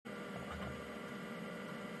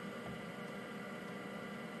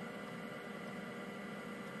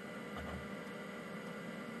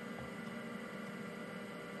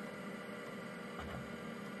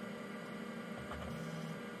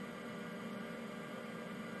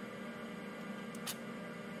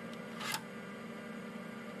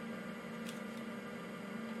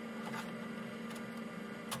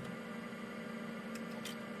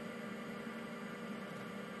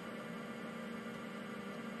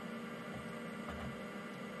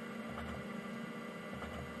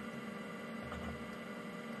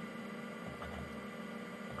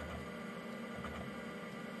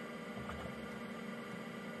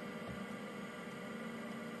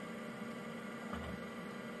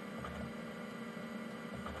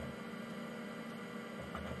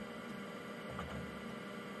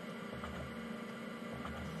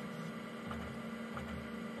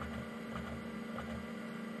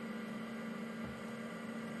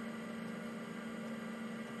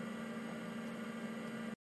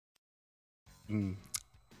Mm,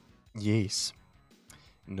 yes.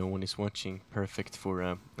 No one is watching. Perfect for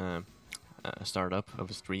a startup of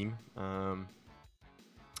a stream.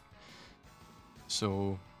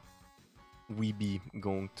 So we be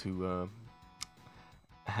going to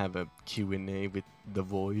have a Q&A with the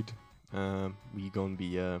Void. We gonna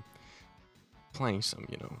be playing some,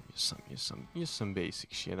 some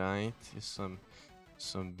basic shit, right?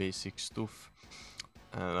 Some basic stuff.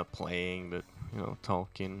 Not playing, but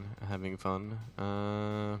talking, having fun.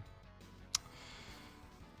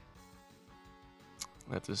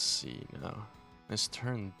 Let us see now. Let's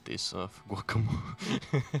turn this off.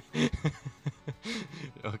 Guacamole.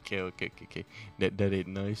 Okay. That ain't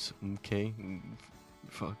nice. Okay.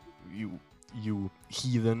 Fuck you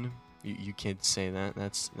heathen. You can't say that.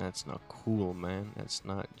 That's not cool, man. That's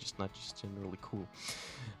not just generally cool.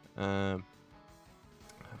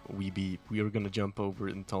 We are gonna jump over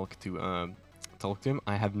and talk to him.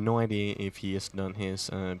 I have no idea if he has done his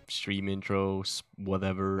stream intros,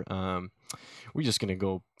 whatever. We're just gonna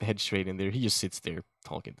go head straight in there. He just sits there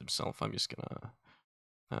talking to himself. I'm just gonna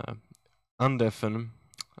undeafen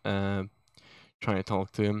him, try to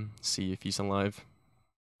talk to him, see if he's alive.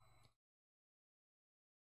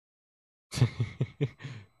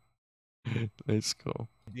 Let's go.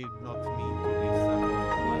 Did not mean to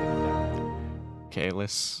disappoint like that. Okay,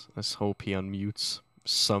 let's hope he unmutes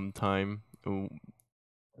sometime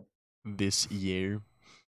this year.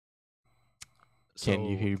 Can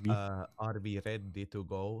you hear me? Are we ready to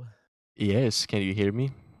go? Yes, can you hear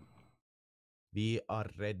me? We are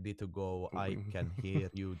ready to go. I can hear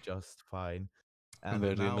you just fine. And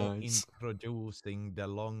Very now nice. introducing the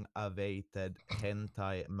long-awaited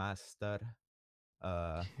hentai master.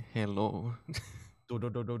 Hello.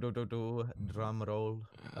 Drum roll.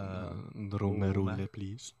 Drum roll,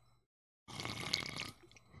 please.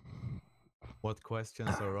 What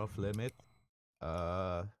questions are off limit?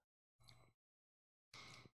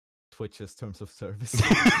 Twitch's terms of service.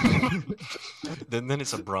 then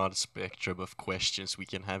it's a broad spectrum of questions we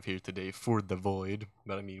can have here today for the Void.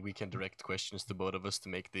 But I mean, we can direct questions to both of us to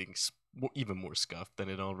make things even more scuffed than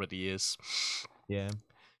it already is. Yeah.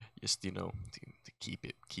 Just to keep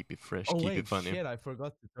it fresh, Oh keep wait, it funny. shit! I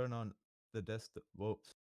forgot to turn on the desktop. Whoa.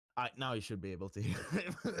 Now you should be able to hear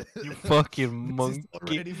him. You fucking monkey. This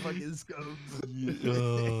is already fucking scoped.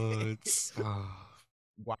 It's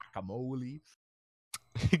Guacamole.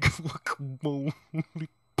 Guacamole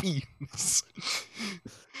penis.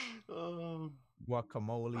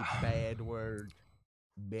 Guacamole, bad word.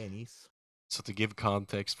 Benny's. So to give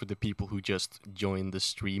context for the people who just joined the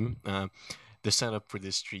stream, the setup for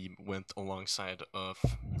this stream went alongside of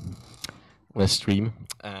last stream,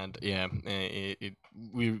 and yeah,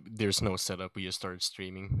 there's no setup. We just started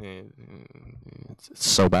streaming. It's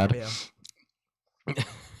so bad. Yeah.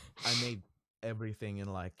 I made everything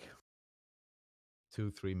in like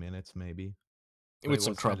 2-3 minutes, maybe. With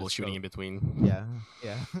some troubleshooting in between.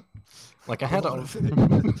 Yeah. Like I had all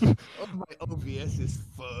my OBS is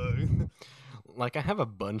fucked. Like I have a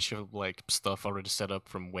bunch of like stuff already set up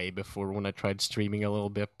from way before when I tried streaming a little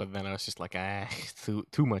bit, but then I was just like,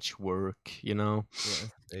 too much work, Yeah,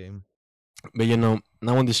 same. But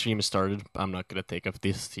now when the stream started, I'm not gonna take off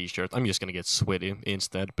this t-shirt. I'm just gonna get sweaty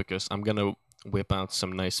instead because I'm gonna whip out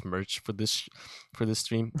some nice merch for this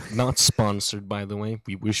stream. Not sponsored, by the way.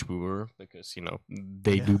 We wish we were because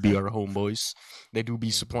they do be our homeboys. They do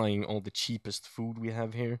be supplying all the cheapest food we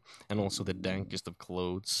have here and also the dankest of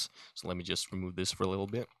clothes. So let me just remove this for a little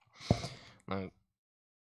bit.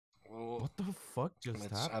 What the fuck just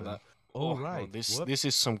happened? Oh right, no, this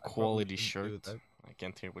is some quality shirt. I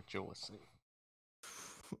can't hear what Joe was saying.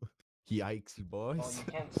 Yikes, boys. Oh,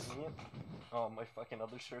 you can't see it. Oh, my fucking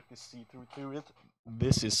other shirt is see-through to it.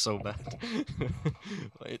 This is so bad.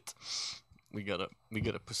 Wait. We gotta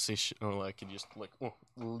position, or I can just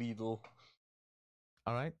Lidl.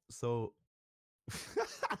 Alright, so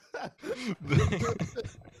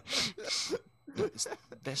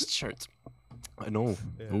Best shirt. I know.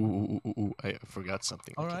 Yeah. Ooh, I forgot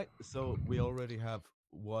something. Alright, so we already have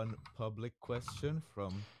one public question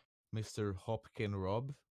from Mr. Hopkin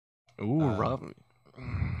Rob. Ooh, Rob.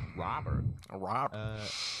 Robert. Rob.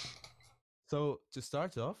 So to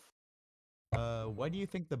start off, why do you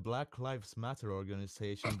think the Black Lives Matter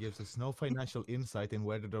organization gives us no financial insight in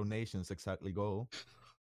where the donations exactly go?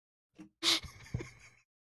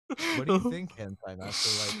 What do you think, Hentai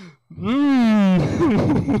Master?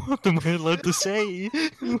 What am I allowed to say?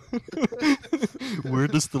 Where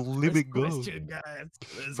does the limit go? Question, guys.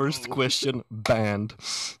 First question, banned.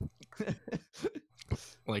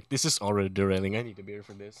 Like, this is already derailing. I need a beer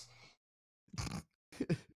for this.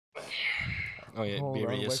 Oh yeah, beer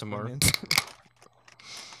ASMR.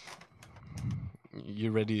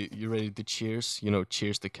 You ready? You ready to cheers? You know,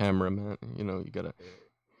 cheers the camera, man. You know, you gotta.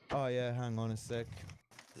 Oh yeah, hang on a sec.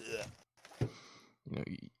 You know,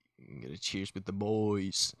 you gotta cheers with the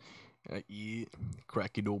boys. Yeah,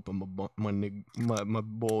 crack it open, my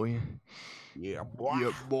boy. Yeah, boy.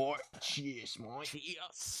 Yeah, boy. Cheers, mate.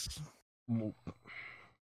 Cheers. Mo-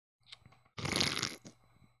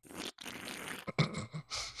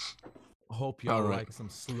 Hope All y'all right. like some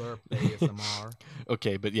slurp ASMR.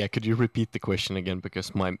 Okay, but yeah, could you repeat the question again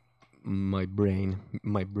because my brain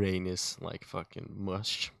is like fucking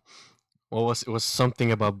mush. What was it was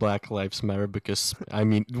something about Black Lives Matter because I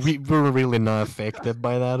mean we're really not affected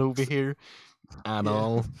by that over here at Yeah.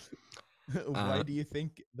 all. Why Uh, do you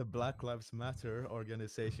think the Black Lives Matter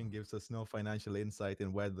organization gives us no financial insight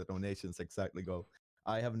in where the donations exactly go?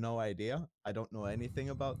 I have no idea. I don't know anything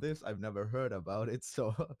about this. I've never heard about it,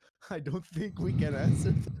 so I don't think we can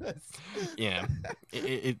answer this. yeah,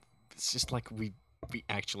 it's just like we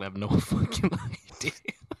actually have no fucking idea.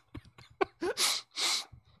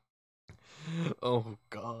 Oh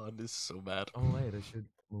god, this is so bad. Oh wait, I should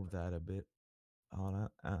move that a bit.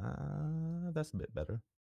 That's a bit better.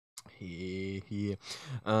 Yeah.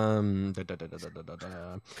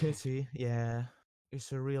 Da. Pity, yeah.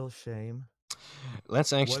 It's a real shame.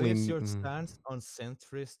 Let's What actually. is your stance on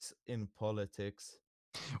centrists in politics?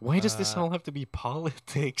 Why does this Uh, all have to be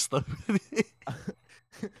politics, though?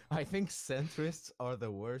 I think centrists are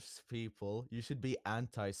the worst people. You should be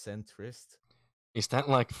anti-centrist. Is that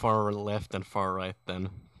like far left and far right then?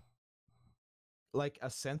 Like a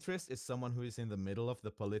centrist is someone who is in the middle of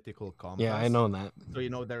the political Yeah, I compass. know that.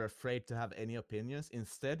 So they're afraid to have any opinions.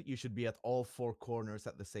 Instead, you should be at all four corners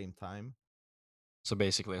at the same time. So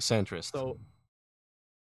basically, a centrist. So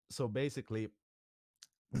so basically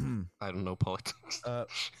I don't know politics. uh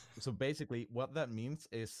so basically what that means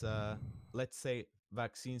is let's say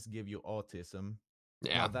vaccines give you autism. Now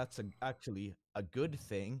Yeah. that's actually a good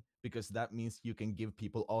thing because that means you can give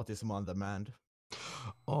people autism on demand.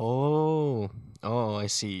 Oh, oh, I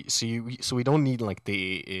see. So we don't need like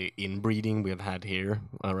the inbreeding we've had here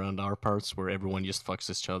around our parts, where everyone just fucks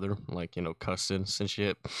each other, like cousins and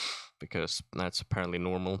shit, because that's apparently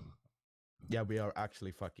normal. Yeah, we are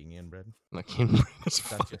actually fucking inbred. Like inbreed as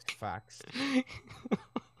That's just fuck. facts.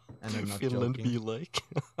 And I'm not Finland be joking. like.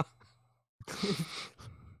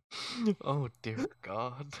 Oh dear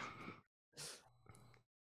God.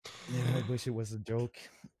 Yeah, I wish it was a joke.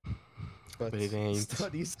 But But it ain't.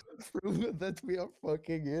 studies have proven that we are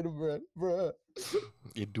fucking inbred, bruh.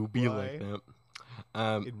 It do be like Why?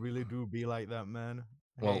 that. It really do be like that, man.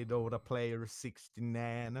 Well, Hey, Dota player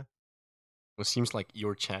 69. it seems like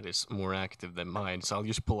your chat is more active than mine, so I'll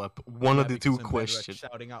just pull up one of Yeah, the because two I'm better at questions.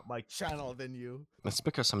 shouting out my channel than you. That's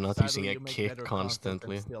because I'm not using Sadly, a you make kick better content and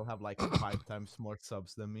constantly, still have like 5 times more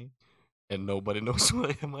subs than me. and nobody knows who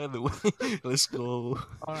I am either way. Let's go.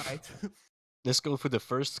 All right. Let's go for the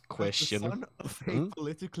first As the question. son of a Hmm?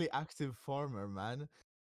 politically active farmer, man,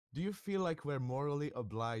 do you feel like we're morally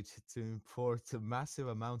obliged to import massive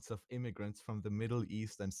amounts of immigrants from the Middle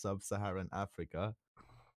East and Sub-Saharan Africa?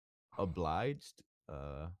 Obliged?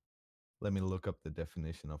 Let me look up the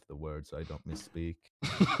definition of the word so I don't misspeak.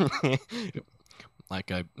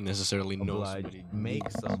 Like I necessarily know Obliged, somebody. make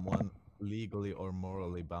someone legally or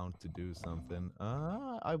morally bound to do something.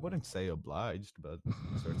 I wouldn't say obliged, but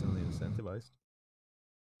certainly incentivized.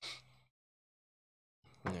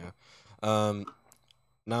 Yeah. Um.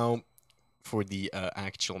 Now for the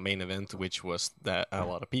actual main event, which was that a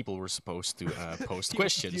lot of people were supposed to post He wants you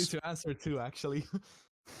questions. to answer too, actually.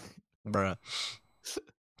 Bruh.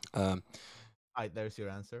 Um. Alright, there's your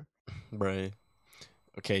answer. Bruh.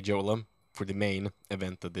 Okay, Jola, for the main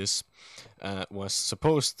event of this, was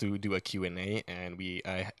supposed to do a Q&A, and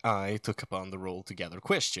I took upon the role to gather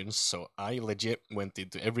questions. So I legit went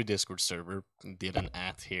into every Discord server, did an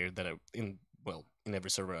at here that in every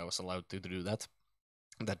server I was allowed to do that.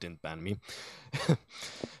 That didn't ban me.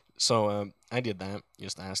 So I did that.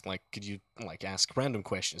 Just asked like, could you like ask random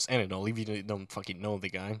questions? And all, if you don't fucking know the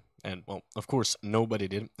guy. And well, of course nobody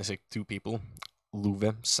did. Except two people,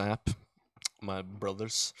 Luve, Sap, my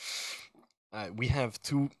brothers. We have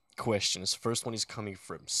two questions. First one is coming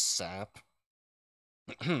from Sap.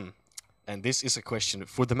 And this is a question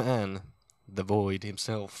for the man, the void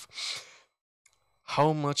himself.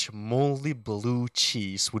 How much moldy blue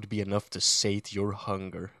cheese would be enough to sate your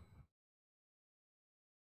hunger?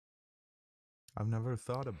 I've never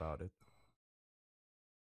thought about it.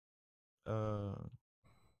 Uh,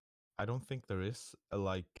 I don't think there is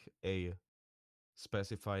a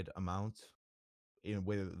specified amount in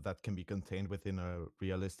with that can be contained within a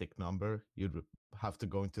realistic number. You'd have to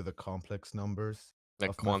go into the complex numbers. Like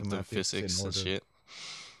of quantum mathematics in physics and order. shit.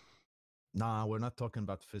 Nah, we're not talking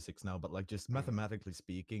about physics now, but like just Mm. mathematically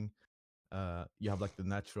speaking, you have like the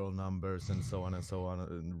natural numbers and so on and so on,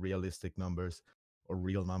 and realistic numbers or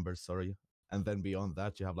real numbers, sorry. And then beyond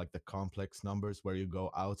that, you have like the complex numbers where you go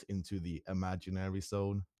out into the imaginary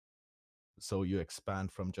zone. So you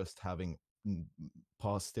expand from just having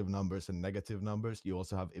positive numbers and negative numbers. You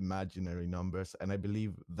also have imaginary numbers. And I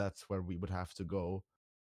believe that's where we would have to go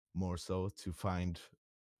more so to find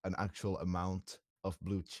an actual amount of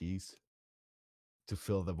blue cheese to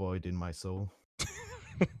fill the void in my soul.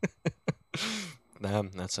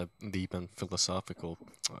 Damn, that's a deep and philosophical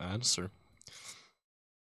answer.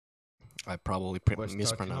 I probably We're starting off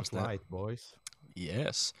mispronounced that. light, boys.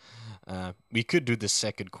 Yes. We could do the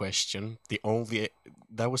second question. The only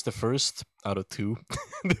that was the first out of two.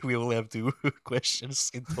 We only have two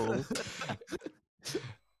questions in total.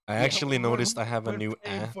 I Yeah, actually noticed I have a we're new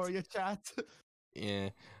paying ad. for your chat. Yeah.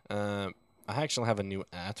 I actually have a new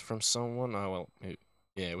ad from someone. Oh well.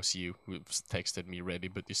 Yeah, it was you who texted me ready,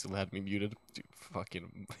 but you still had me muted. You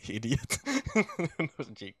fucking idiot.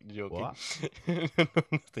 Joking. What?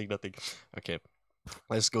 Nothing, nothing. Okay,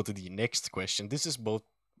 let's go to the next question. This is both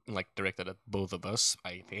like directed at both of us,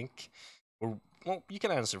 I think. Or well, you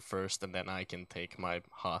can answer first, and then I can take my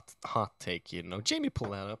hot take. Jamie, pull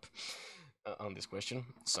that up on this question.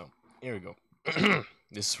 So here we go.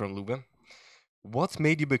 This is from Luben. What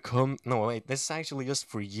made you become? No, wait. This is actually just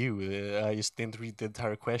for you. I just didn't read the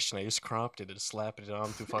entire question. I just cropped it and slapped it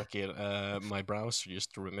onto fucking my browser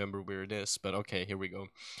just to remember where it is. But okay, here we go.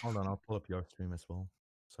 Hold on, I'll pull up your stream as well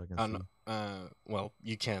so I can And see. well,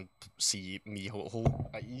 you can't see me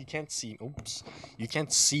you can't see. Oops, you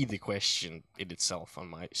can't see the question in itself on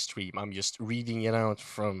my stream. I'm just reading it out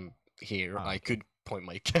from here. Ah, I okay. could point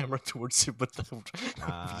my camera towards it, but that would be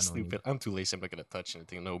No need. stupid. I'm too lazy. I'm not gonna touch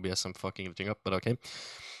anything. No OBS. I'm fucking everything up. But okay.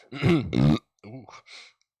 Ooh.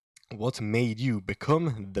 What made you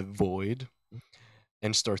become the void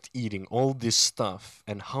and start eating all this stuff?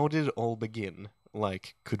 And how did it all begin?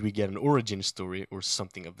 Like, could we get an origin story or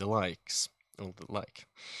something of the likes? Of the like.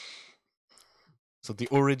 So the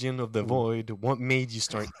origin of the Ooh. void. What made you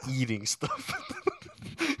start eating stuff?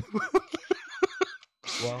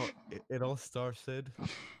 Well, it all started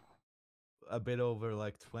a bit over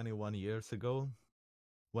like 21 years ago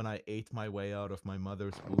when I ate my way out of my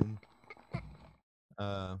mother's womb.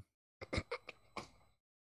 Uh,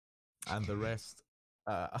 and the rest,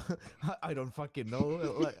 uh, I don't fucking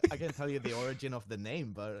know. Like, I can tell you the origin of the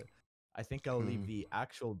name, but I think I'll leave Mm. the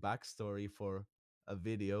actual backstory for a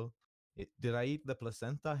video. Did I eat the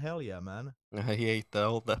placenta? Hell yeah, man. I ate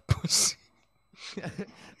all that pussy.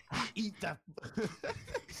 I eat that.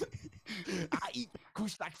 I eat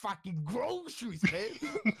kush like fucking groceries, man.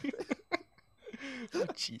 Oh,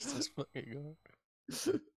 Jesus fucking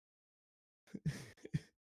God.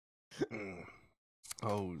 Mm.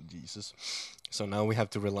 Oh, Jesus. So now we have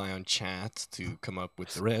to rely on chat to come up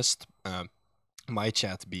with the rest. My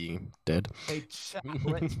chat being dead. Hey, chat,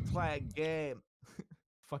 let's play a game.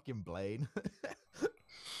 Fucking Blaine.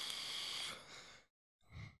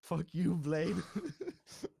 Fuck you, Blaine.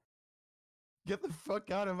 Get the fuck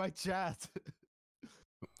out of my chat.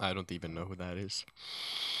 I don't even know who that is.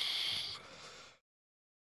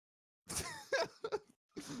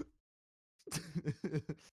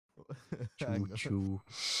 Hang Choo on. choo.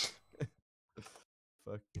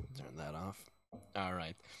 Fuck you. Turn that off. All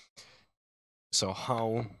right. So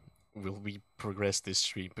how will we progress this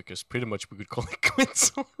stream? Because pretty much we could call it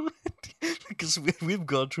quits already. Because we've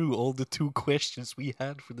gone through all the two questions we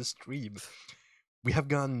had for the stream. We have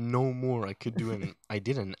gone no more. I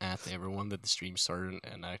didn't add everyone that the stream started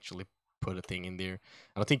and actually put a thing in there.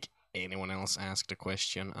 I don't think anyone else asked a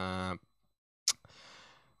question.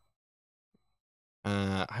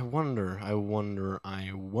 I wonder,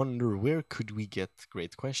 where could we get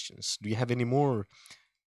great questions? Do you have any more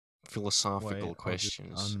philosophical Wait, I'll just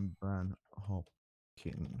questions? unban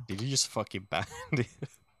Hopkin. Did you just fucking ban it?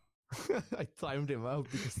 I timed him out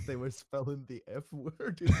because they were spelling the F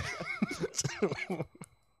word in chat.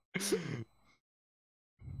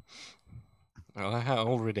 Well, I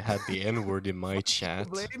already had the N word in my Fuck you, chat.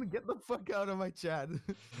 Blaine, get the fuck out of my chat.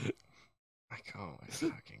 Like, oh my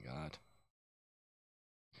fucking god.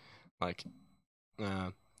 Like,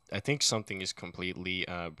 I think something is completely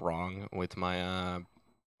wrong with my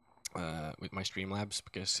Streamlabs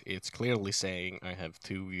because it's clearly saying I have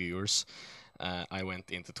 2 viewers. I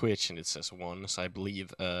went into Twitch and it says 1, so I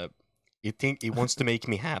believe it wants to make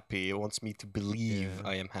me happy. It wants me to believe Yeah,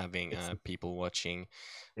 I am having it's people watching,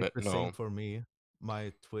 it's but the same no. for me.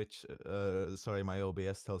 My Twitch, sorry, my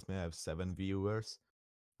OBS tells me I have 7 viewers,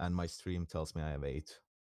 and my stream tells me I have 8.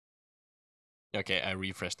 Okay, I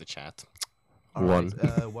refreshed the chat. All right.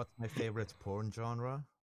 1. What's my favorite porn genre?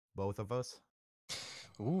 Both of us.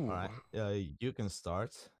 All Ooh. right. You can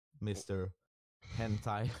start, Mister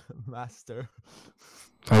Hentai Master.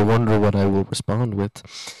 I wonder what I will respond with.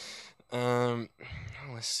 Um,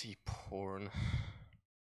 let's see, porn.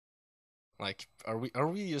 Like, are we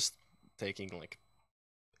just taking like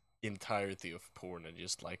entirety of porn and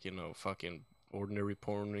just like fucking ordinary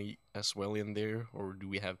porn as well in there, or do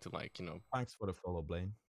we have to like Thanks for the follow,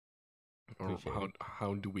 Blaine. or Appreciate how it.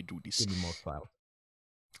 how do we do this? Give me more clout.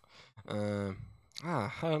 Uh, I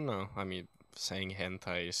don't know. I mean, saying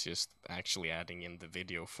hentai is just actually adding in the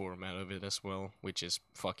video format of it as well, which is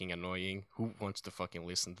fucking annoying. Who wants to fucking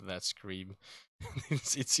listen to that scream?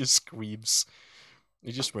 It's just screams.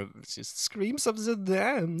 It's just screams of the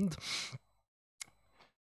damned.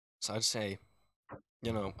 So I'd say,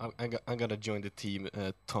 I gotta join the team.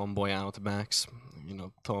 Tomboy outbacks.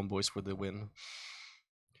 Tomboys for the win.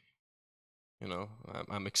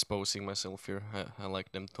 I'm exposing myself here. I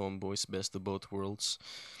like them tomboys, best of both worlds.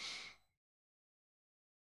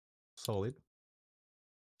 Solid.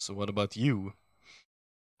 So what about you?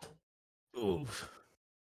 Oof.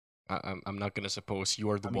 I'm not gonna suppose you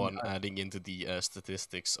are the I mean, one adding into the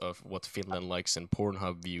statistics of what Finland likes in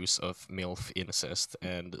Pornhub views of MILF incest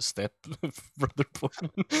and step brother porn.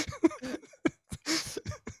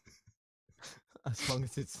 as long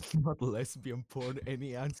as it's not lesbian porn,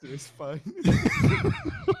 any answer is fine.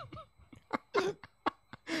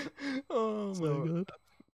 Oh my So, god.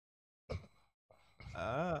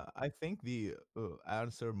 I think the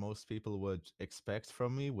answer most people would expect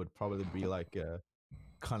from me would probably be like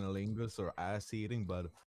cunnilingus or ass eating, but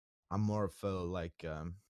I'm more of a like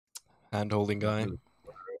Hand holding not guy. really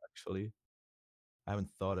sure, actually. I haven't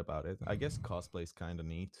thought about it. I guess cosplay is kind of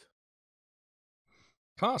neat.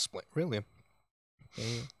 Cosplay, really?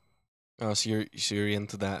 Yeah. Oh, so you're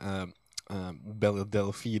into that Bella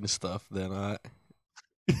Delphine stuff then I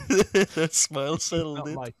that smile It's settled not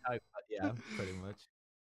it. my type, but yeah, pretty much.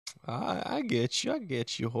 I get you,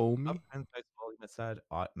 Up homie. and volume aside,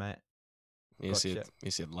 alright, mate. Is Gotcha.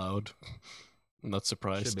 it loud? I'm not Should be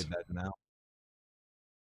surprised. dead now.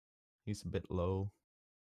 He's a bit low.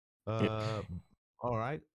 Yeah. Uh, all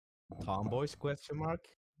right. Tomboys? Question mark.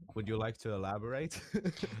 Would you like to elaborate?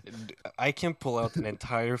 I can pull out an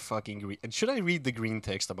entire fucking green. And should I read the green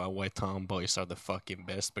text about why tomboys are the fucking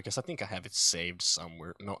best? Because I think I have it saved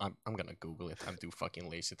somewhere. No, I'm gonna Google it. I'm too fucking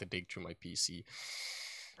lazy to dig through my PC.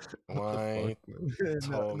 What the fuck? Why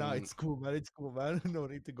No, no, Tom? it's cool, man. It's cool, man. No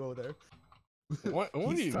need to go there. What do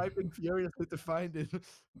He's you? typing furiously to find it.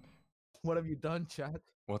 What have you done, chat?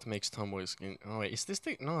 What makes tomboys? Oh wait, is this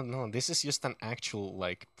the? No, no. This is just an actual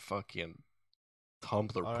like fucking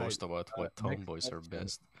Tumblr All right. post about why Next tomboys are question: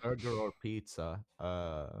 best. burger or pizza?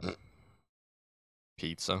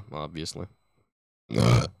 Pizza, obviously.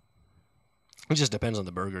 Yeah. It just depends on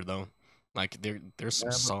the burger, though. Like there's some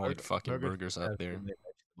Yeah, but solid fucking burger burgers has out too there. many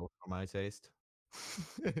vegetables for my taste.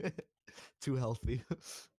 Too healthy.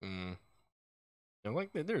 Mm.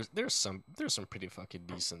 Like there's some pretty fucking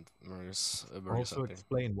decent burgers Also out there.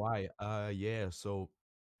 explain why. Yeah, so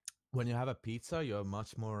when you have a pizza, you have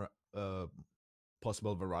much more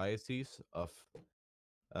possible varieties of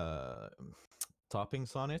uh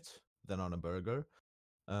toppings on it than on a burger.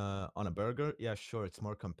 On a burger, yeah, sure, it's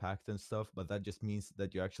more compact and stuff, but that just means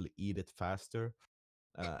that you actually eat it faster,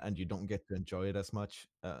 and you don't get to enjoy it as much.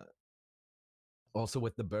 Also,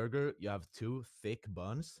 with the burger, you have two thick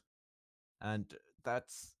buns, and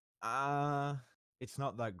that's it's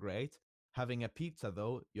not that great. Having a pizza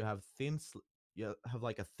though, you have you have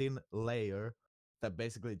like a thin layer that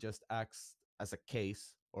basically just acts as a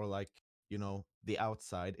case, or like, the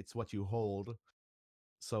outside. It's what you hold,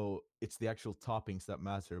 so it's the actual toppings that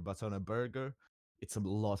matter. But on a burger, it's a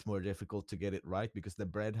lot more difficult to get it right because the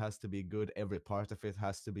bread has to be good, every part of it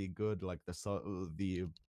has to be good, like the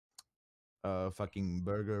fucking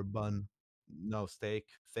burger bun, no, steak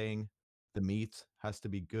thing, the meat has to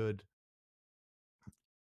be good.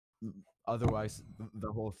 Otherwise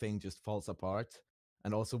the whole thing just falls apart.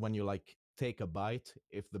 And also when you like take a bite,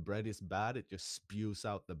 if the bread is bad, it just spews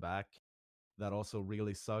out the back. That also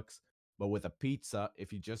really sucks. But with a pizza,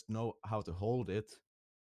 if you just know how to hold it,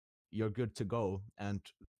 you're good to go. And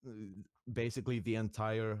uh, basically the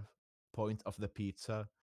entire point of the pizza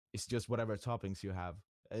is just whatever toppings you have.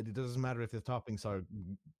 It doesn't matter if the toppings are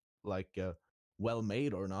like well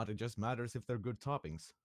made or not. It just matters if they're good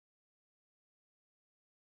toppings.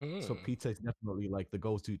 So Mm. pizza is definitely like the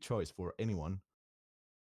go-to choice for anyone.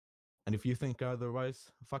 And if you think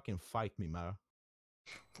otherwise, fucking fight me, Mara.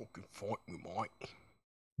 Fucking fight me,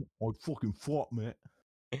 mate. I fucking fought, mate.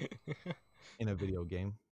 In a video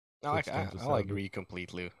game, No, which turns to I'll Saudi. agree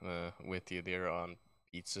completely with you there on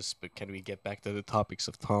pizzas, but can we get back to the topics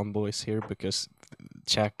of tomboys here? Because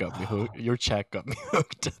chat got me hooked. Your chat got me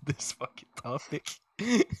hooked at this fucking topic.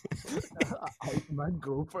 Man,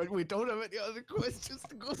 go for it. We don't have any other questions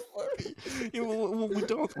to go for. Yeah, well,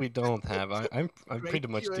 we don't have. I'm Great pretty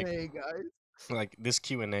much the Q&A, guys. like this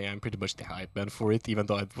QnA. I'm pretty much the hype man for it. Even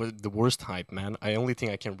though I was the worst hype man, I only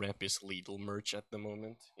think I can rep is Lidl merch at the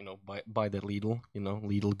moment. You know, buy the Lidl. You know,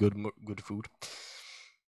 Lidl good food.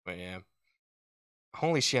 But yeah.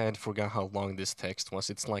 Holy shit, I forgot how long this text was.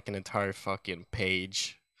 It's like an entire fucking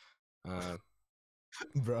page. Uh,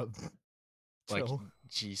 Bro, like, chill.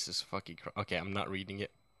 Jesus fucking Christ. Okay, I'm not reading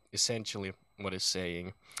it. Essentially, what it's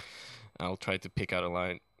saying, I'll try to pick out a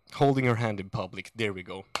line. Holding her hand in public. There we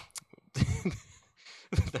go.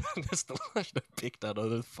 That's the line I picked out of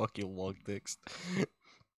the fucking log text.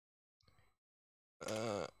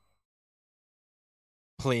 Uh,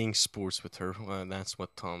 Playing sports with her. That's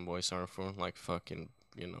what tomboys are for. Like fucking,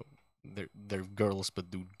 you know, they're girls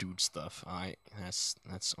but do dude stuff.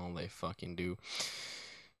 That's all they fucking do.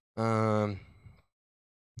 Um,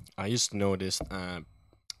 I just noticed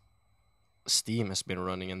Steam has been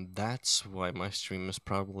running, and that's why my stream has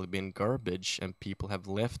probably been garbage, and people have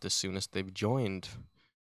left as soon as they've joined.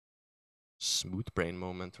 Smooth brain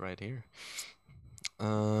moment right here.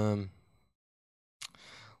 Um,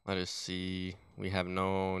 Let us see. We have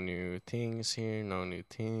no new things here. No new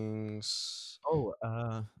things. Oh,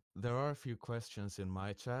 there are a few questions in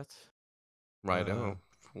my chat. Right Uh, now,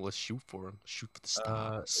 let's shoot for 'em. Shoot for the do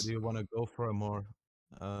stars. you want to go for a more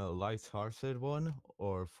light-hearted one,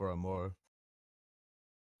 or for a more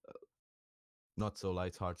not so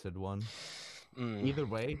light-hearted one? Mm. Either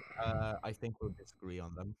way, I think we'll disagree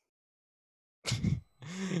on them. So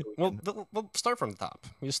we Well, can. we'll start from the top.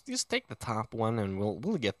 Just take the top one, and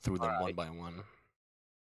we'll get through All them one by one.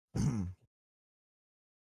 right.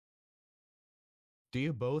 Do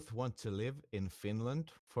you both want to live in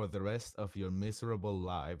Finland for the rest of your miserable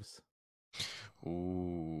lives?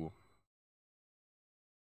 Ooh.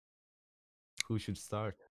 Who should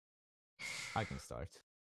start? I can start.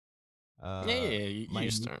 Yeah, yeah, Uh, yeah, my you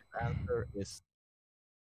immediate start. answer is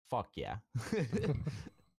fuck yeah.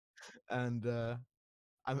 And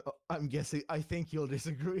I'm guessing I think you'll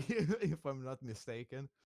disagree if I'm not mistaken.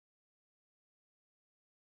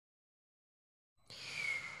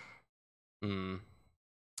 Hmm.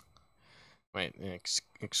 Wait,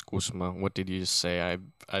 excuse me. What did you say?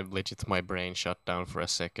 I've legit my brain shut down for a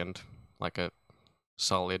second, like a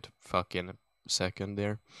solid fucking second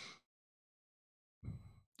there.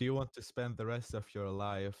 Do you want to spend the rest of your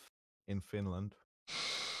life in Finland?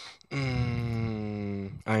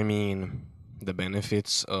 I mean, the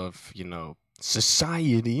benefits of,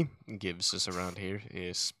 society gives us around here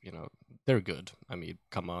is, they're good. I mean,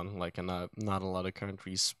 come on, like, not a lot of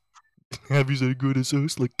countries have you as good as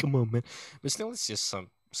us. Like, come on, man. But still, it's just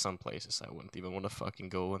some places I wouldn't even want to fucking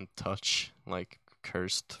go and touch, like,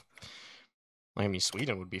 cursed. I mean,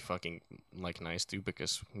 Sweden would be fucking, like, nice too,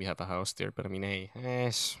 because we have a house there, but I mean, hey,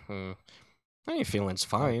 I mean, Finland's Uh,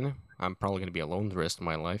 fine. I'm probably gonna be alone the rest of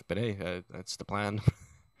my life, but hey, that's the plan.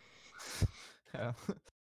 yeah.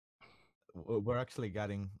 We're actually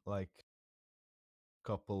getting like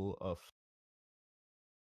couple of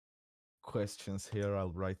questions here.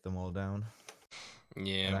 I'll write them all down. And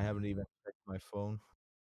Yeah, I haven't even checked my phone.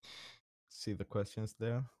 See the questions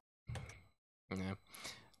there. yeah.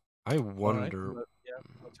 I All right, wonder. but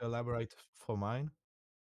yeah, to elaborate for mine.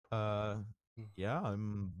 Uh, yeah,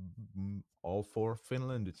 I'm all for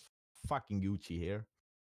Finland. It's fucking Gucci here.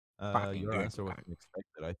 Fucking Your good. answer wasn't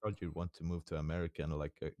expected. I thought you'd want to move to America and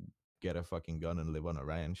like get a fucking gun and live on a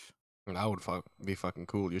ranch. That would be fucking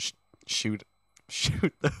cool. You shoot,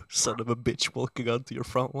 shoot the son of a bitch walking onto your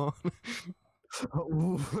front lawn.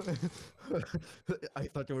 Ooh. I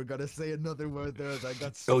thought you were gonna say another word there, and I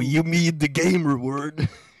got Oh, spooked. you mean the gamer word?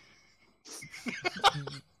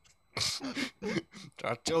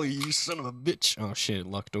 I tell you, you son of a bitch. Oh shit, it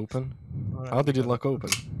locked open. All How right, did it got it. lock open?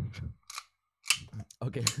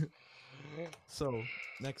 Okay. So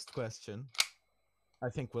next question. I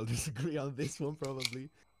think we'll disagree on this one probably.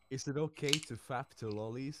 Is it okay to fap to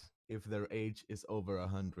lollies if their age is over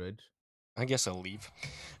 100? I guess I'll leave.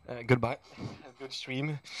 Goodbye. Good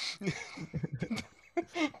stream.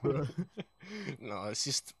 Bro. No, it's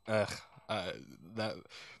just uh, that.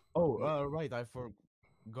 Oh, right. I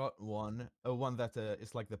forgot one. One that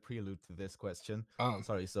is like the prelude to this question. Um,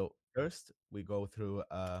 Sorry. So first we go through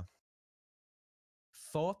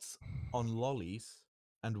thoughts on lollies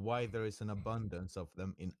and why there is an abundance of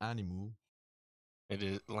them in anime. It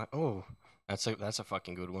is like, oh, that's a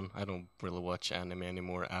fucking good one. I don't really watch anime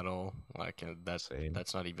anymore at all. Like Same.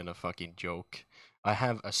 that's not even a fucking joke. I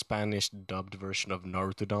have a Spanish dubbed version of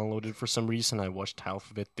Naruto downloaded for some reason. I watched half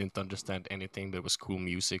of it, didn't understand anything, but it was cool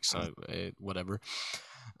music, so whatever.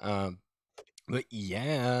 Um, but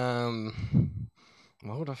yeah,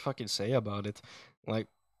 what would I fucking say about it? Like,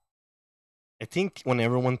 I think when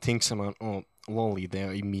everyone thinks about lolly,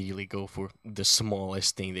 they immediately go for the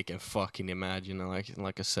smallest thing they can fucking imagine,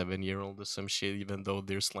 like a 7-year-old or some shit. Even though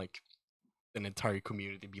there's like an entire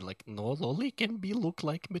community be like, no, lolly can be look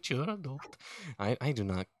like mature adult. I do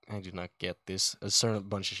not get this. A certain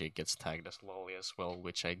bunch of shit gets tagged as lolly as well,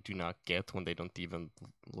 which I do not get when they don't even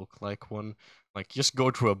look like one. Like, just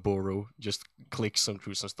go through a burrow, just click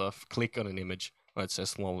through some stuff, click on an image that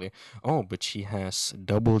says lolly. Oh, but she has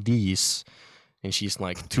double D's and she's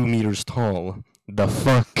like 2 meters tall. The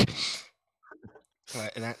fuck?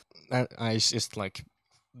 That I just like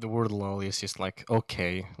the word lolly is just like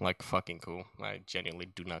okay, like fucking cool. I genuinely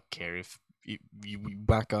do not care if you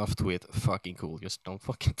back off to it. Fucking cool. Just don't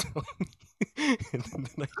fucking tell me, and then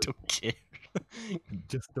I don't care.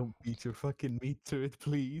 Just don't beat your fucking meat to it,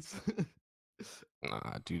 please.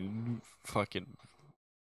 Nah, dude, fucking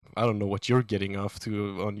I don't know what you're getting off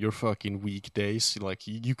to on your fucking weekdays. Like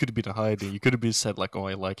you could have been hiding. You could have been said like, "Oh,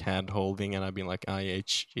 I like hand holding," and I'd been like, yeah,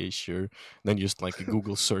 sure." Then just like a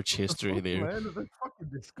Google search What the history fuck, there. man? That's fucking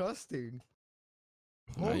disgusting.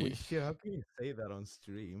 I, Holy shit, how can you say that on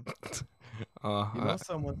stream? uh, You uh, know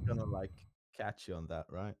someone's gonna like catch you on that,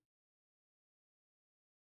 right?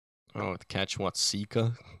 oh, catch what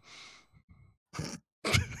Sika?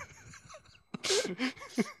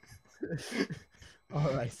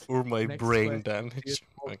 All right. Or my Next brain question. Do you damage.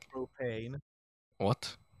 smoke Like propane?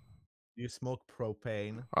 what? Do you smoke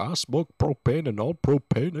propane? I smoke propane and all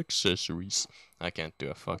propane accessories. I can't do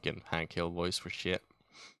a Oh, fucking Hank Hill voice for shit.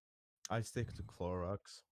 I stick to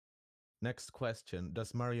Clorox. Next question.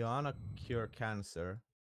 Does marijuana cure cancer?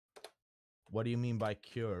 What do you mean by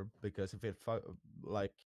cure? Because if it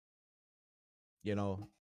like, you know,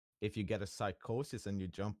 if you get a psychosis and you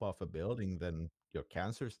jump off a building, then your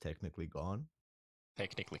cancer is technically gone.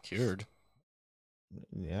 Technically cured.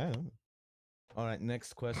 Yeah. All right,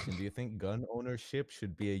 next question. Do you think gun ownership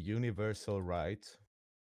should be a universal right?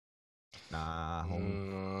 Nah,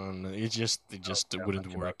 home. It just Care wouldn't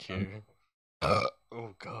much about work guns. here.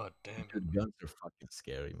 Oh god damn it. Dude, guns are fucking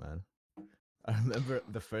scary, man. I remember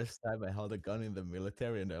the first time I held a gun in the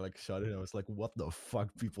military and I like shot it. I was like, "What the fuck?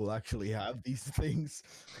 People actually have these things."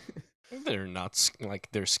 They're not like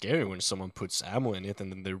they're scary when someone puts ammo in it,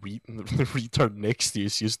 and then the the retard next to you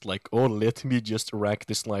is just like, "Oh, let me just rack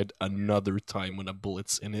this slide another time when a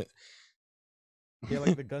bullet's in it." Yeah,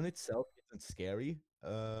 like the gun itself isn't scary,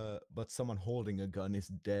 but someone holding a gun is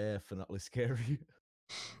definitely scary,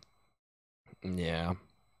 Yeah,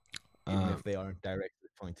 even um, if they aren't directly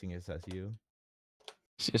pointing it at you.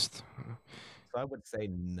 it's just So I would say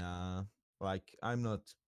nah. Like I'm not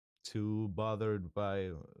too bothered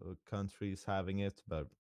by countries having it, but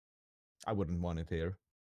I wouldn't want it here.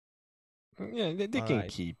 yeah, they All can right.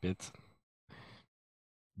 keep it.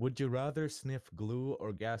 Would you rather sniff glue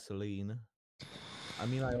or gasoline? I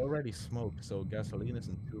mean, I already smoke, so gasoline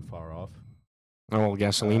isn't too far off. Oh, well,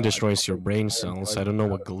 gasoline I'd destroys your probably brain more cells. enjoy I the don't know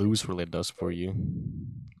smell what of it glues really does for though. you.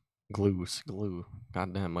 Glue.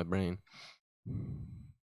 God damn, my brain.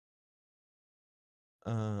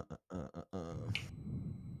 Uh, uh, uh, uh.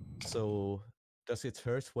 So, does it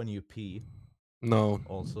hurt when you pee? No,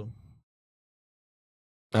 Also,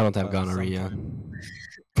 I don't have gonorrhea.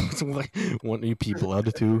 sometimes. Like, what you pee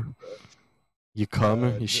blood too? You come,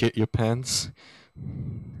 you D shit your pants.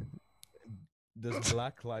 does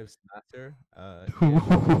Black Lives Matter? Yeah.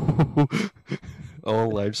 All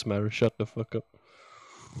lives matter. Shut the fuck up.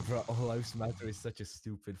 Bro, all lives matter is such a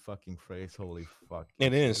stupid fucking phrase. Holy fucking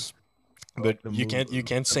It shit. is, Like but the you move, can't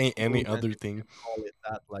the say any movement, other if you thing. can call it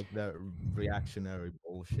that, like the reactionary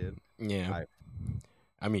bullshit. Yeah, I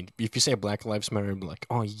I mean, if you say Black Lives Matter, be like,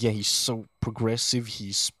 oh yeah, he's so progressive.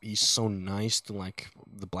 He's so nice to like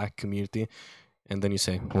the black community. And then you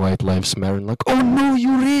say White Lives Matter, and like, oh no, you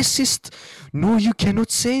racist! No, you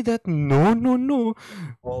cannot say that. No, no, no.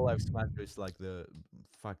 all lives matter is like the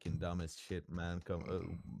fucking dumbest shit, man.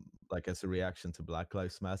 Like as a reaction to Black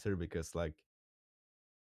Lives Matter, because like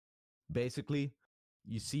basically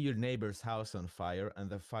you see your neighbor's house on fire and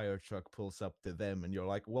the fire truck pulls up to them and you're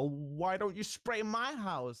like, well, why don't you spray my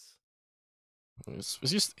house? It's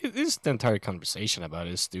just it's the entire conversation about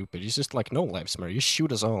it is stupid. It's just like no lives matter. You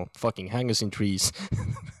shoot us all, fucking hang us in trees.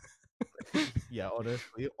 Yeah,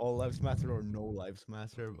 honestly, all lives matter or no lives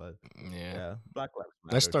matter, but Yeah. yeah, Black Lives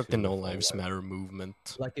Let's Matter start the too. No If all Lives lives, Matter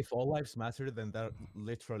movement. like, if all lives matter, then that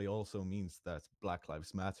literally also means that Black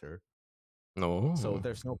Lives Matter. So No.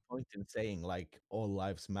 there's no point in saying like all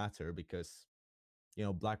lives matter because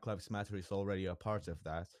Black Lives Matter is already a part of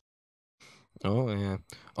that. Oh yeah.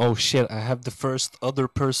 Oh shit! I have the first other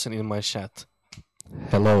person in my chat.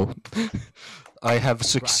 Hello. I have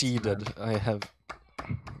Congrats, man. succeeded. I have.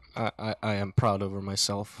 I am proud over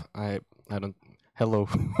myself. I don't. Hello.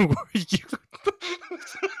 Who are you?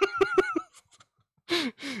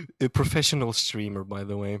 A professional streamer, by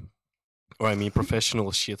the way. Or I mean,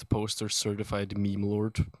 professional shit poster, certified meme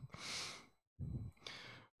lord.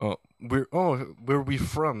 Where we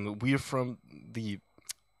from? We're from the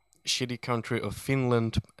shitty country of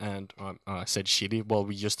Finland, and I said shitty. Well,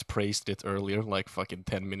 we just praised it earlier, like fucking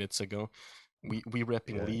 10 minutes ago. We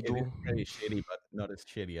repping Yeah, it is Lidl. pretty shitty, but not as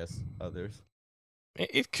shitty as others.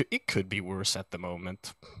 It could be worse at the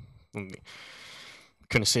moment,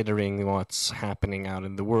 considering what's happening out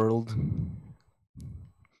in the world.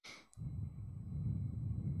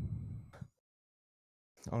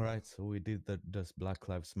 All right, so we did that. Does Black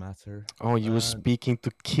Lives Matter? Oh, you were And speaking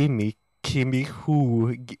to Kimmy. Kimmy,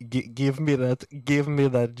 who? Give me that. Give me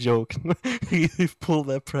that joke. He pulled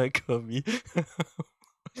that prank on me.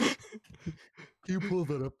 you pull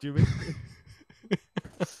that up, Jimmy.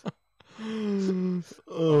 All right.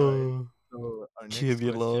 Oh, So our next Kimmy question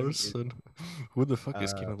is Larson. Who the fuck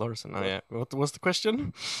is uh, Kimmy Larson? Oh what yeah. What was the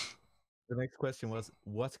question? the next question was,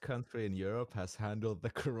 what country in Europe has handled the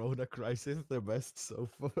Corona crisis the best so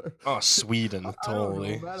far? Oh, Sweden, I don't know,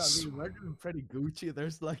 totally. man. I mean, we're doing pretty Gucci.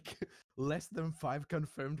 There's like less than 5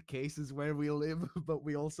 confirmed cases where we live, but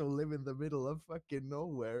we also live in the middle of fucking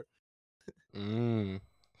nowhere. Mm,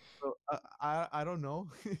 So I don't know.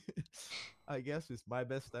 I guess it's my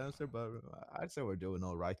best answer, but I'd say we're doing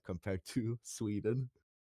all right compared to Sweden.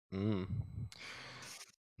 mm.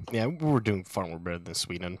 Yeah, we're doing far more better than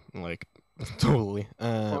Sweden. Like, totally.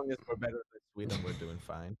 As long as we're better than Sweden, we're doing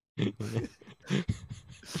fine.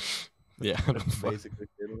 Yeah, I don't That's fuck. basically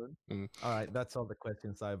Finland. Mm. All right, that's all the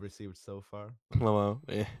questions I've received so far. Hello.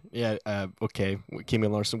 Yeah. Okay. Kimmy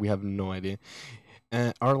Larson. We have no idea.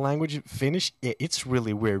 Our language, Finnish. Yeah, it's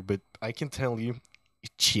really weird, but I can tell you,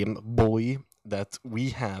 Chim boy, that we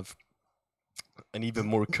have an even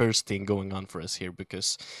more cursed thing going on for us here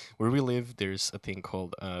because where we live, there's a thing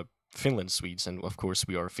called Finland Swedes, and of course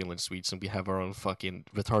we are Finland Swedes, and we have our own fucking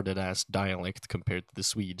retarded ass dialect compared to the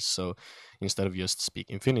Swedes. So instead of just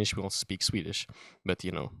speaking Finnish, we also speak Swedish. But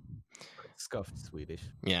Scuffed Swedish.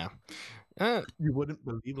 yeah. Uh, You wouldn't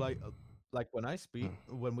believe like mm.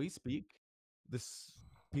 when we speak, this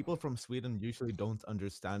people from Sweden usually don't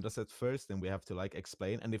understand us at first, and we have to like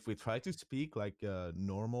explain. And if we try to speak like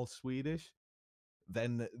normal Swedish,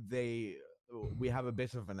 then we have a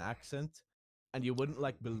bit of an accent, and you wouldn't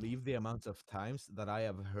like believe the amount of times that I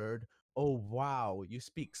have heard, "Oh wow, you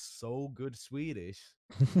speak so good Swedish."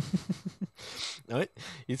 No,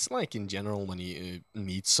 it's like in general when you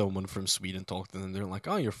meet someone from Sweden, talk to them, they're like,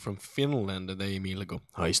 "Oh, you're from Finland," and they immediately go,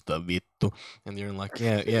 "Haista vittu," and you're like,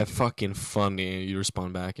 "Yeah, yeah, fucking funny." You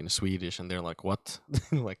respond back in Swedish, and they're like, "What?"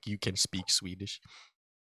 Like you can speak Swedish.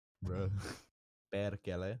 Bro.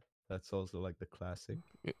 Perkele. That's also like the classic.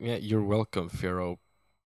 Yeah, you're welcome, Pharaoh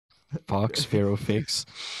Fox, Pharaoh Fix.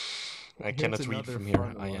 I Here's cannot read another from here.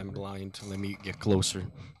 fun I am one. blind. Let me get closer.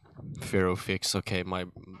 Pharaoh Fix. Okay, my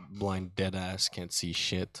blind dead ass can't see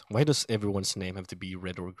shit. Why does everyone's name have to be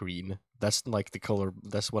red or green? That's like the color.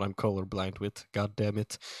 That's what I'm colorblind with. God damn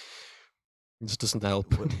it. This doesn't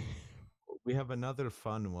help. We have another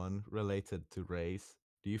fun one related to race.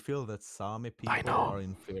 Do you feel that Sami I people know. are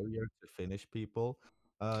inferior to Finnish people?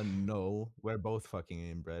 No, we're both fucking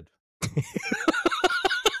inbred.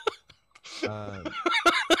 Uh,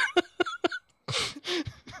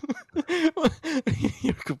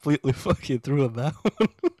 You're completely fucking through on that one.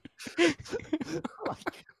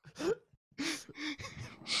 like,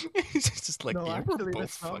 It's just like, no, yeah, we're actually, the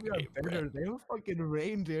both Sami fucking are inbred. better. They have fucking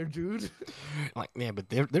reindeer, dude. Like, yeah, but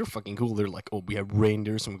they're fucking cool. They're like, oh, we have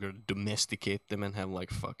reindeers and we're gonna domesticate them and have like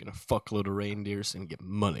fucking a fuckload of reindeers and get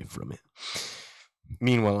money from it.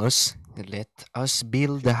 Meanwhile, let us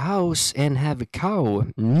build a house and have a cow.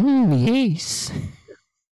 Yes.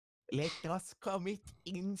 Let us commit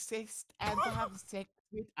incest and have sex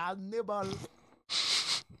with animal.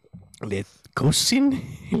 Let cousin,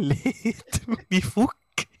 let me fuck.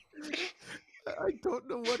 I don't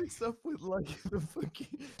know what is up with like the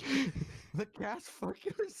fucking the cat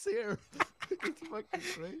fuckers here. It's fucking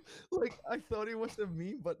great. Like I thought it was a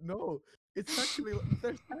meme, but no. It's actually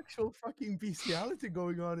there's actual fucking bestiality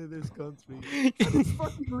going on in this country, and it's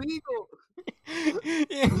fucking legal.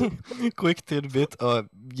 Quick tidbit.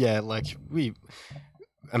 Yeah, like we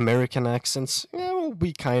American accents. Yeah, well,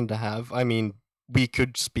 we kind of have. I mean, we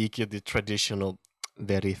could speak the traditional,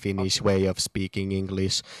 very Finnish Okay, way of speaking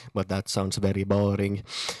English, but that sounds very boring.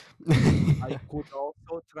 I could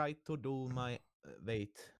also try to do my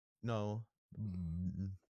wait. No.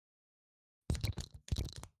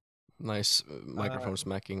 Nice Uh, microphone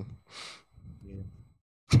smacking. yeah.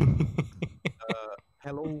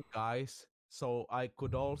 Hello guys. So I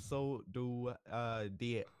could also do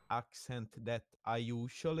the accent that I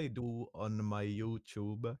usually do on my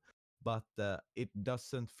YouTube, but it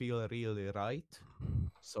doesn't feel really right.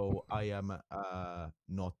 So I am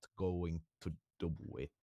not going to do it.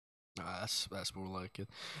 That's more like it.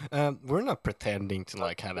 We're not pretending to But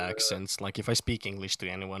like have accents. Like if I speak English to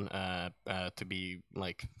anyone, to be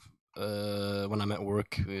like, when I'm at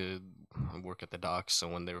work, I work at the docks. So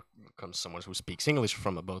when there comes someone who speaks English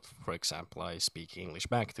from a boat, for example, I speak English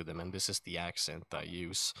back to them, and this is the accent I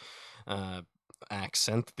use. Uh,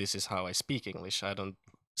 Accent. This is how I speak English. I don't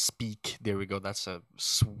speak. There we go. That's a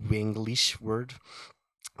Swinglish word.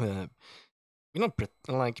 Uh,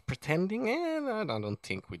 like pretending. I don't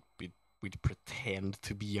think we'd pretend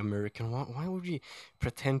to be American. Why would we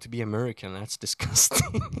pretend to be American? That's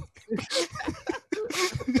disgusting.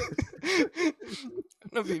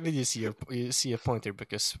 No, but you see a point here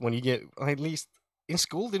because when you get at least in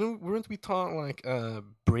school, didn't weren't we taught like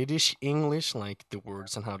British English, like the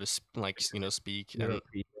words and how to speak and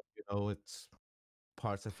European, it's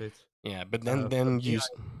parts of it. yeah, but For then me, use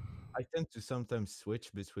I tend to sometimes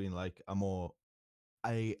switch between like a more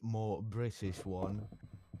British one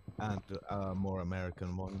and a more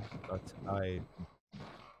American one, but I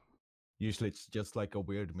usually it's just like a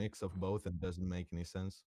weird mix of both and doesn't make any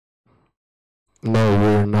sense. no,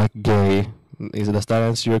 we're not gay. Does that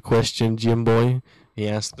answer your question, Jim boy? He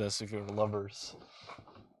asked us if we're lovers.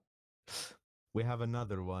 We have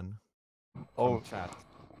another one from Oh, chat.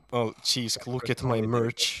 oh, jeez! Look Favorite at my holiday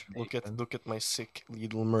merch. destination. Look at my sick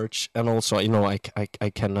Lidl merch. And also, I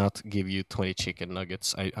cannot give you 20 chicken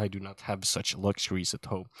nuggets. I do not have such luxuries at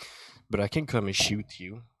home. But I can come and shoot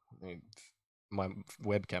you. Uh, My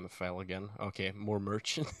webcam fell again. Okay, more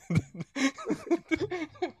merch.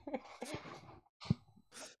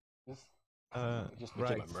 just, just look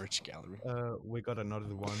at my Right. merch gallery. We got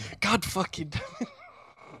another one. God fucking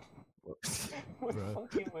my Bro.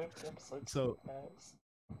 fucking webcam sucks So, ass.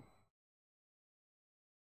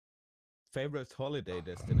 favorite holiday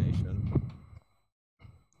destination.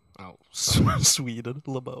 Oh, Sweden,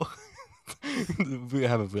 Labo. We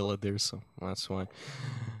have a villa there, so that's why.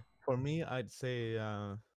 For me, I'd say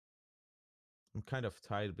I'm kind of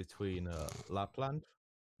tied between Lapland,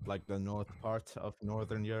 like the north part of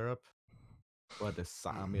Northern Europe, where the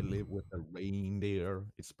Sami live with the reindeer.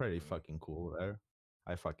 It's pretty fucking cool there.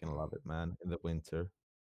 I fucking love it, man, in the winter.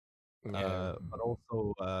 Yeah. But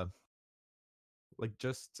also, like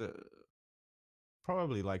just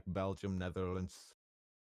probably like Belgium, Netherlands.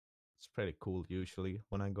 It's pretty cool usually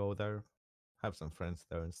when I go there. Have some friends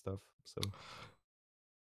there and stuff. So,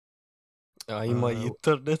 My uh,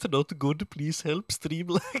 internet not good. Please help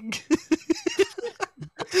Streamlag.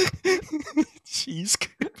 Cheese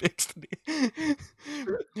next day.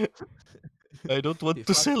 I don't want he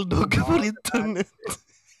to fucking sell dog for lost, man. internet.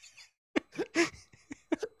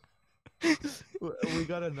 We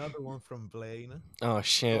got another one from Blaine. Oh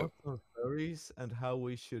shit. Thoughts on furries and how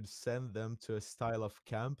we should send them to a style of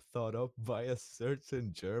camp thought up by a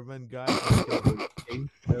certain German guy until they change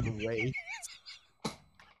their way.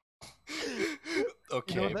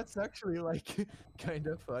 Okay. That's actually like kind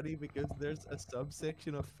of funny because there's a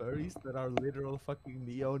subsection of furries that are literal fucking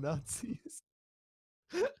neo Nazis.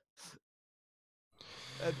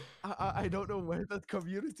 And I don't know where that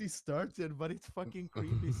community started, but it's fucking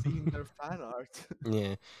creepy seeing their fan art.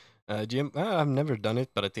 Yeah. Jim, I've never done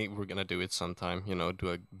it, but I think we're gonna do it sometime. Do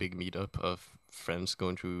a big meetup of friends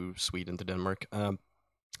going through Sweden to Denmark.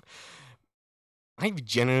 I've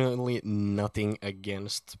genuinely nothing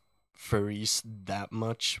against furries that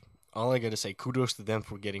much. All I gotta say, kudos to them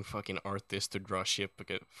for getting fucking artists to draw shit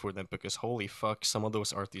for them because holy fuck, some of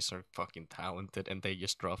those artists are fucking talented and they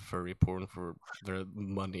just draw furry porn for their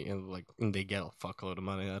money and they get a fuckload of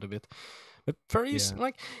money out of it. But furries, Yeah.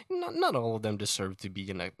 like, not all of them deserve to be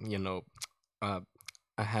in uh,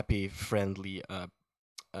 a happy, friendly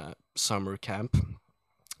summer camp.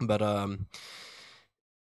 But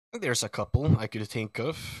there's a couple I could think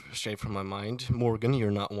of straight from my mind. Morgan,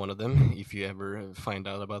 you're not one of them. If you ever find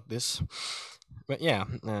out about this, but yeah,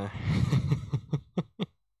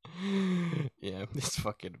 Yeah, it's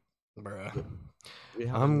fucking bruh. We we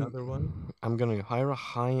have I'm another one. I'm gonna hire a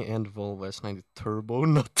high-end Volvo S90 Turbo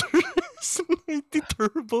Nutter. S90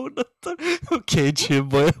 Turbo Nutter. Okay, Jim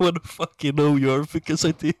boy, I wanna fucking know you are because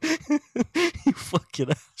I think you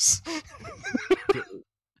fucking ass. D-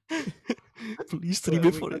 Please treat Well, me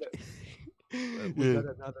we for got it. we Yeah.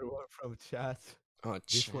 got another one from chat. Oh,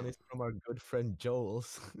 This one chat. is from our good friend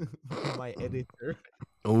Joel's, my editor.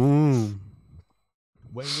 Oh,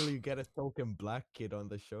 When will you get a token black kid on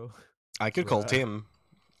the show? I could call Bruh. Tim.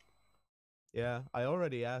 Yeah, I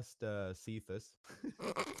already asked Cephas.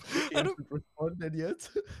 He I don't. hasn't responded yet.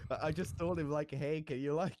 I just told him like, hey, can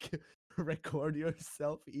you like record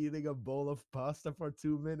yourself eating a bowl of pasta for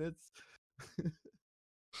 2 minutes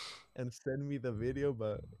and send me the video?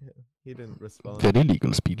 But yeah, he didn't respond. Very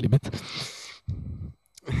legal speed limit.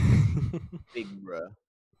 Big bruh.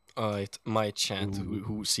 Alright, my chat, Ooh.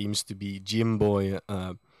 who seems to be Jimboy,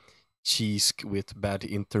 Cheesk with bad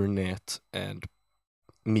internet, and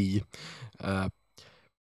me. Uh,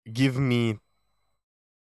 give me,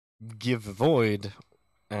 give Void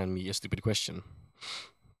and me a stupid question.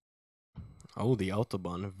 Oh, the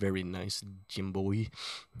Autobahn, very nice, Jimboy.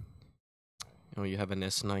 Oh, you have an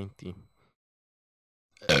S90.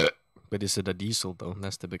 But is it a diesel though?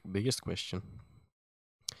 That's the biggest question.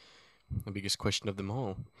 The biggest question of them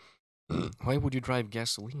all. Why would you drive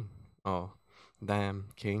gasoline? Oh, damn,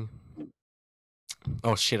 King.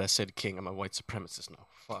 Oh shit, I said king. I'm a white supremacist now.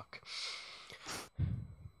 Fuck.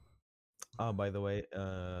 Oh, by the way,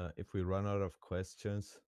 if we run out of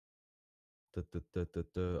questions,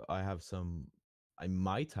 I have some. I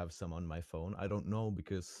might have some on my phone. I don't know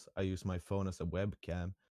because I use my phone as a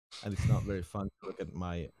webcam, and it's not very fun to look at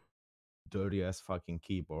my dirty ass fucking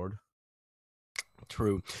keyboard.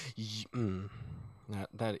 True. That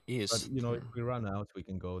But is you know, if true. we run out, we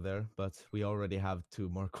can go there. But we already have two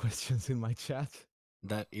more questions in my chat.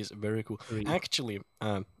 That is very cool. Three. Actually,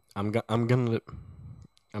 I'm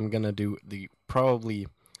gonna do the probably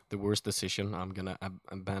the worst decision. I'm gonna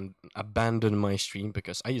abandon my stream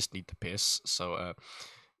because I just need to piss. So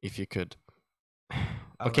if you could.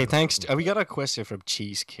 I'm Okay, gonna thanks. fucking We got a question from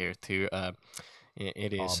Cheese here too.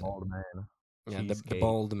 It oh, is bald man. yeah, the Cheesecake.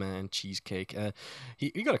 bald man cheesecake.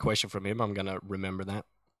 He got a question from him. I'm gonna remember that.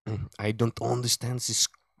 I don't understand this.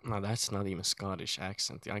 No, that's not even Scottish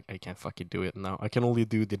accent. I can't fucking do it now. I can only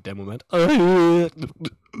do the demo man.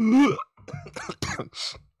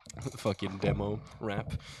 Fucking demo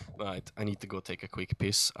rap. Right, I need to go take a quick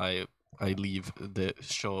piss. I leave the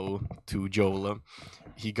show to Jola.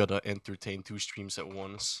 He gotta entertain two streams at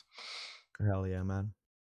once. Hell yeah, man.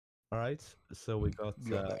 All right. So we got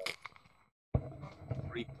Be right back.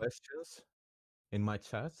 three questions in my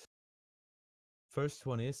chat. First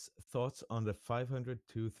one is thoughts on the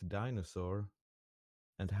 500-tooth dinosaur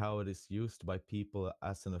and how it is used by people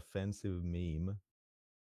as an offensive meme.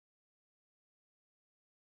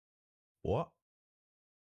 What?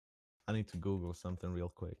 I need to Google something real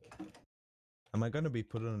quick. Am I going to be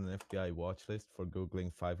put on an FBI watch list for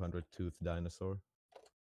Googling 500-tooth dinosaur?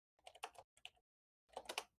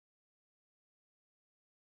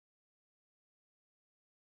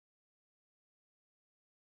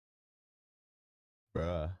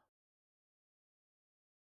 Bruh.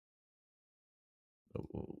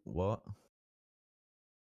 What?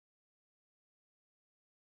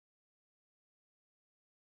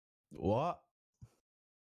 What?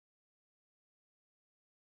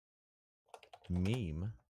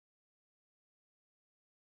 Meme?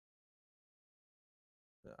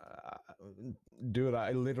 Uh, Dude,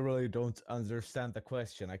 I literally don't understand the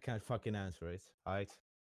question. I can't fucking answer it. Alright.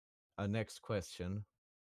 Next question.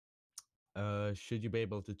 Should you be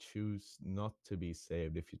able to choose not to be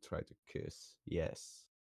saved if you try to kiss? Yes.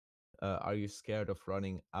 Are you scared of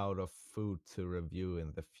running out of food to review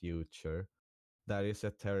in the future? That is a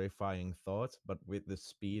terrifying thought, but with the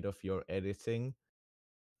speed of your editing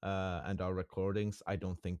and our recordings, I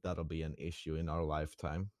don't think that'll be an issue in our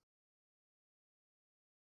lifetime.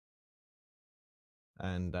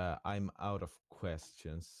 And I'm out of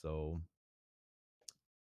questions, so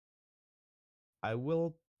I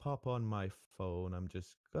will pop on my phone. I'm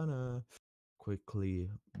just gonna quickly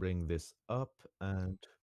bring this up and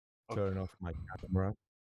turn off my camera.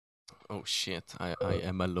 Oh shit! I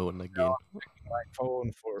am alone Yeah, again. I'm checking my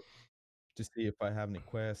phone for to see if I have any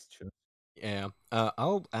questions. Yeah,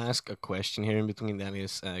 I'll ask a question here in between. That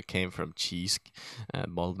is came from Cheese,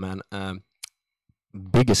 bald man.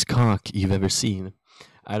 Biggest cock you've ever seen?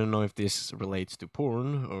 I don't know if this relates to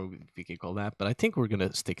porn or if we can call that, but I think we're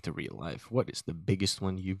gonna stick to real life. What is the biggest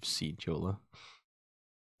one you've seen, Jola?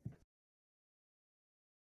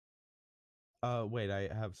 Wait, I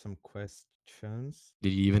have some questions.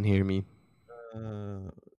 Did you even hear me? Uh,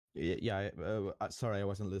 yeah. Sorry, I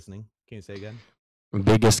wasn't listening. Can you say again?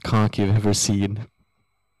 Biggest cock you've ever seen.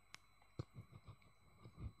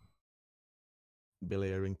 Billy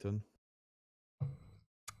Arrington.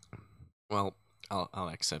 Well, I'll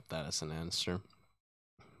accept that as an answer.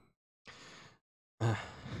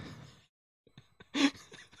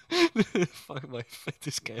 Fuck my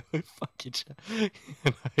this guy my fucking chat.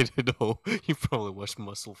 And I don't know. You probably watch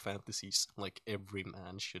Muscle Fantasies like every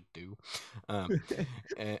man should do. Um,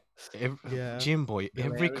 uh, Yeah, Jim Boy,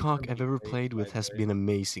 Billy every cock Arrington I've was ever great, played by with the has way. been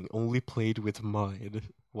amazing. Only played with mine.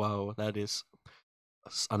 Wow, that is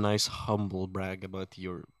a nice humble brag about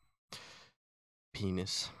your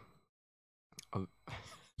penis. Oh,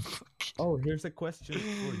 fuck. Oh, here's a question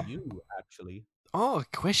for you, actually. Oh, a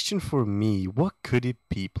question for me. What could it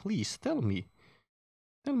be? Please tell me.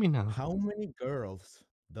 Tell me now. How many girls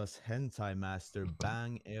does Hentai Master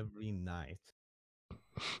bang every night?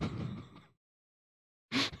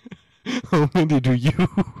 How many do you?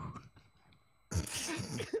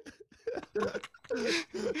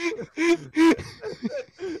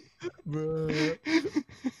 Bruh.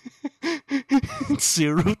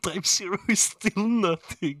 0 times 0 is still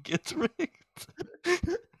nothing. Get wrecked.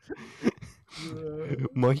 Bruh.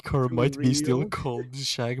 My car Too might be still real. called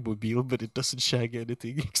Shagmobile, but it doesn't shag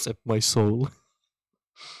anything except my soul.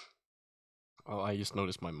 Oh, I just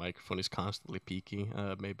noticed my microphone is constantly peaking.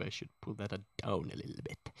 Maybe I should pull that down a little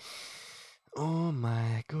bit. Oh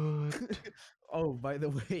my god. Oh, by the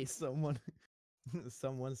way,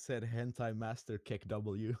 someone said Hentai Master Kick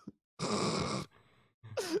W.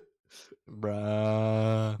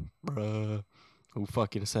 Bruh. Who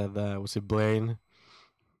fucking said that? Was it Blaine?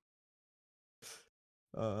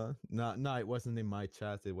 No, it wasn't in my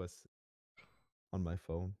chat. It was on my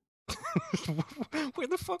phone. Where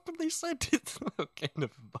the fuck would they send it? Okay,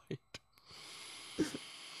 never mind.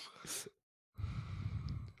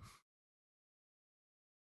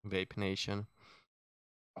 Vape Nation.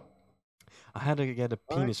 I had to get a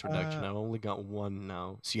All right. penis reduction. I only got one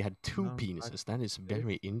now. So you had two No, penises. That is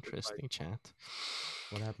very interesting, chat.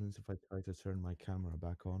 what happens if I try to turn my camera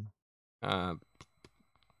back on? Uh,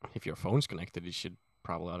 if your phone's connected, it should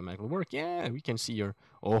probably automatically work. Yeah, we can see your.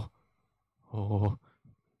 Oh, oh,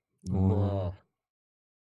 oh. Bruh.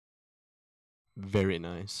 Very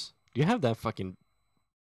nice. Do you have that fucking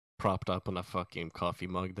propped up on a fucking coffee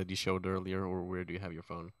mug that you showed earlier, or where do you have your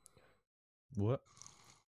phone? What?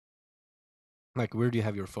 Like, where do you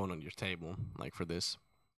have your phone on your table? Like for this.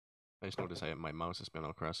 I just noticed my mouse has been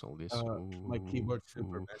across all this. My Ooh, keyboard's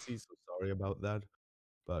super ooh. messy, so sorry about that.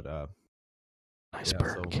 But Nice yeah,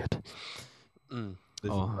 burn, so kid. Mm.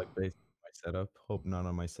 this is Oh, like basically my setup. Hope none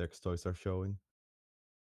of my sex toys are showing.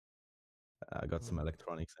 I got some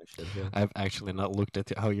electronics and shit here. I've actually not looked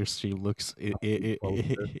at how your stream looks. Keep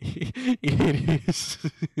posted. It is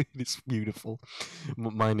it is beautiful.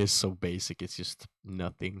 Mine is so basic. It's just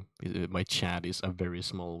nothing. My chat is a very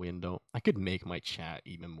small window. I could make my chat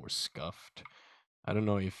even more scuffed. I don't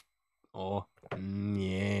know if. Oh,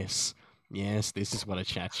 yes, yes. This is what a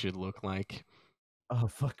chat should look like. Oh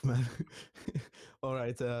fuck, man. All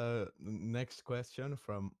right. Next question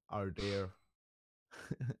from our dear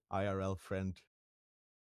IRL friend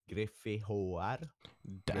Griffey Hoar. Griffey,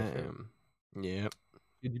 Damn. Yeah.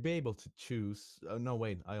 would you be able to choose? No,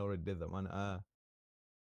 wait, I already did that one.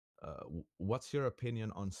 What's your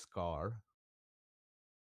opinion on Scar?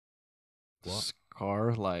 What?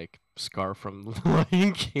 Scar, like Scar from The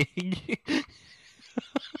Lion King.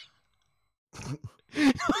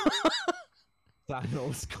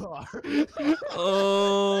 Thanos Scar.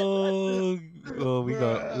 Oh, oh,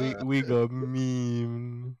 Bruh. we got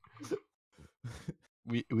meme.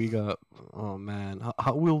 We got. Oh man,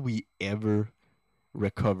 how will we ever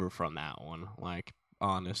recover from that one? Like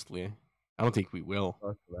honestly, I don't think we will.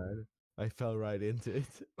 Fuck, man. I fell right into it.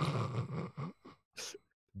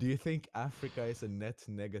 Do you think Africa is a net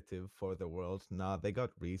negative for the world? Nah, they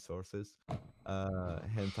got resources.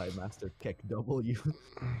 Hentai Master Keck W.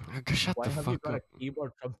 Shut Why the have you fuck got a up.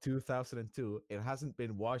 keyboard from 2002? It hasn't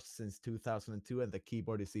been washed since 2002, and the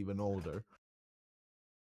keyboard is even older.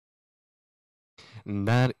 And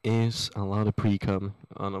that is a lot of pre-cum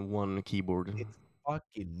on a one keyboard. It's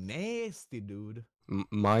fucking nasty, dude.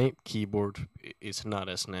 My keyboard is not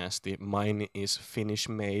as nasty. Mine is Finnish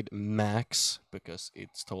made Max because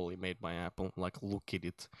it's totally made by Apple. Like, look at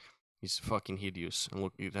it. It's fucking hideous. And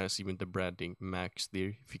look, it has even the branding Max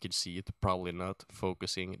there. If you can see it, probably not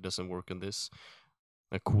focusing. It doesn't work on this.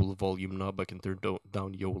 A cool volume knob. I can turn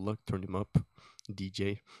down Yola, turn him up.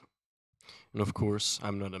 DJ. And of course,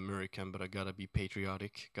 I'm not American, but I gotta be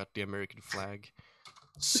patriotic. Got the American flag.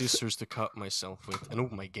 Scissors to cut myself with. And oh,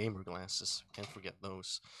 my gamer glasses. Can't forget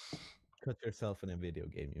those. Cut yourself in a video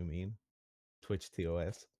game, you mean? Twitch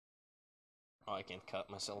TOS. Oh, I can't cut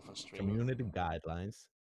myself on stream. Community guidelines.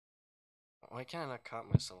 Why can't I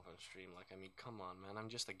cut myself on stream? Like, I mean, come on, man. I'm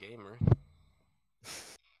just a gamer.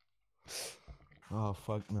 Oh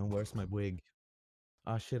fuck man, where's my wig?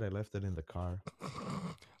 Ah shit, I left it in the car.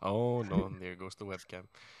 Oh no, there goes the webcam.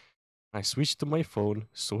 I switched to my phone.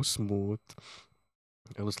 So smooth.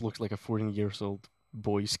 It looks like a 14 years old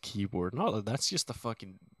boy's keyboard. No, that's just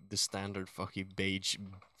the standard fucking beige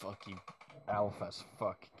fucking alpha as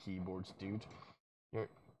fuck keyboards, dude. You're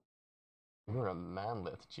you're a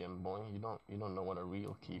manlet, Jim boy. You don't know what a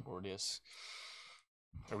real keyboard is.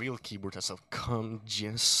 A real keyboard has a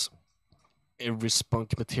just every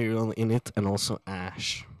spunk material in it, and also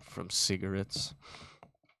ash from cigarettes,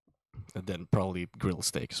 and then probably grill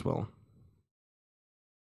steak as well.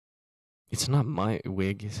 It's not my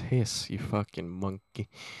wig, it's his, you fucking monkey.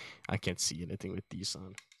 I can't see anything with these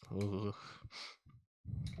on. Ugh.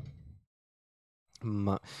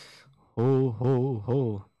 Ma ho ho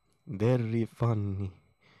ho. Very funny.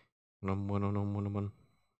 No more, no, no more, no more.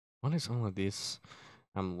 What is all of this?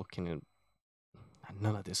 I'm looking at.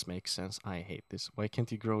 None of this makes sense. I hate this. Why can't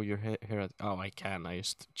you grow your hair? Oh, I can. I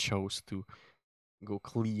just chose to go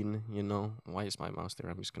clean, you know? Why is my mouse there?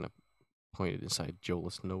 I'm just gonna point it inside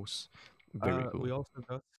Joel's nose. Very We cool. also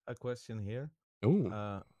got a question here. Oh,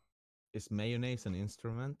 Uh, is mayonnaise an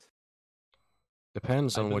instrument?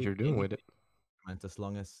 depends I on what believe you're doing anything with it. instrument as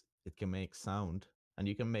long as it can make sound, and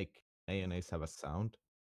you can make mayonnaise have a sound.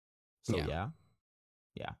 So Yeah. yeah,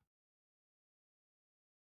 yeah.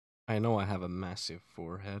 I know I have a massive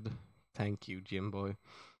forehead. Thank you, Jim boy.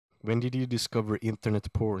 When did you discover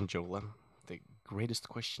internet porn, Jola? The greatest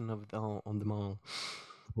question of on them all.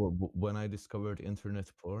 When I discovered internet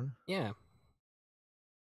porn, Yeah.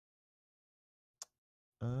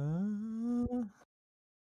 uh,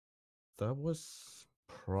 that was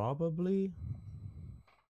probably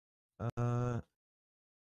uh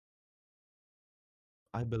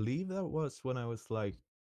I believe that was when I was like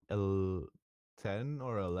 10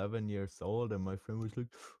 or 11 years old, and my friend was like,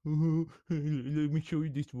 "Oh, let me show you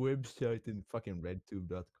this website," in fucking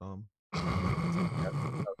redtube.com. That's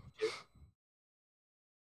about shit.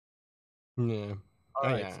 Yeah. All Oh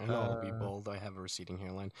right. yeah, I know I'll be bald. I have a receding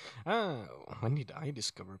hairline. Oh, when did I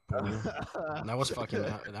discover porn? That was fucking.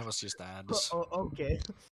 That was just ads. Okay.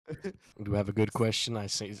 Do you have a good question? I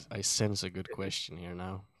sense a good question here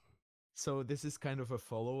now. So this is kind of a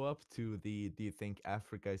follow-up to the "Do you think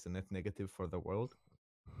Africa is a net negative for the world?"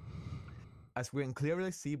 As we can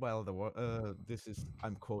clearly see by all the this is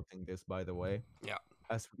I'm quoting this by the way. Yeah.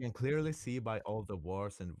 As we can clearly see by all the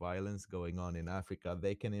wars and violence going on in Africa,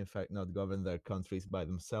 they can in fact not govern their countries by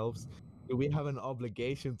themselves. Do we have an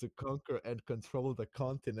obligation to conquer and control the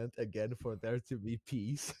continent again for there to be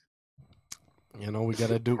peace? You know, we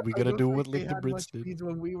gotta do I don't what think they like the had Brits much did. peace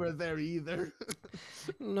when we were there either.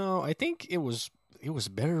 No, I think it was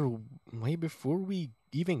better way before we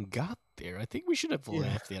even got there. I think we should have Yeah.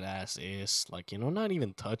 left it as is, like, not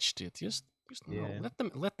even touched it. Just no, Yeah.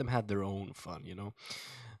 let them have their own fun.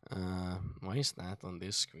 Why is that on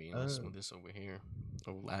this screen? Let's Uh, move this over here.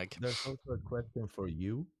 Oh, lag. there's also a question for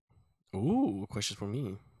you, Ooh, question for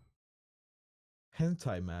me.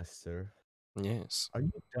 Hentai Master. Yes. Are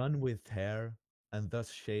you done with hair and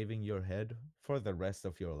thus shaving your head for the rest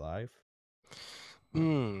of your life?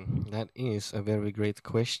 That is a very great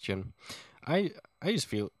question. I I just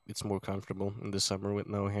feel it's more comfortable in the summer with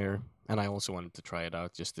no hair, and I also wanted to try it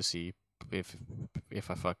out just to see if if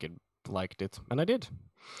I fucking liked it, and I did.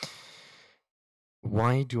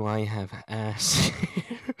 Why do I have ass?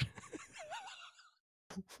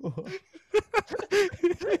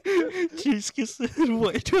 Jesus,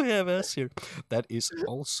 why do I have ass here? That is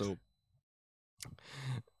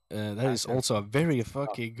also a very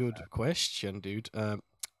fucking good question, dude.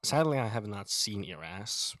 Sadly, I have not seen your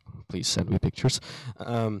ass. Please send me pictures.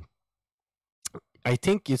 Um, I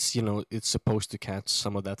think it's supposed to catch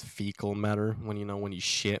some of that fecal matter when you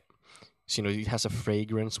shit. So, it has a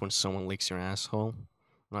fragrance when someone licks your asshole.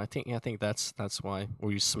 And I think that's why,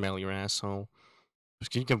 or you smell your asshole.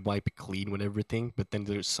 Because you can wipe it clean with everything, but then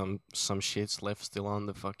there's some shits left still on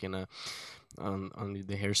the fucking on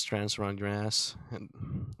the hair strands around your ass,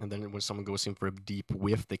 and then when someone goes in for a deep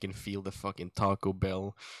whiff, they can feel the fucking Taco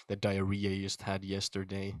Bell, the diarrhea you just had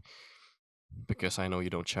yesterday. Because I know you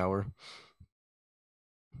don't shower.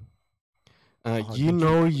 Oh, did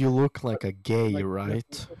you You look like a gay, like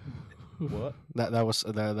right? what? That was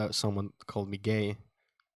someone called me gay.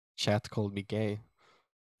 Chat called me gay.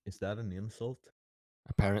 Is that an insult?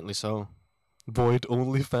 Apparently so. Void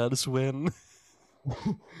OnlyFans win.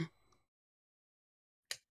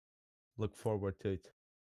 Look forward to it.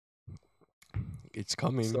 It's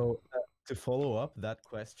coming. So, to follow up that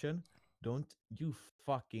question, don't you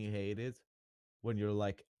fucking hate it when you're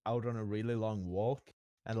like out on a really long walk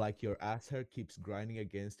and like your ass hair keeps grinding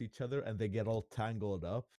against each other and they get all tangled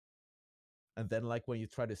up? And then like when you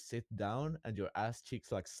try to sit down and your ass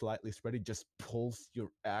cheeks like slightly spread, it just pulls your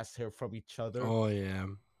ass hair from each other. Oh yeah,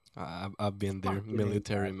 I've been there, Fucking hate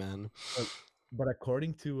military that. man. But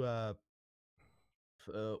according to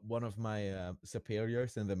one of my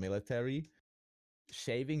superiors in the military,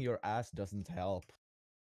 shaving your ass doesn't help.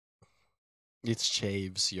 It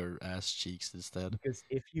shaves your ass cheeks instead. Because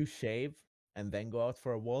if you shave and then go out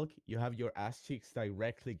for a walk, you have your ass cheeks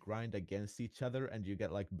directly grind against each other and you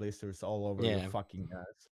get like blisters all over your Yeah, fucking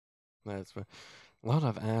ass. that's a lot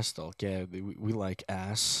of ass talk. Yeah, we like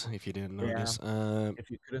ass. If you didn't Yeah. notice,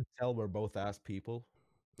 If you couldn't tell, we're both ass people.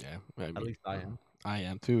 yeah, I At mean, least I am. I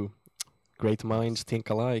am too. Great Yes. minds think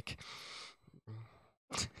alike.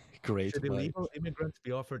 Great Should mind. illegal immigrants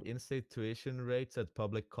be offered in-state tuition rates at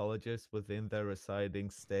public colleges within their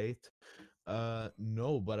residing state?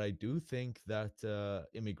 No, but I do think that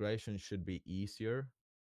immigration should be easier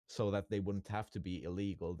so that they wouldn't have to be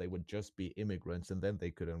illegal. They would just be immigrants and then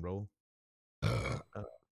they could enroll. Uh,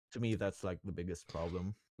 to me, that's like the biggest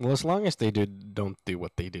problem. Well, as long as they don't do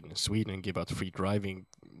what they did in Sweden and give out free driving,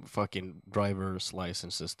 fucking driver's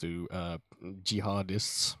licenses to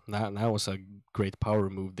jihadists, that was a great power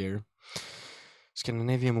move there.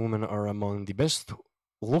 Scandinavian women are among the best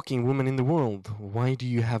looking women in the world. Why do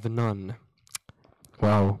you have none?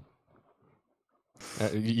 Wow.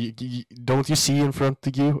 Don't you see in front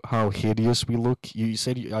of you how hideous we look? You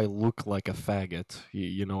said I look like a faggot.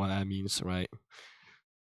 You know what that means, right?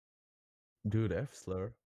 Dude, F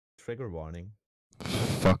slur. Trigger warning.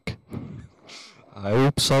 Fuck.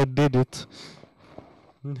 Oops, I did it.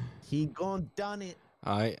 He gone done it.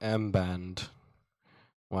 I am banned.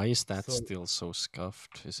 Why is that So, still so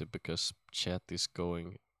scuffed? Is it because chat is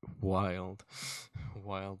going wild?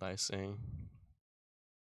 Wild, I say.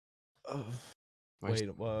 uh, Why is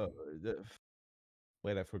wait,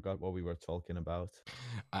 wait, I forgot what we were talking about.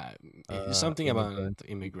 uh, something about Immigrant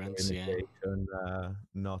immigrants? Yeah, communication,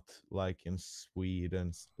 not like in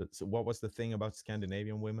Sweden. So what was the thing about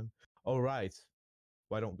Scandinavian women? Oh, right.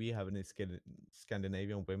 Why don't we have any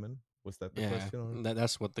Scandinavian women? Was that the yeah. question? Or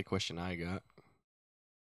That's what the question I got.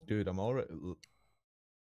 dude, I'm already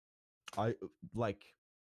I like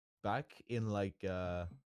back in like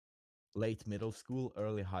late middle school,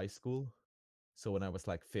 early high school. So when I was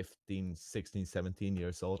like 15, 16, 17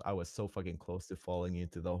 years old, I was so fucking close to falling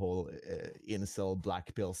into the whole incel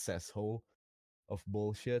black pill cesshole of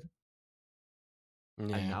bullshit. And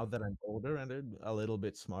Yeah, now that I'm older and a little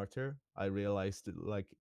bit smarter, I realized like,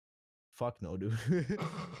 fuck no, dude.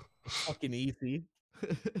 It's fucking easy.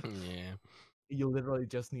 yeah. You literally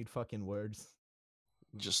just need fucking words.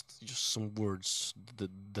 Just some words. The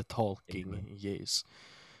Yeah. talking. Yes.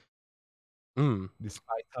 Mm.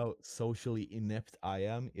 Despite how socially inept I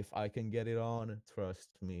am, if I can get it on, trust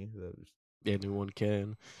me. Anyone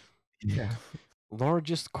can. Yeah.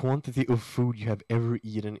 Largest quantity of food you have ever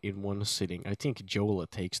eaten in one sitting. I think Jola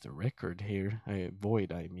takes the record here.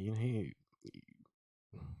 Void, I mean. Hey,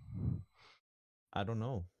 I don't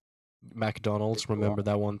know. It's McDonald's, a lot. remember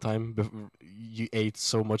that one time? You ate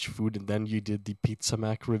so much food and then you did the Pizza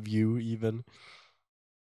Mac review, even.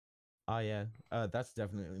 Ah, yeah. That's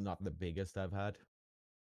definitely not the biggest I've had.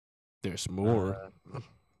 There's more. Uh,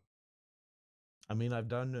 I mean, I've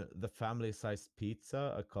done the family-sized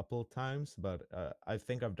pizza a couple times, but I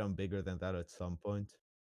think I've done bigger than that at some point.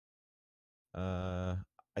 Uh,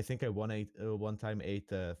 I think I one time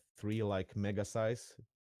ate three like mega size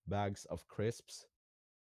bags of crisps,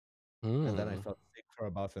 and then I Hmm. felt sick for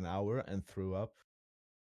about an hour and threw up.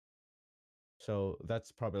 So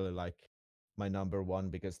that's probably like my number one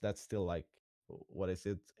because that's still like what is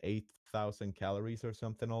it, 8,000 calories or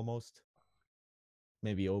something almost,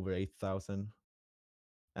 maybe over 8,000,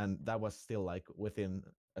 and that was still like within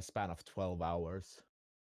a span of 12 hours.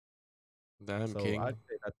 Damn, So I'd King.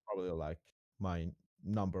 say that's probably like my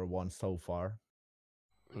number one so far.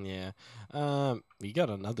 Yeah. We got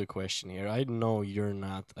another question here. I know you're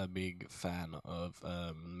not a big fan of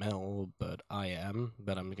Mel, but I am.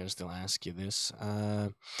 But I'm gonna still ask you this.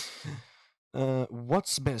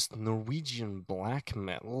 What's best, Norwegian black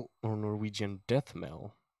metal or Norwegian death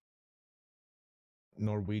metal?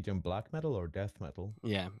 Norwegian black metal or death metal?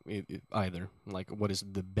 Yeah, either. Like, what is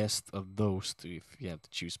the best of those two if you have to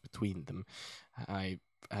choose between them? I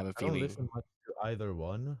have a I don't feeling. listen much to either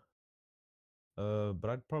one. But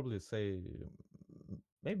I'd probably say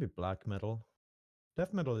maybe black metal.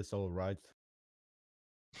 Death metal is all right,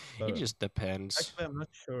 It but just depends. actually I'm not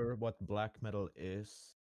sure what black metal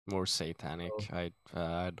is. More So, satanic. I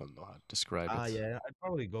don't know how to describe it. yeah, I'd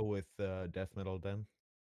probably go with death metal then.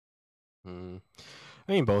 Mm.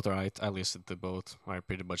 I mean, both are right. I listen to both. I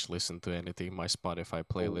pretty much listen to anything. My Spotify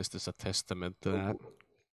Oh, playlist is a testament to that. so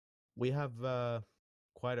we have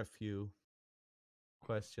quite a few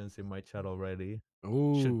questions in my chat already. Should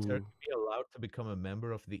Ooh. Turkey be allowed to become a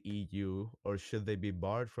member of the EU, or should they be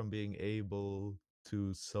barred from being able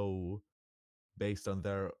to so based on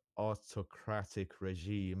their autocratic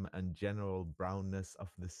regime and general brownness of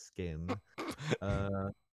the skin? Uh,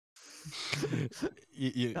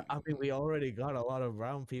 You, I mean, we already got a lot of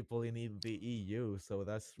brown people in the EU, so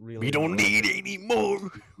that's we really not don't like need any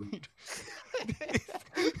more.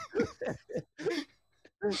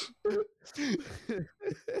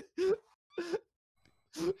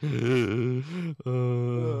 Uh,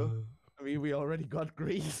 Uh, I mean, we already got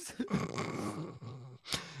Greece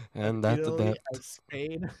and and Italy that and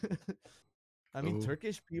Spain. I mean, oh,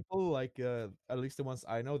 Turkish people, like at least the ones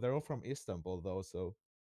I know, they're all from Istanbul, though, so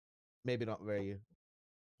maybe not very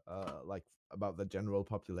like about the general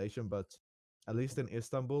population, but at least in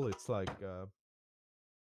Istanbul, it's like uh,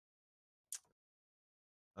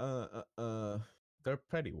 uh, uh they're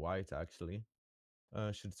pretty white actually.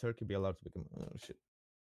 Should Turkey be allowed to become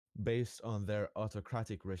based on their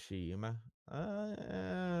autocratic regime? I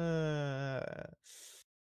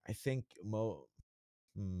think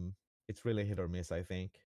it's really hit or miss. I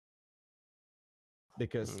think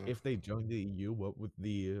because mm, if they join the EU, what would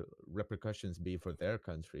the repercussions be for their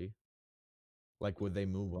country? Like, would they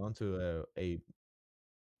move on to a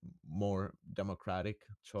more democratic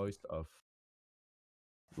choice of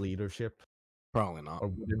leadership, probably not. or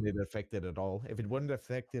wouldn't it affect it at all? If it wouldn't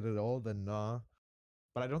affect it at all, then nah.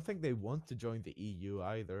 But I don't think they want to join the EU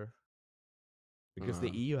either, because the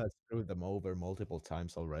Uh, EU has screwed them over multiple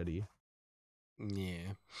times already.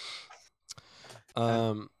 yeah.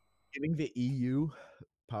 And Um. giving the EU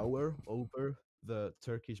power over the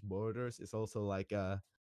Turkish borders is also like a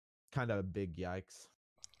kind of a big yikes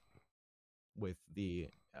with the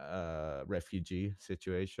refugee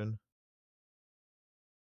situation,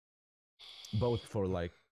 both for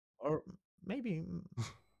like, or maybe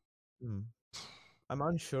mm, I'm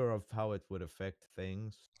unsure of how it would affect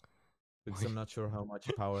things because Why, I'm not sure how much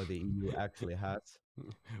power the EU actually has.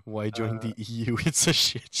 why join Uh, the EU? It's a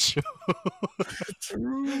shit show.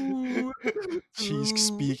 true, She's true.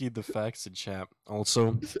 speaking the facts in chat.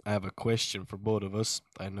 Also, I have a question for both of us.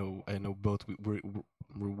 I know both.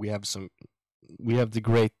 We have some. We have the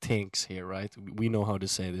great things here, right? We know how to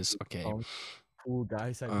say this. Okay. Oh, cool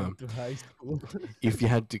guys, I Um, went to high school. if you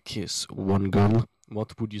had to kiss one girl,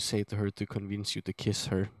 what would you say to her to convince you to kiss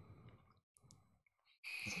her?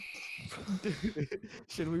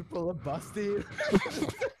 Should we pull a Basti?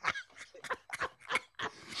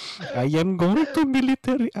 I am going to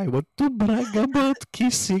military. I want to brag about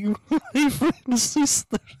kissing my friend's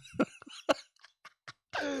sister.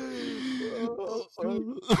 Oh, fuck.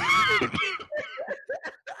 Oh,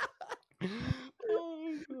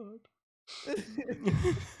 oh god.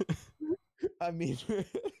 I mean,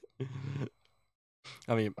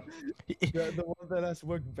 I mean, the one that has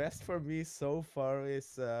worked best for me so far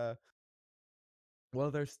is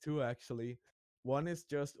well, there's two actually. One is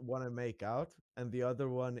just want to make out, and the other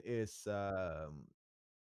one is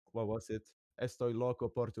what was it? Estoy loco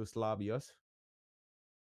por tus labios.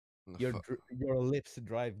 Your lips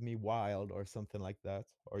drive me wild, or something like that,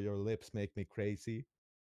 or your lips make me crazy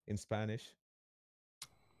in Spanish.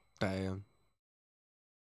 damn.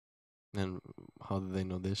 And how do they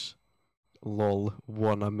know this? Lol,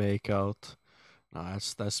 wanna make out. Nah,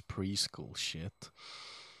 that's preschool shit.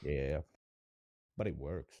 Yeah, but it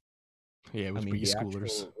works. Yeah, it I was mean, the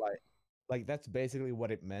preschoolers. actual like that's basically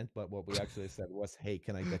what it meant. But what we actually said was, "Hey,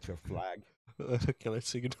 can I get your flag?" Okay,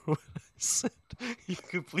 let's ignore what I said. You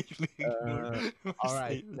completely ignored Uh, my all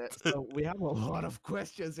right. statement. So we have a lot of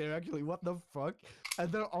questions here. Actually, what the fuck?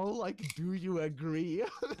 And they're all like, "Do you agree?"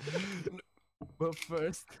 But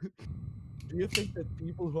first, do you think that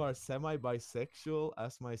people who are semi-bisexual,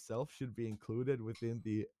 as myself, should be included within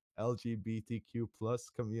the LGBTQ plus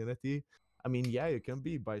community? I mean, yeah, you can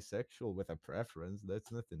be bisexual with a preference.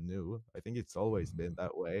 That's nothing new. I think it's always been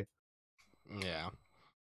that way. Yeah,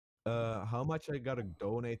 How much I gotta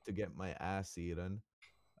donate to get my ass eaten?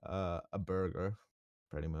 A burger,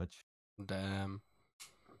 pretty much. damn.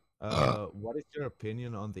 What is your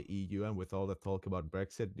opinion on the EU and with all the talk about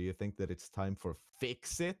Brexit? Do you think that it's time for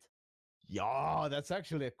fix it? Yeah, that's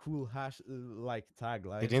actually a cool like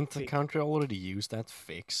tagline. Didn't the Fix. country already use that?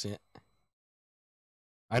 Fix it.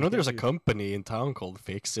 I You know can there's a use. company in town called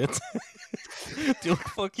Fix It. They'll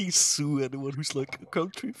fucking sue anyone who's like,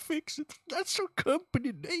 country fix it. That's your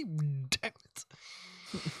company name, damn it.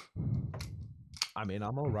 I mean,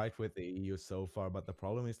 I'm all right with the EU so far, but the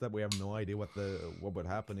problem is that we have no idea what would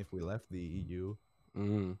happen if we left the EU.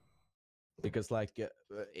 Mm, Because like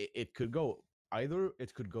it could go either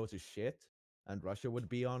it could go to shit and Russia would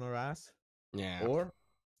be on our ass, yeah. or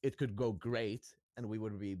it could go great and we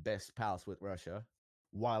would be best pals with Russia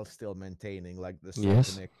while still maintaining like the same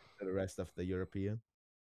Yes. connection to the rest of the European.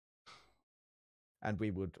 And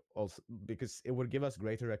we would also, because it would give us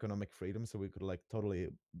greater economic freedom, so we could like totally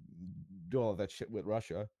do all that shit with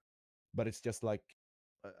Russia. But it's just like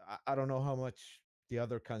I don't know how much the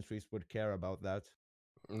other countries would care about that.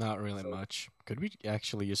 Not really So much. Could we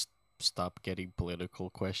actually just stop getting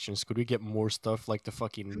political questions? Could we get more stuff like the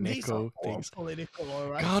fucking these are Neko all things? political, all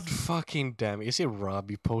right. God fucking damn it. Is it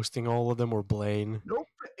Robbie posting all of them or Blaine? Nope,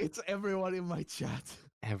 it's everyone in my chat.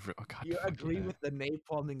 Oh god Do you fucking agree with the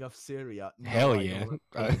napalming of Syria? No, hell I yeah. don't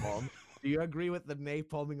like napalm. Do you agree with the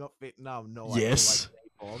napalming of Vietnam? No, I don't like Yes.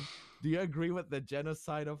 napalm. Do you agree with the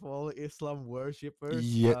genocide of all Islam worshippers?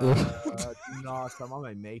 Yeah. No, some of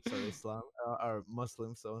my mates are Islam are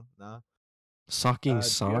Muslim, so nah. Sucking Do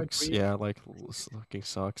you socks? agree? Yeah, like sucking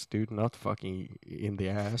socks, dude. Not fucking in the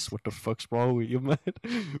ass. What the fuck's wrong with you, man?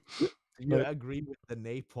 Do you Like, agree with the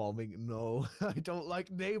napalming? No, I don't like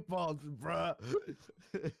napalm, bruh.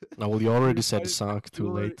 no, well, you Do already you said find it sock. Too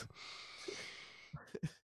peculiar? late.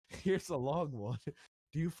 Here's a long one.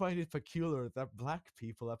 Do you find it peculiar that black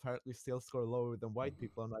people apparently still score lower than white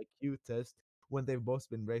people on IQ test when they've both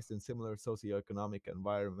been raised in similar socioeconomic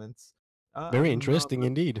environments? Very I'm not. interesting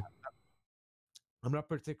indeed. I'm not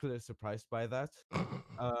particularly surprised by that,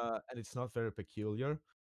 and it's not very peculiar,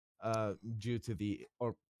 due to the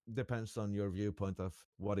or depends on your viewpoint of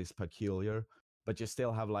what is peculiar, but you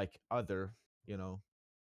still have like other,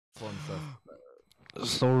 forms of.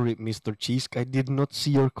 Sorry, Mr. Cheese. I did not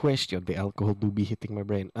see your question. The alcohol do be hitting my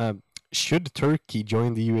brain. Should Turkey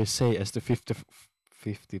join the USA as the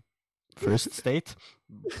 51st state?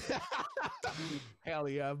 Hell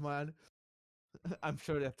yeah, man! I'm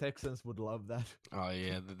sure the Texans would love that. Oh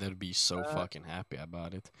yeah, they'd be so Uh, fucking happy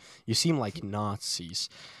about it. You seem like Nazis.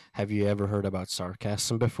 Have you ever heard about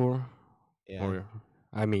sarcasm before? yeah. Or,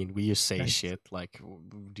 I mean, we just say Thanks. shit. Like,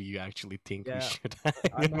 do you actually think we Yeah, should hang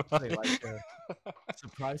I'm him actually like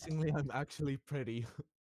surprisingly, I'm actually pretty,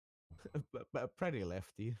 pretty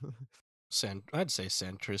lefty. I'd say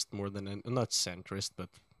centrist more than not centrist, but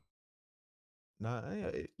No,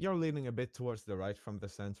 you're leaning a bit towards the right from the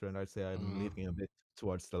center, and I'd say I'm mm. leaning a bit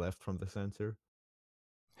towards the left from the center.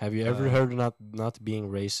 Have you ever Uh, heard of not being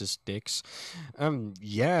racist dicks?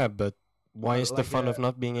 Yeah, but why is the like fun of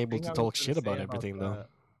not being the able thing to I was talk gonna shit say about about everything, though?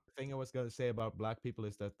 the thing I was gonna say about black people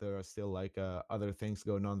is that there are still like other things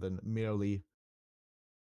going on than merely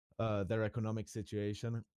their economic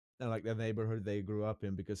situation and like the neighborhood they grew up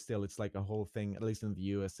in, because still it's like a whole thing, at least in the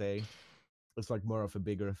USA. It's like more of a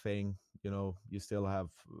bigger thing. You still have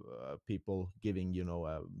people giving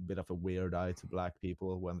a bit of a weird eye to black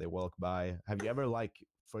people when they walk by. Have you ever, like,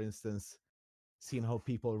 for instance, seen how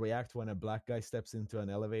people react when a black guy steps into an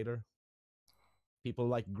elevator? People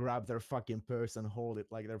like grab their fucking purse and hold it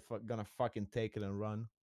like they're gonna fucking take it and run.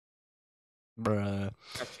 Bruh.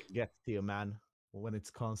 That shit gets to you, man, when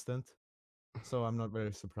it's constant. So I'm not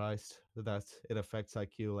very surprised that it affects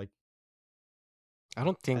IQ. Like, I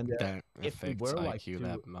don't think and that if we affects were like IQ to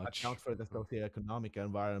that much. account for the socioeconomic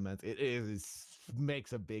environment, it is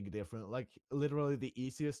makes a big difference. Like literally, the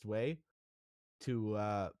easiest way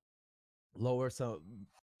to lower some,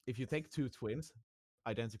 if you take two twins,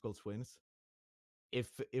 identical twins, if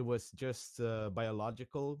it was just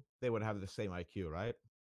biological, they would have the same IQ, right?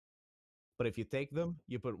 But if you take them,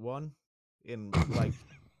 you put one in like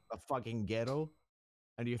a fucking ghetto,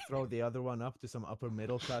 and you throw the other one up to some upper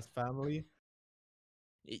middle class family,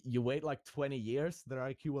 you wait like 20 years, their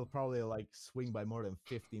IQ will probably like swing by more than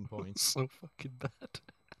 15 points. So fucking bad.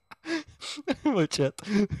 My chat.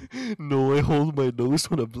 No, I hold my nose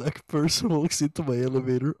when a black person walks into my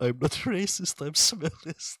elevator. I'm not racist, I'm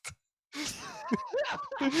smellist.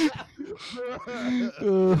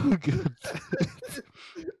 Oh god.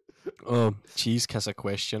 Cheese has a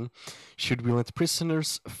question. Should we let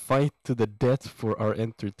prisoners fight to the death for our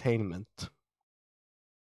entertainment?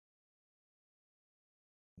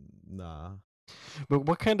 Nah. But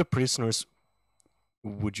what kind of prisoners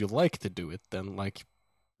would you like to do it then? Like,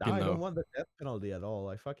 You I don't know, want the death penalty at all.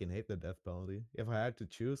 I fucking hate the death penalty. If I had to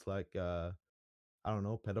choose, like, I don't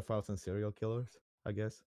know, pedophiles and serial killers, I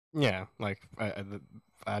guess. yeah, like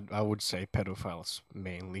I would say pedophiles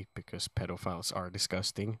mainly because pedophiles are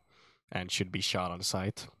disgusting and should be shot on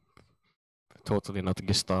sight. Totally not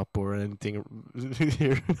Gestapo or anything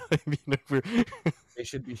here. I mean, They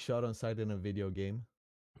should be shot on sight in a video game.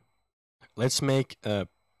 let's make a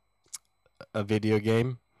video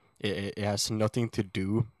game. It has nothing to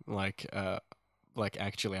do like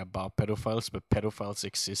actually about pedophiles, but pedophiles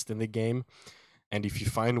exist in the game. And if you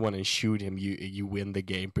find one and shoot him, you win the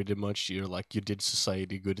game pretty much. You're like you did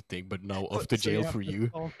society a good thing, but now off to So you jail have for to you.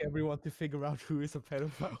 stalk everyone to figure out who is a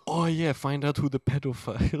pedophile. Oh yeah, find out who the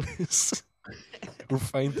pedophile is, or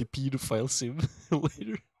find the pedophile sim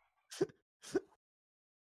later.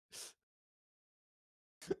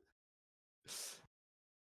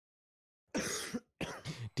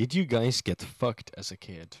 Did you guys get fucked as a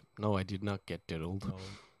kid? No, I did not get diddled. No,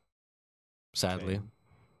 Sadly. same.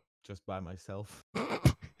 Just by myself.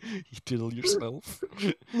 You diddle yourself.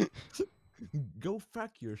 Go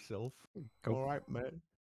fuck yourself. Go. All right, man.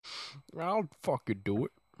 I'll fucking do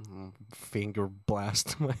it. Finger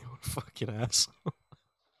blast my own fucking ass.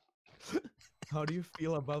 How do you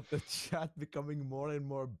feel about the chat becoming more and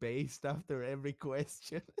more based after every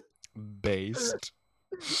question? Based.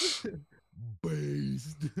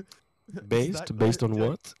 Based. Based? Based on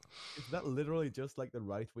what? Is that literally just like the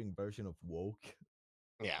right-wing version of woke?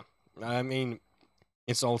 Yeah. I mean,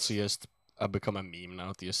 it's also just become a meme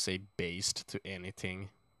now to just say based to anything.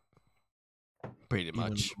 Pretty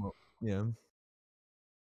much. Yeah.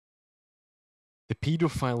 The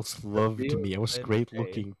pedophiles loved me. I was a great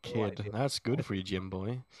looking No kid. idea. That's good for you, Jim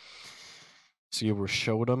boy. So you were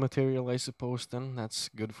Shoda material, I suppose, then? That's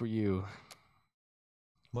good for you.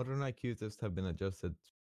 Modern IQ tests have been adjusted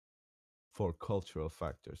for cultural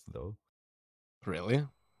factors, though. Really?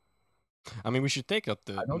 I mean, we should take out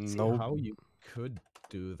the I don't see no. how you could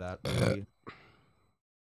do that, really.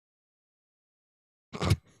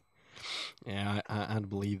 Yeah, I'd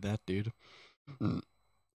believe that, dude.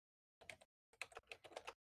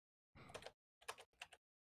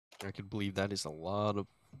 I could believe that is a lot of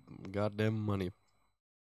goddamn money.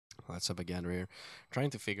 Let's have a gander here.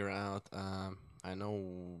 Trying to figure out. I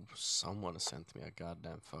know someone sent me a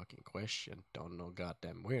goddamn fucking question. Don't know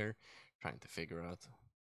goddamn where. Trying to figure out.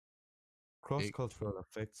 Cross-cultural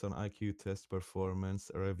effects on IQ test performance,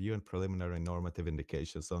 a review and preliminary normative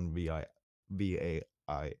indications on VAIS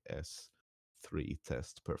 3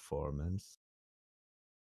 test performance.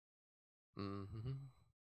 Mm-hmm.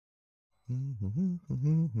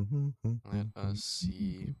 Let us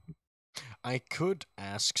see. I could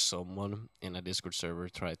ask someone in a Discord server,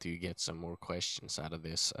 try to get some more questions out of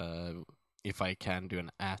this. If I can do an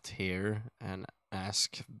here and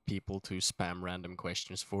ask people to spam random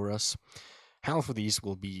questions for us. Half of these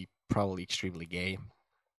will be probably extremely gay,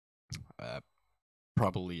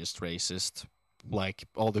 probably just racist, like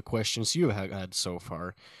all the questions you have had so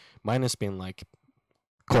far. Mine has been like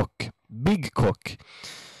cock, big cock,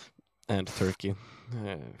 and turkey.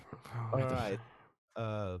 All right.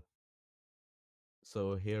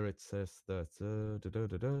 So here it says that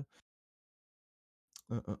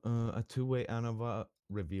a two-way ANOVA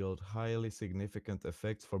revealed highly significant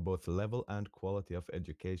effects for both level and quality of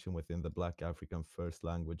education within the Black African First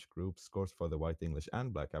Language group. Scores for the White English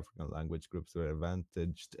and Black African language groups where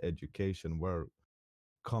advantaged education were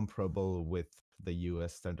comparable with the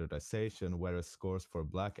US standardization, whereas scores for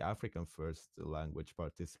Black African First Language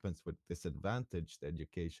participants with disadvantaged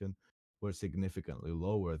education were significantly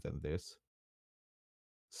lower than this.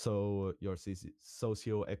 So your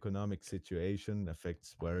socioeconomic situation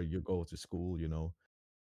affects where you go to school, you know.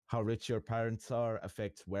 How rich your parents are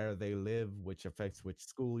affects where they live, which affects which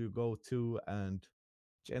school you go to. And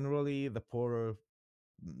generally, the poorer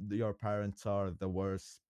your parents are, the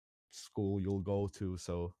worse school you'll go to.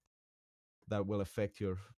 So that will affect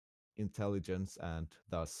your intelligence and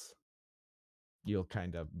thus you'll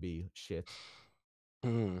kind of be shit.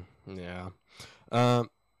 Yeah. Um.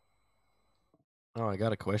 Oh, I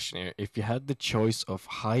got a question here. If you had the choice of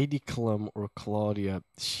Heidi Klum or Claudia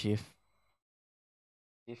Schiff,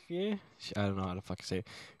 I don't know how to fucking say it.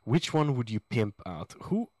 Which one would you pimp out?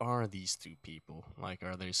 Who are these two people? Like,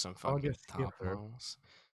 are they some Claudia fucking top Schiffer. models?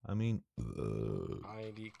 I mean,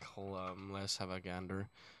 Heidi Klum. Let's have a gander.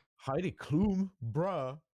 Heidi Klum,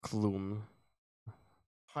 bruh. Klum.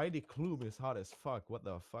 Heidi Klum is hot as fuck. What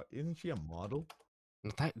the fuck? Isn't she a model?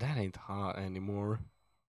 That ain't hot anymore.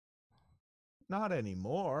 Not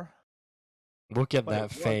anymore. Look at But that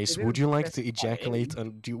it was. face. It Would didn't you like to specify ejaculate age.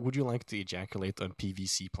 on? Would you like to ejaculate on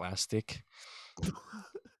PVC plastic?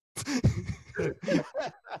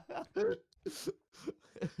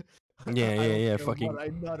 Yeah, I yeah, don't yeah. care what Fucking I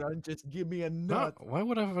nut on, just give me a no. nut. Why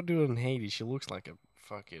would I ever do it in Haiti? She looks like a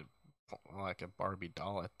fucking like a Barbie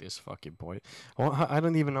doll at this fucking point. Well, I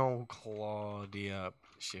don't even know who Claudia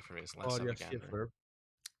Schiffer is. Let's have Claudia a gander. Schiffer.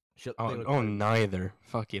 They Oh, look oh, very neither.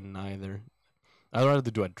 Fucking neither. I'd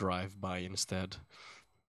rather do a drive-by instead.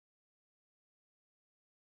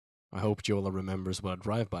 I hope Jola remembers what a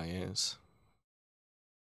drive-by is.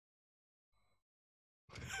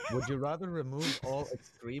 Would you rather remove all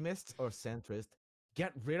extremists or centrists?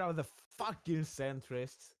 Get rid of the fucking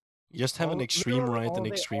centrists. Just have an All extreme literally right all and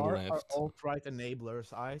they extreme are left. alt-right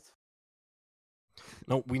enablers, right?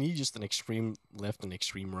 No, we need just an extreme left and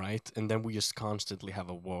extreme right, and then we just constantly have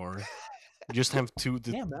a war. We just have two.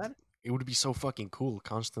 Yeah, man. It would be so fucking cool.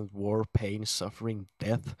 Constant war, pain, suffering,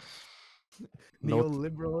 death. No,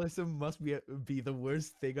 Neoliberalism must be the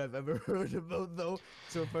worst thing I've ever heard about, though.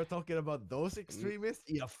 So if we're talking about those extremists,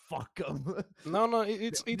 yeah, fuck them. no, no.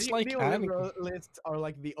 It's like Neoliberalists are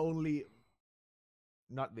like the only,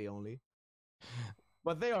 not the only,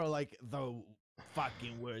 but they are like the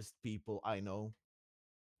fucking worst people I know.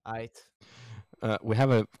 Right? We have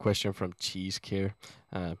a question from Cheese Care.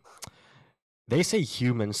 Uh, they say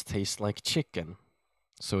humans taste like chicken.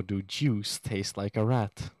 So do Jews taste like a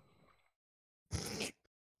rat?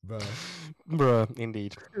 Bruh. Bruh,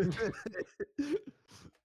 indeed.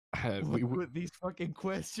 What's with these fucking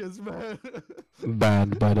questions, man?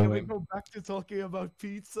 Bad, by the Can we way. go back to talking about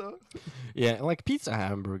pizza? Yeah, like pizza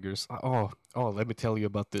hamburgers. Oh, let me tell you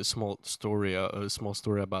about this small story. A small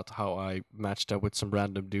story about how I matched up with some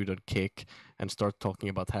random dude on Kick and start talking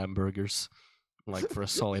about hamburgers, like for a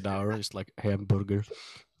solid hour. It's like hamburger.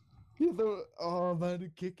 Oh man, the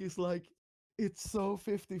kick is like, it's so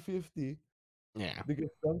 50-50. Yeah. Because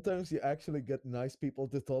sometimes you actually get nice people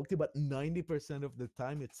to talk to, but 90% of the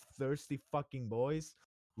time it's thirsty fucking boys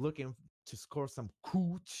looking to score some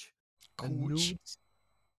cooch and Cooch. nudes.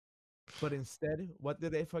 But instead, what do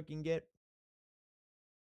they fucking get?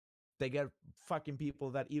 They get fucking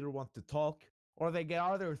people that either want to talk or they get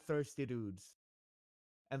other thirsty dudes.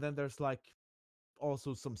 And then there's like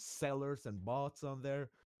also some sellers and bots on there.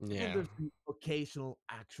 And Yeah. there's the occasional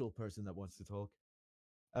actual person that wants to talk.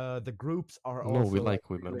 The groups are No, we also like like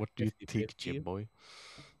women. really What do you think, 50-50. Jim boy?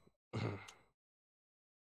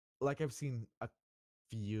 Like I've seen a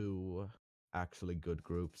few actually good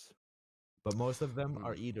groups, but most of them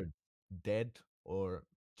are either dead or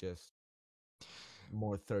just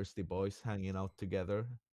more thirsty boys hanging out together.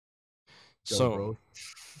 Joe So, Bros,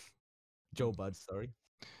 Joe Buds, sorry.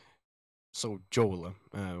 so Joel,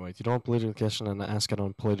 wait, you don't want political question and I ask an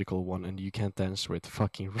unpolitical one and you can't answer it.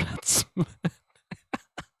 Fucking rats.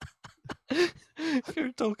 If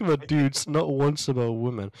you're talking about dudes, not once about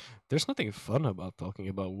women. There's nothing fun about talking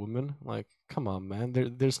about women. Like, come on, man.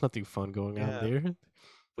 There's nothing fun going on Yeah, there.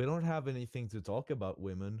 we don't have anything to talk about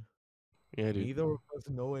women. Yeah, dude. Neither of us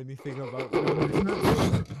know anything about women.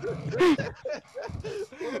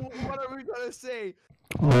 What are we gonna say?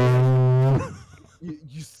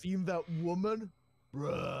 You seen that woman?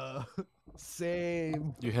 Bruh.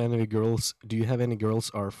 Same. Do you have any girls? Do you have any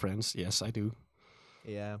girls are friends? Yes, I do.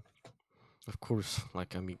 Yeah. Of course.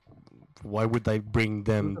 Like, I mean, why would I bring Who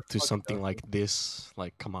them the to fuck something like doesn't? this?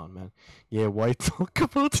 Like, come on, man. Yeah, why talk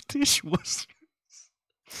about dishwasher?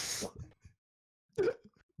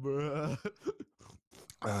 Bruh.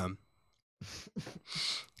 Um,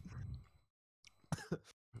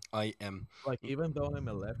 I am. Like, even though I'm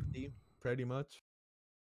a lefty, pretty much,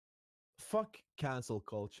 fuck cancel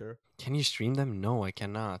culture. Can you stream them? No, I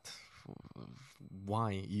cannot.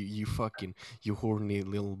 Why? You fucking you horny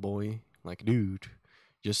little boy. Like, dude,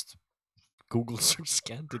 just Google search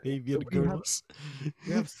Scandinavian We have girls.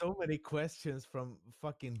 we have so many questions from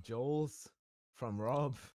fucking Joel's, from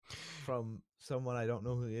Rob, from someone I don't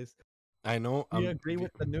know who he is. I know. Do you agree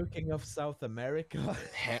with the nuking of South America?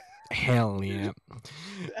 Hell yeah.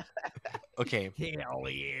 Okay. Hell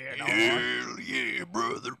yeah, dog. Hell yeah,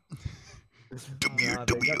 brother. Nah,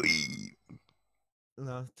 they got WWE.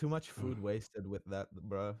 no too much food wasted with that,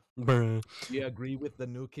 bruh. Bruh. Do you agree with the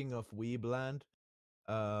nuking of Weebland?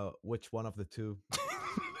 Which one of the two?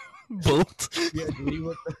 Both. Do you agree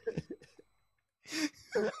with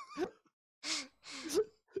the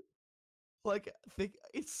like think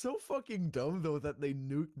it's so fucking dumb though that they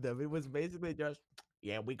nuked them. It was basically just,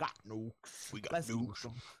 yeah, we got nukes. We got Let's use nukes.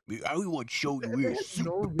 them. I want to show you They we're had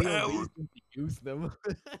no super real powered. reason to use them.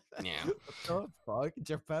 Yeah. What the fuck?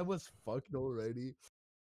 Japan was fucked already.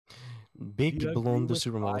 Do Big you agree blonde with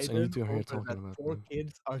supermodels, and you Biden two are here over that talking about poor them.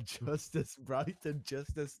 kids are just as bright and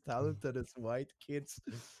just as talented as white kids?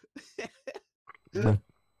 Bruh.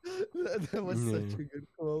 That was such Yeah. a good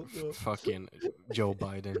quote, though. Fucking Joe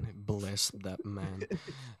Biden, bless that man.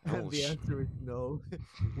 And Oh the sh. answer is no.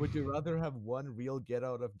 Would you rather have one real get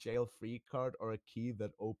out of jail free card or a key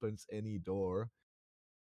that opens any door?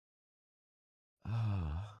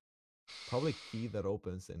 Ah, probably key that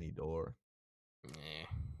opens any door. Yeah.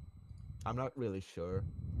 I'm not really sure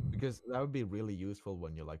because that would be really useful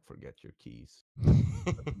when you like forget your keys.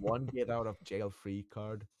 But one get out of jail free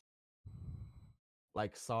card,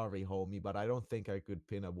 like sorry, homie, but I don't think I could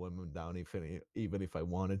pin a woman down even if I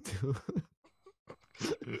wanted to.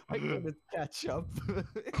 I couldn't catch up.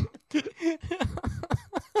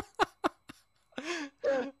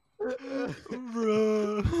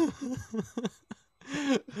 Bro.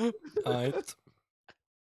 Alright.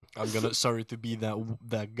 I'm gonna sorry to be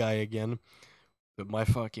that guy again, but my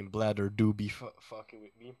fucking bladder do be fucking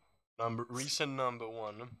with me. Reason number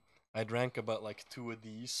one, I drank about like two of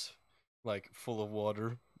these, like full of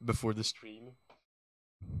water before the stream,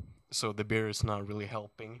 so the beer is not really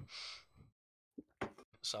helping.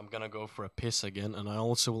 So I'm gonna go for a piss again, and I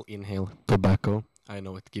also will inhale tobacco. I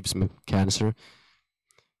know it gives me cancer.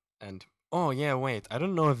 And oh yeah, wait, I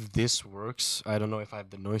don't know if this works. I don't know if I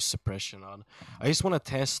have the noise suppression on. I just want to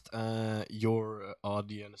test your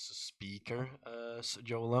audience speaker,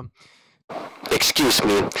 Jola. Excuse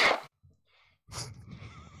me.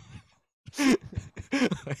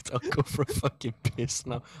 Right, I'll go for a fucking piss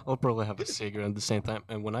now. I'll probably have a cigarette at the same time,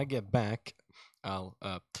 and when I get back, I'll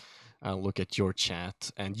uh, I'll look at your chat,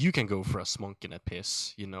 and you can go for a smunk and a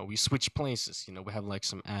piss. You know, we switch places. You know, we have like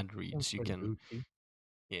some ad Sounds reads. You pretty can, Gucci.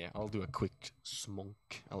 yeah, I'll do a quick smunk.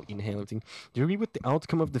 I'll inhale everything. Do you agree with the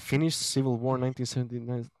outcome of the Finnish Civil War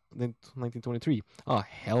 1979 1923? Oh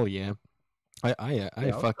hell yeah! I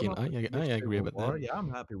The outcome fucking of the I Finnish agree Civil about that. War, yeah, I'm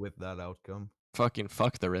happy with that outcome. Fucking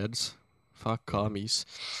fuck the Reds. Fuck Yeah. commies.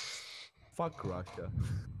 Fuck Russia.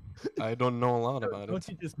 I don't know a lot about Don't it.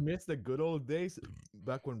 you just miss the good old days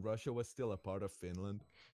back when Russia was still a part of Finland?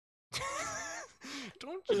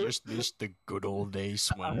 Don't you just miss the good old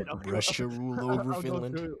days I when don't know. Russia ruled over I'll go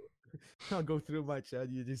Finland? through. I'll go through my chat.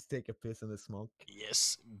 You just take a piss and a smoke.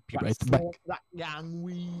 Yes, be Gotta right back. smoke that young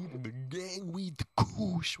weed. The gang weed, the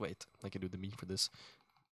koosh. Wait, I can do the me for this.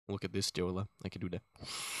 Look at this, Jola. I can do that.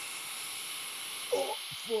 Oh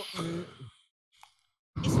fuck me!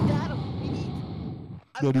 Is that a weed?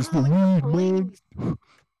 I'm That is the calling the weed, man. police.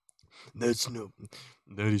 That's no.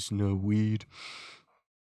 That is no weed.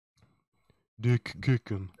 Dick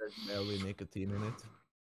kicking. There's barely nicotine in it.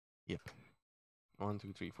 Yep. 1,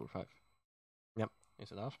 2, 3, 4, 5. Yep.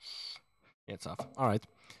 Is it off? Yeah, it's off. All right.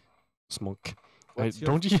 Smoke. What's your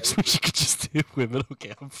Don't you just favorite? wish you could just do with it?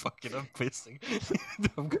 Okay, I'm pissing.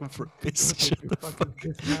 I'm going for a piss. Go take Shut your the fucking fuck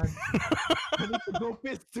piss, man. I need to go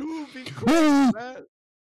piss too. Be quick, up. man.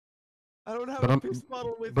 I don't have But a I'm piss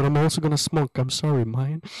bottle with but me. I'm also gonna smoke. I'm sorry,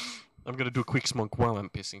 man. I'm gonna do a quick smoke while I'm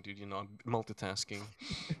pissing, dude. You know, I'm multitasking.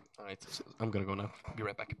 All right, so I'm gonna go now. Be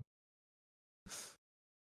right back.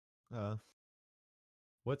 Uh,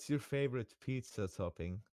 what's your favorite pizza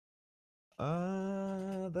topping?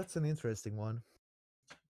 That's an interesting one.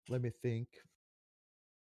 Let me think.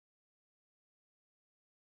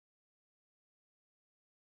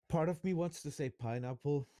 Part of me wants to say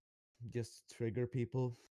pineapple, just to trigger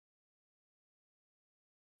people,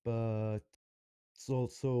 but it's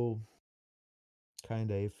also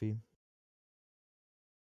kind of iffy.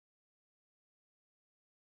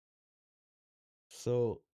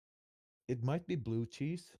 So it might be blue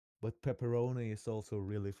cheese, but pepperoni is also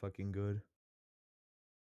really fucking good.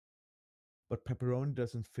 But pepperoni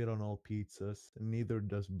doesn't fit on all pizzas, and neither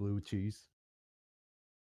does blue cheese.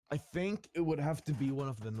 I think it would have to be one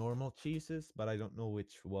of the normal cheeses, but I don't know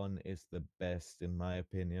which one is the best in my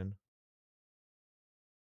opinion.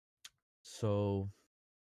 So,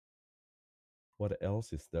 what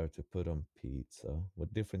else is there to put on pizza?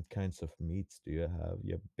 What different kinds of meats do you have?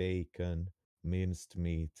 You have bacon, minced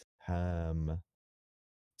meat, ham,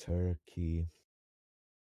 turkey.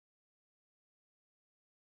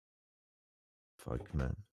 Fuck,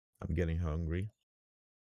 man. I'm getting hungry.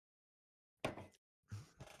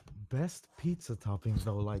 Best pizza toppings,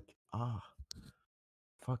 though, like,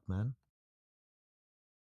 fuck, man.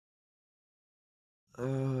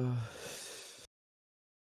 Uh,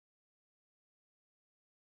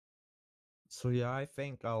 so yeah, I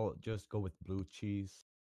think I'll just go with blue cheese,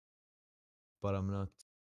 but I'm not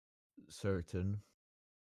certain.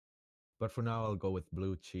 But for now, I'll go with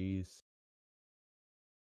blue cheese.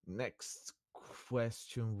 Next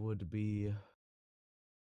question would be,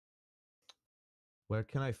 where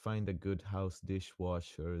can I find a good house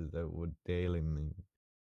dishwasher that would daily me?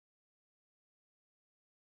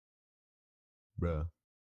 Bruh.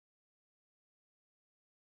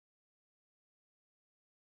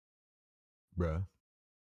 Bruh.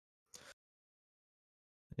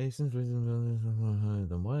 Asians,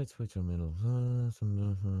 the whites, which are middle. I'm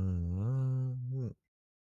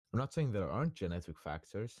not saying there aren't genetic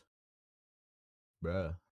factors.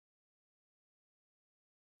 Bruh.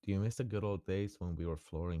 Do you miss the good old days when we were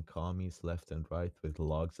flooring commies left and right with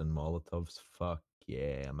logs and molotovs? Fuck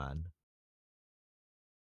yeah, man.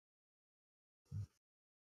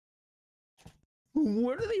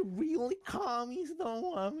 Were they really commies,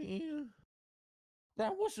 though? I mean,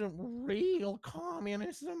 that wasn't real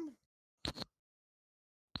communism.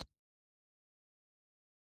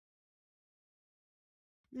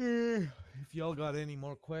 If y'all got any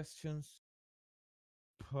more questions,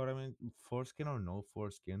 put them in foreskin or no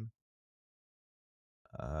foreskin.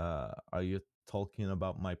 Are you talking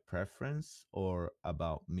about my preference or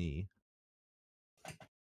about me?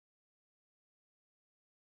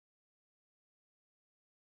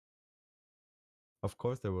 Of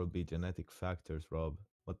course, there will be genetic factors, Rob.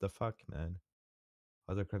 What the fuck, man?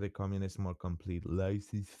 Autocratic communism or complete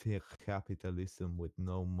laissez-faire capitalism with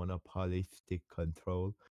no monopolistic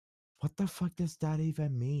control. What the fuck does that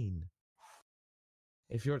even mean?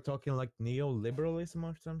 If you're talking like neoliberalism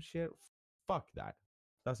or some shit, fuck that.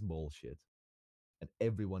 That's bullshit. And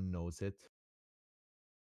everyone knows it.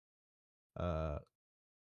 Uh,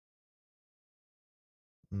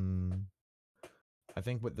 mm, I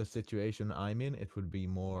think with the situation I'm it would be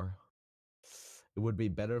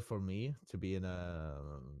better for me to be in a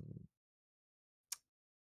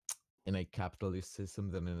capitalist system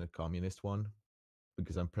than in a communist one,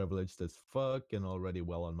 because I'm privileged as fuck and already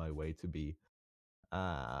well on my way to be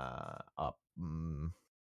up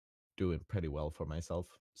doing pretty well for myself.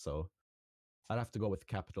 So I'd have to go with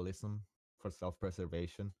capitalism for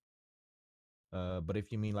self-preservation. But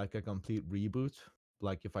if you mean like a complete reboot,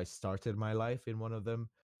 like if I started my life in one of them,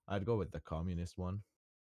 I'd go with the communist one.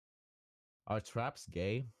 Are traps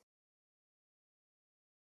gay?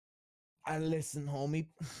 And listen, homie.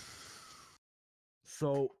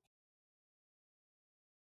 So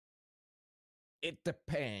it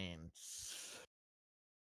depends.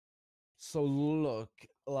 So look,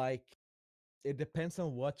 like it depends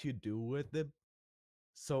on what you do with them.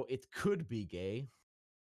 So it could be gay,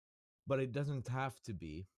 but it doesn't have to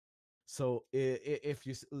be. So if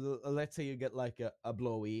you let's say you get like a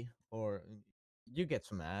blowy or you get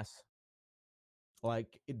some ass,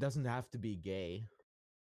 like it doesn't have to be gay.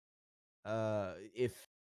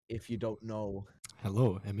 If you don't know,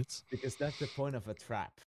 Hello, Emmett. because that's the point of a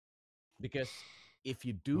trap. Because if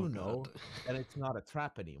you Oh do god. know, then it's not a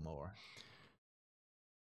trap anymore.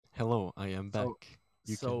 Hello, I am So back.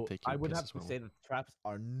 You can so take I your would piss have as to well. say that traps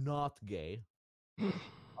are not gay. All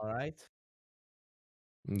right,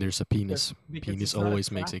 There's a because penis. because Penis it's not a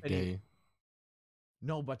always makes trap it any. gay.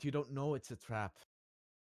 No, but you don't know it's a trap.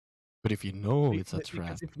 But if you know it's a Because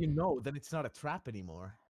trap. if you know, then it's not a trap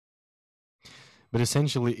anymore. But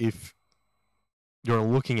essentially, if you're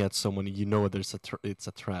looking at someone, you know it's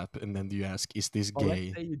a trap, and then you ask, "Is this Or let's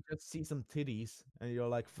gay?" say you just see some titties and you're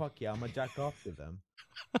like, "Fuck yeah, I'm gonna jack off to them,"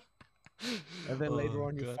 and then later Oh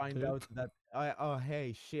on you god, find dude. out that, oh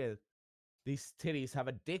hey shit, these titties have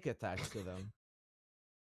a dick attached to them.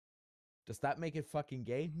 Does that make it fucking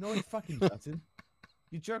gay? No, it fucking doesn't.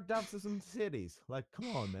 You jerked off to some titties. Like,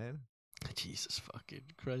 come on, man. Jesus fucking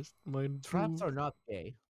Christ, mind Traps blown. are not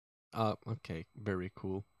gay. Okay, very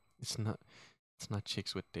cool. It's not. It's not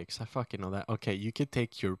chicks with dicks. I fucking know that. Okay, you can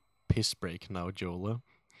take your piss break now, Jola,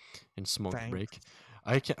 and smoke Thanks. break.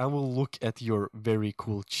 I will look at your very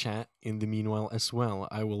cool chat in the meanwhile as well.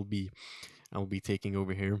 I will be taking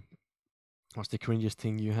over here. What's the cringiest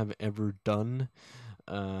thing you have ever done?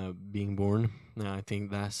 Being born. No, I think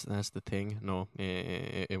that's the thing. No,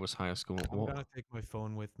 it was high school. I'm What? gonna take my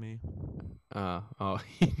phone with me. Oh,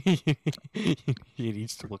 he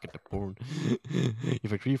needs to look at the porn.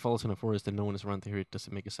 If a tree falls in a forest and no one is around to hear it, does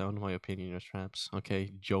it make a sound? My opinion is traps.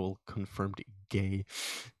 Okay, Joel confirmed gay.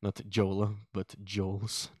 Not Jola, but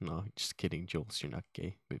Joel's. No, just kidding, Joel's. You're not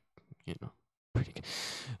gay, but you know, pretty good.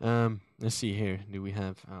 Let's see here. Do we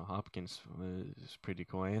have Hopkins? Is pretty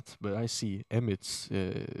quiet, but I see Emmett's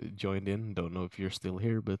joined in. Don't know if you're still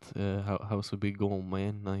here, but how's the big goal,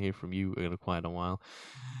 man? Not hear from you in quite a while.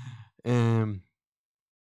 Um,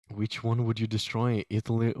 which one would you destroy,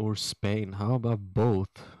 Italy or Spain? How about both?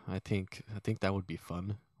 I think that would be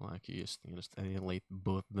fun. Like you just annihilate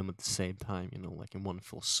both of them at the same time. Like in one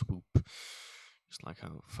full swoop, just like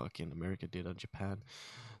how fucking America did on Japan.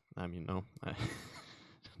 I mean, no,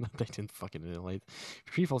 not they didn't fucking annihilate. If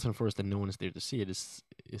a tree falls in the forest and no one is there to see it, is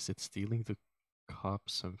it stealing to cop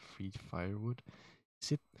some free firewood?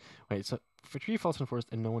 Is it wait? So for tree falls in the forest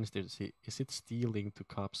and no one is there to see. Is it stealing to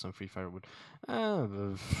cop some free firewood? Uh,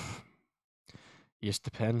 just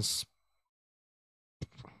depends.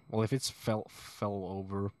 Well, if it's fell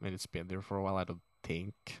over and it's been there for a while, I don't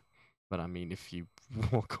think. But I mean, if you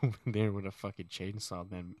walk over there with a fucking chainsaw,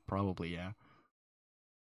 then probably yeah.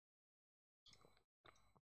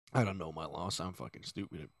 I don't know my laws. I'm fucking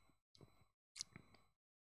stupid.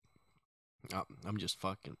 I'm just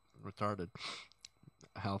fucking retarded.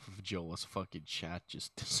 Half of Joel's fucking chat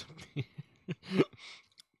just disappeared.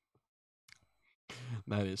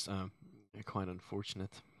 That is quite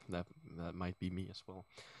unfortunate. That might be me as well.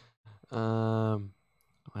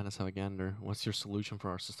 Let us have a gander. What's your solution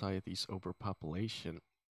for our society's overpopulation?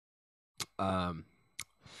 Um,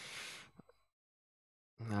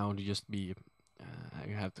 now to just be,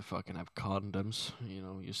 you have to fucking have condoms. You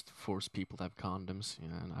know, just force people to have condoms. You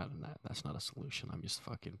know, and I don't know. That's not a solution. I'm just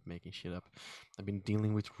fucking making shit up. I've been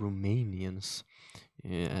dealing with Romanians.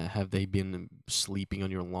 Have they been sleeping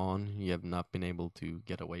on your lawn? You have not been able to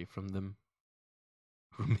get away from them.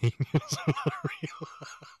 Romanians are not real.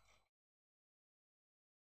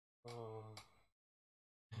 Oh.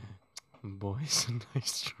 Boys,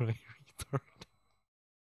 nice try,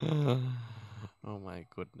 retard. Oh my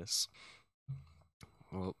goodness.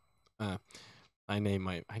 Well, I name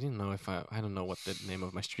my. I didn't know if I don't know what the name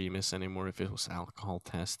of my stream is anymore. If it was alcohol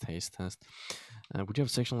test, taste test. Would you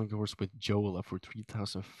have sexual intercourse with Jola for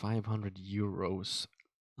 3,500 euros?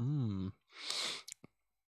 Hmm.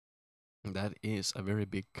 That is a very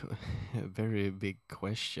big, a very big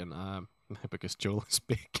question. Because Joel is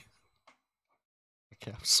big.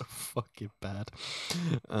 Okay, I'm so fucking bad.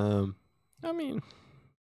 I mean,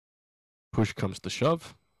 push comes to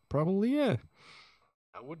shove, probably yeah.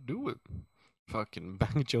 I would do it. Fucking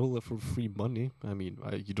bang Jola for free money. I mean,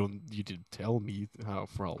 you didn't tell me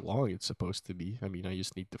for how long it's supposed to be. I mean, I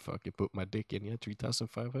just need to fucking put my dick in. Yeah,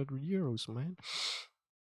 3,500 euros, man.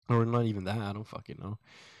 Or not even that. I don't fucking know.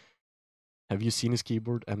 Have you seen his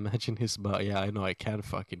keyboard? Imagine his butt. Yeah, I know. I can't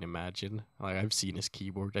fucking imagine. Like I've seen his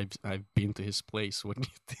keyboard. I've been to his place. What do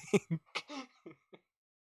you think?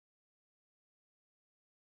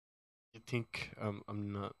 You think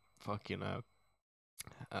I'm not fucking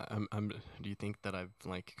I'm. Do you think that I've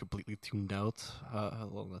like completely tuned out?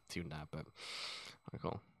 Well, not tuned out, but I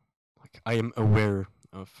call like I am aware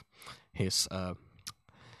of his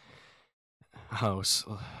house,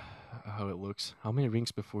 how it looks. How many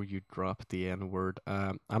rings before you drop the N word?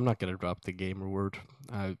 I'm not gonna drop the gamer word.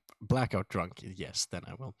 Blackout drunk. Yes, then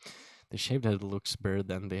I will. The shaved head looks better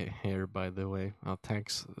than the hair, by the way. Oh,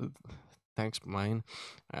 thanks. Thanks, mine.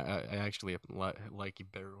 I actually like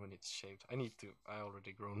it better when it's shaved. I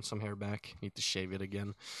already grown some hair back. Need to shave it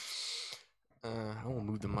again. I will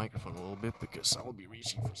move the microphone a little bit because I will be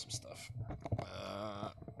reaching for some stuff.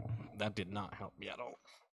 That did not help me at all.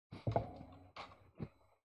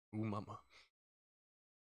 Ooh, mama.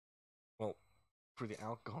 Well, for the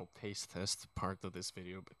alcohol taste test part of this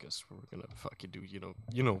video, because we're gonna fucking do,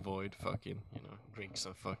 Void, fucking, drink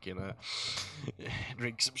some fucking,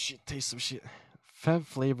 drink some shit, taste some shit. Fav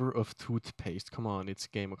flavor of toothpaste. Come on, it's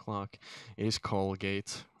game o'clock. It is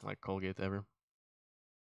Colgate, like Colgate ever.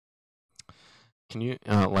 Can you,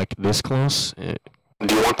 like this close? Do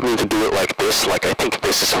you want me to do it like this? Like, I think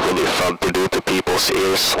this is really fun to do to people's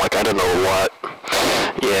ears. Like, I don't know what.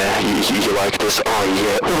 Yeah, you like this? Oh,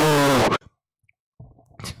 yeah.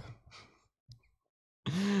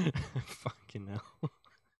 Fucking hell.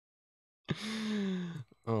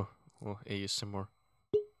 Oh, well, ASMR.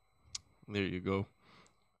 There you go.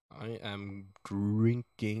 I am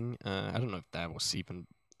drinking. I don't know if that was even.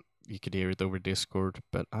 You could hear it over Discord,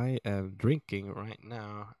 but I am drinking right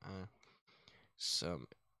now. Some.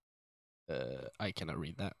 I cannot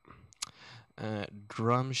read that.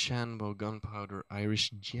 Drum Shanbo Gunpowder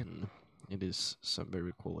Irish Gin. It is some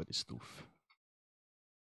very quality stuff.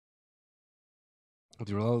 Would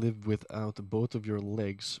you rather live without both of your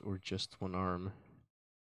legs or just one arm?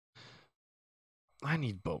 I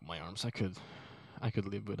need both my arms. I could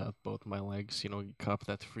live without both my legs. Cop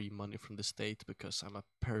that free money from the state because I'm a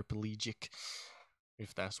paraplegic.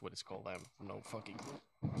 If that's what it's called, I'm no fucking clue.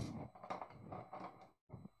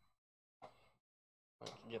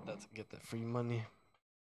 Get that free money.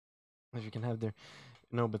 If you can have their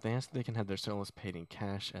no, but they ask they can have their salaries paid in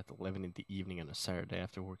cash at 11 in the evening on a Saturday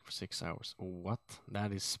after work for 6 hours. What?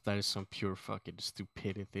 That is some pure fucking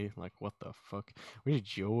stupidity. Like what the fuck? Where did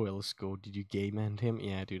Joel's go? Did you game hand him?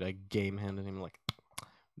 Yeah, dude, I game handed him like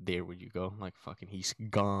there where you go. Like fucking he's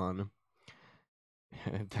gone.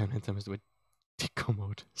 Damn it, I was with sicko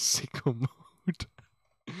mode. Sicko mode.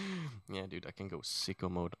 Yeah, dude, I can go sicko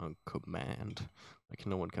mode on command. Like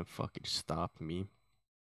no one can fucking stop me.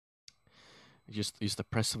 Just use the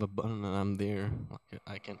press of a button and I'm there.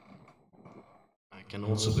 Like, I can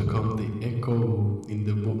also become the echo in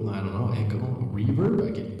the I don't know, echo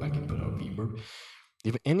reverb. I can put out reverb.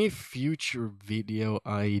 If any future video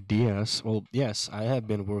ideas, well, yes, I have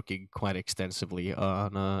been working quite extensively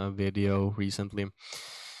on a video recently.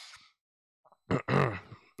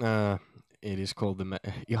 uh, it is called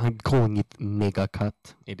I'm calling it Mega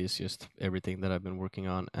Cut. It is just everything that I've been working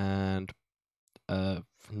on, and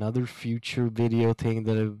another future video thing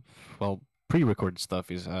that well, pre-recorded stuff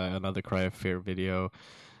is another Cry of Fear video,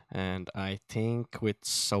 and I think with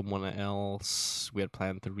someone else we had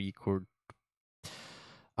planned to record.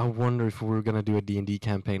 I wonder if we were gonna do a D&D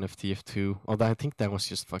campaign of TF2. Although I think that was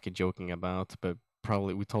just fucking joking about, but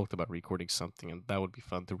probably we talked about recording something, and that would be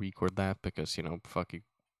fun to record that because fucking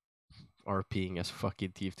RPing as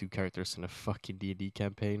fucking TF2 characters in a fucking D&D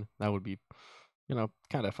campaign. That would be,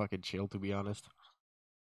 kind of fucking chill to be honest.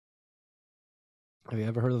 Have you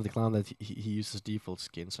ever heard of the clown that he uses default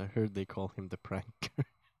skins? I heard they call him the pranker.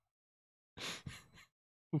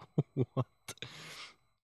 What?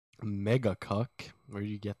 Mega cock? Where do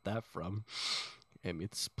you get that from?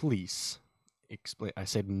 It's please explain. I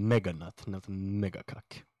said mega nut, not mega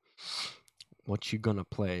cock. What you gonna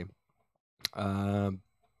play? Tonight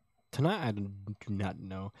I do not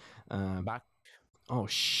know. Back. Oh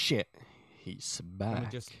shit, he's Let me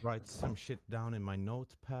back. just write some shit down in my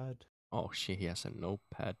notepad. Oh shit, he has a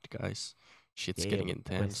notepad, guys. Shit's getting Damn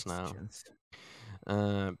intense now. questions.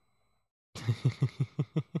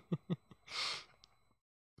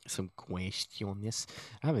 Some questions.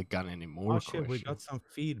 I haven't gotten any more Oh shit, we got questions. some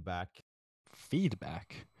feedback.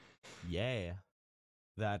 Feedback. Yeah.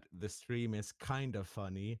 That the stream is kind of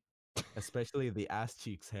funny, especially the ass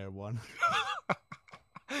cheeks hair one.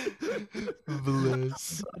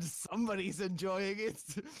 Bless. God, somebody's enjoying it.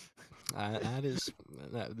 That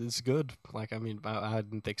is good. Like, I mean, I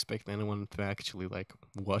didn't expect anyone to actually like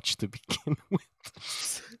watch to begin with.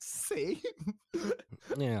 Same.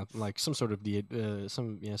 Yeah, like some sort of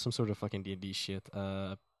some sort of fucking D&D shit.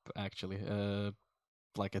 Actually,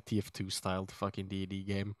 like a TF2 styled fucking D&D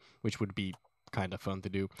game, which would be kind of fun to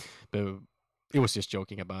do. But it was just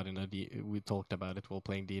joking about it. We talked about it while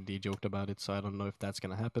playing D&D, joked about it. So I don't know if that's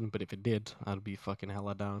gonna happen. But if it did, I'd be fucking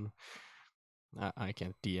hella down. I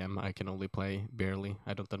can't DM. I can only play barely.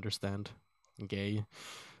 I don't understand. Gay.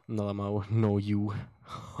 No, no you.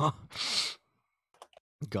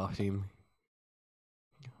 Got him.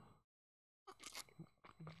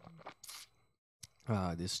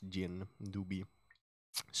 This gin do be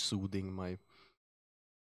soothing my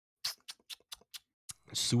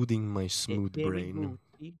smooth Very brain.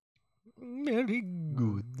 good. Very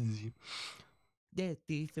good. That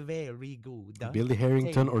is very good. Billy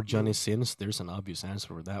Harrington Thank or Johnny you. Sins? There's an obvious answer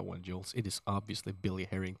for that one, Jules. It is obviously Billy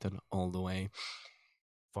Harrington all the way.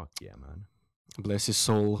 Fuck yeah, man. Bless his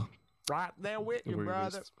soul. Right there with you, Where he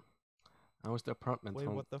brother. rests. How was the apartment Wait,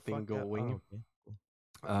 what the thing fuck? going? Okay.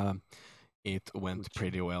 Cool. It went Gucci.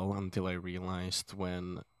 pretty well until I realized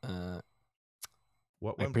when What I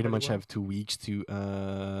went pretty pretty much well? have 2 weeks to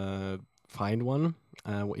find one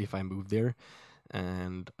if I move there,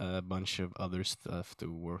 and a bunch of other stuff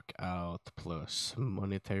to work out, plus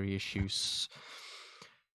monetary issues.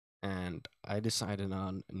 And I decided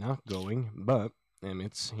on not going, but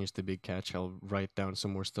here's the big catch. I'll write down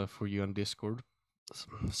some more stuff for you on Discord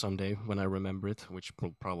someday when I remember it, which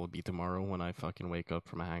will probably be tomorrow when I fucking wake up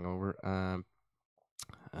from a hangover.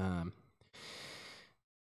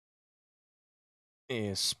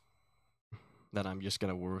 Is that I'm just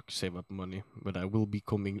gonna work, save up money, but I will be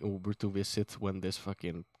coming over to visit when this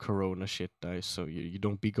fucking corona shit dies. So you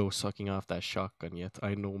don't be go sucking off that shotgun yet.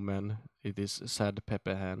 I know, man. It is sad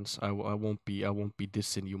Pepe hands. I won't be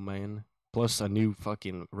dissing you, man. Plus a new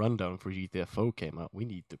fucking rundown for GTFO came out. We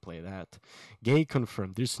need to play that. Gay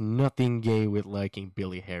confirmed. There's nothing gay with liking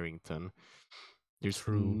Billy Harrington. There's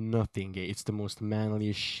True. nothing gay. It's the most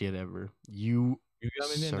manliest shit ever. You, You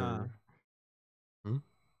coming in, sir. Hmm?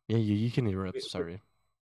 Yeah, you can hear it. Sorry.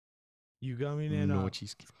 You coming in, No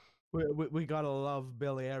cheesecake. we gotta love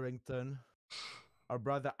Billy Harrington. Our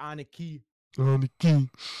brother Aniki. Aniki.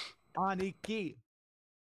 Aniki.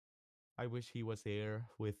 I wish he was here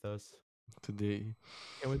with us. Today.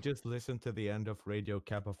 Can we just listen to the end of Radio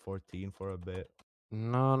Kappa 14 for a bit?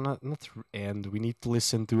 No, not and we need to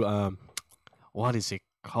listen to what is it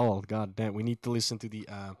called? God damn, we need to listen to the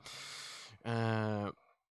oh,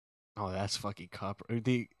 that's fucking copper.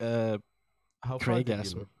 The How far Craig did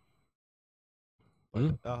asked you me.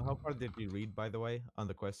 look? How far did you read, by the way, on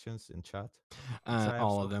the questions in chat? 'Cause I have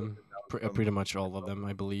All of some them. Pretty much all of them,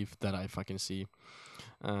 I believe, that I fucking see.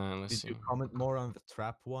 Let's Did see. you comment more on the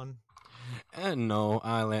trap one? No,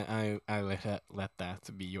 I let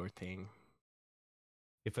that be your thing.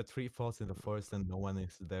 If a tree falls in the forest and no one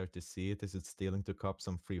is there to see it, is it stealing to cop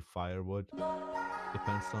some free firewood?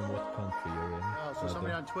 Depends on what country you're in. Oh, so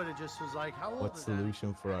somebody on Twitter just was like, "How old What is solution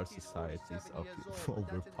that?" for our He's 47 society's years old. What the heck?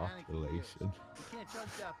 overpopulation? You can't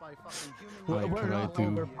judge that by fucking human What beings. We're can I not do?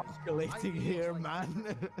 overpopulating here,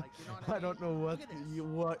 man. I don't know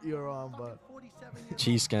what you're on, but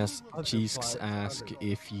Cheese ask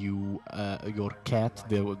if you your cat,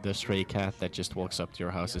 the stray cat that just walks up to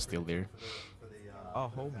your house, is still there.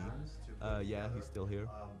 oh, homie. Yeah, he's still here.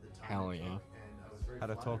 Hell yeah. Had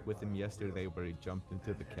a talk with him yesterday where he jumped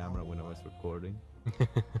into the camera when I was recording.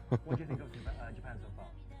 What do you think of Japan so far?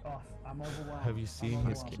 Oh, I'm overwhelmed. Have you seen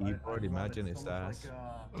his keyboard? Imagine his ass.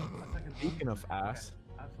 Speaking of ass,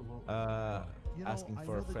 asking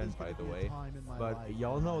for a friend, by the way. But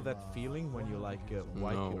y'all know that feeling when you like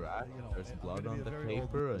wipe No. your ass, there's blood on the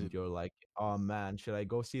paper, and you're like, oh man, should I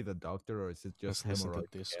go see the doctor, or is it just Let's listen to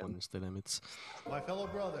hemorrhoid this again? one instead. It's My fellow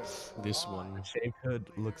brother. this one. Shaved head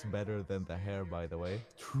looks better than the hair, by the way.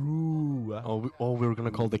 True. Oh, we were gonna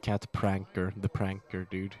call the cat Pranker, the Pranker,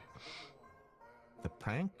 dude. The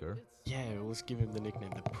pranker? Yeah, let's give him the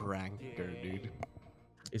nickname, the Pranker, dude.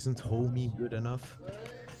 Isn't homie good enough?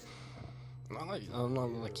 I'm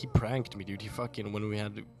not like he pranked me, dude. He fucking when we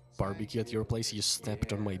had barbecue at your place, he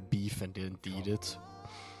stepped on my beef and didn't eat it.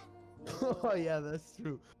 Oh yeah, that's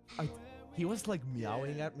true. He was like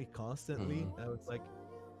meowing at me constantly, and I was like,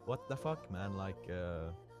 "What the fuck, man? Like,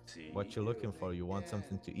 what you looking for? You want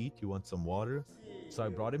something to eat? You want some water?" So I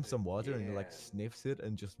brought him some water, and he like sniffs it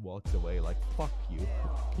and just walks away. Like, "Fuck you."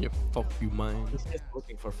 Yeah, fuck you, man. He's just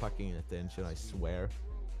looking for fucking attention. I swear.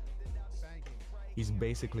 He's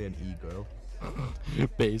basically an e-girl.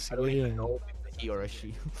 Basically, yeah. No, he or a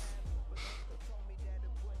she.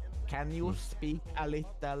 Can you speak a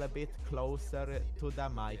little bit closer to the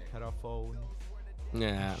microphone?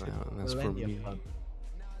 Yeah, no, that's for Plenty of me. fun.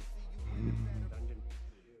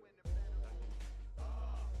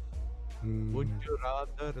 Would you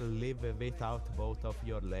rather live without both of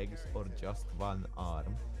your legs or just one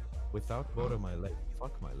arm? Without both of my legs.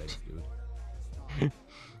 Fuck my legs, dude.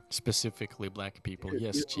 Specifically black people.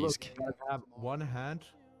 Yes, Look, cheese. you gotta have one hand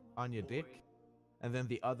on your dick, and then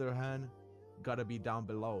the other hand gotta be down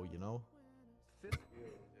below, you know?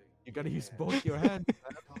 You gotta use both your hands,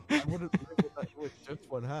 man. I wouldn't live with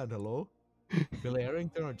just one hand, hello? Billy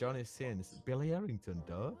Arrington or Johnny Sins? Billy Arrington,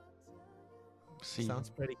 duh. See, Sounds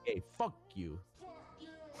pretty gay. Fuck you.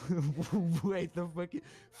 Wait, the fucking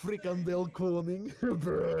frikandel koning.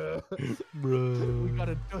 Bruh. bro. We got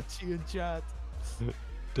a Dutchie in chat.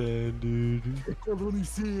 Damn, dude.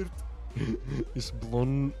 Koloniseerd. Is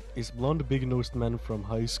blonde big-nosed man from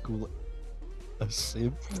high school a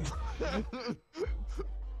simp?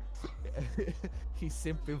 He's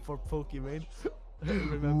simping for Pokemon.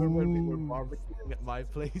 Remember when we were barbecuing at my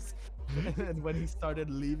place? And when he started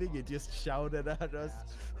leaving, he just shouted at us,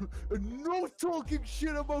 "No talking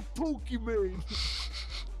shit about Pokemon!"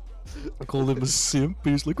 I called him a simp.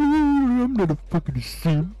 He's like, "Oh, I'm not a fucking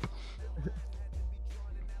simp."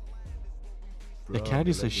 The cat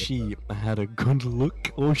is a she. I had a good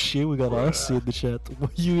look. Oh shit, we got us in the chat. Why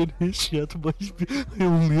you in his chat? I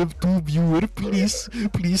only have 2 viewers.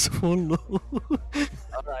 Please follow.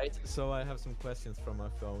 Alright, so I have some questions from my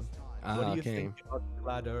phone. What do you think about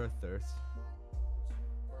flat earthers?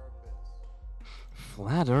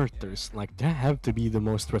 Flat earthers, like, they have to be the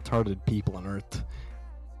most retarded people on earth.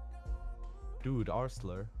 Dude,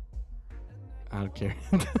 Arsler. I don't care.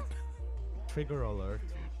 Trigger alert.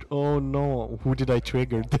 Oh no, who did I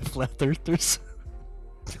trigger? The flat earthers?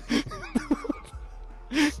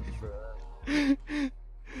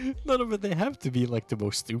 No, no, but they have to be like the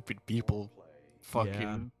most stupid people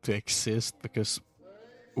fucking to exist, because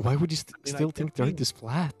why would you still think the earth is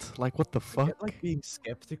flat? Like, what the I fuck? get, like, being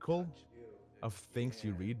skeptical of things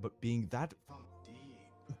you read, but being that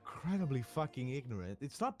incredibly fucking ignorant,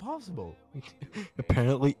 it's not possible.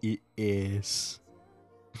 Apparently it is.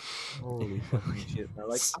 Holy fucking shit, man.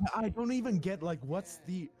 Like, I don't even get, like, what's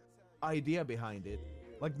the idea behind it?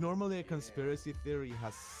 Like, normally a conspiracy theory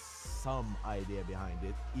has some idea behind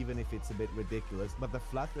it, even if it's a bit ridiculous. But the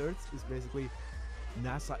flat earth is basically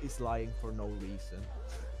NASA is lying for no reason.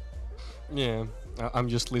 Yeah, I'm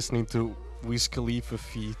just listening to Wiz Khalifa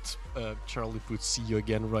feat Charlie Puth See You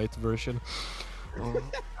Again Right version. Oh,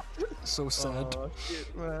 so sad. Oh,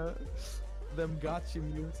 shit, man. Them gotcha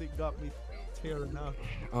music got me tearing up.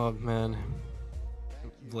 Oh man.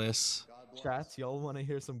 Bless. Chat, y'all want to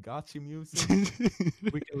hear some gotcha music?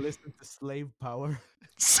 We can listen to Slave Power.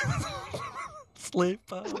 Slave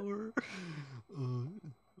power.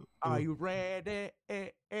 Are you ready?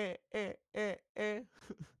 It's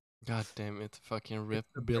God damn it! Fucking rip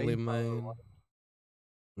the Billy, brain power man. one.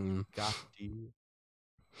 Mm. Gotcha.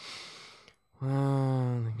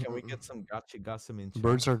 Can we get some gotcha gossip in chat?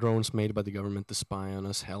 Birds are drones made by the government to spy on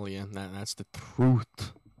us. Hell yeah, that's the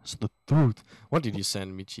truth. That's the truth. What did you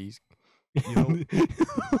send me, Cheese? You know,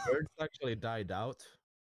 birds actually died out.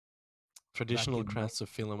 Traditional in crafts of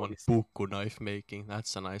film on 1946. buko knife making.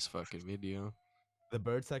 That's a nice fucking video. The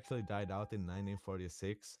birds actually died out in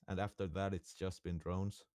 1946, and after that, it's just been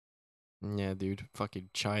drones. Yeah, dude.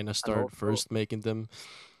 Fucking China And started also, first making them.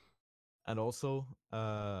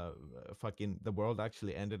 fucking the world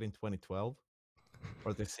actually ended in 2012,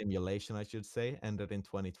 or the simulation, I should say, ended in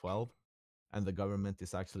 2012, and the government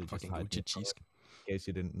is actually just Fucking hiding Gucci it from cheese. us, in case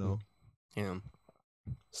you didn't know. Yeah.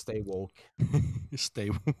 Stay woke. Stay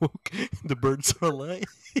woke. The birds are alive.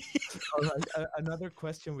 All right. Another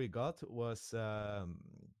question we got was, how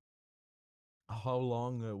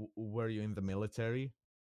long were you in the military?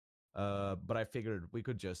 But I figured we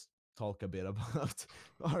could just talk a bit about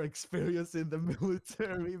our experience in the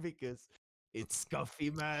military because it's scuffy,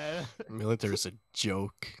 man. Military is a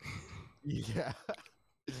joke. Yeah,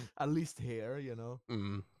 at least here, you know.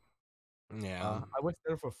 Mm. Yeah. I was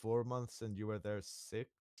there for 4 months, and you were there 6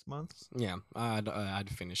 months. Yeah, I'd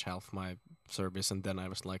finish half my service and then I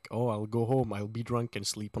was like, oh, I'll go home. I'll be drunk and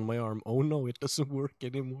sleep on my arm. Oh no, it doesn't work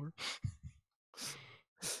anymore.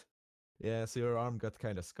 Yeah, so your arm got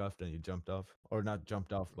kind of scuffed, and you jumped off, or not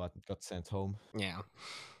jumped off, but got sent home. Yeah.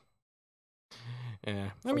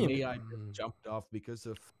 Yeah. I For mean, me, I just jumped off because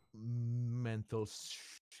of mental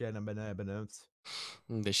shenanigans.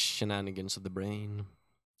 the shenanigans of the brain.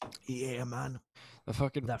 Yeah, man. The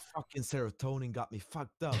fucking That fucking serotonin got me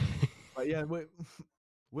fucked up. But yeah,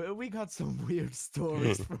 we got some weird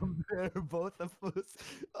stories from there, both of us.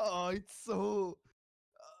 Oh, it's so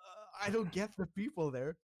I don't get the people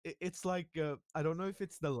there. It's like I don't know if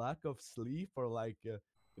it's the lack of sleep or like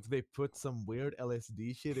if they put some weird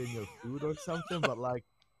LSD shit in your food or something. But like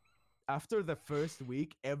after the first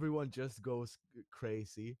week, everyone just goes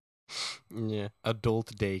crazy. yeah,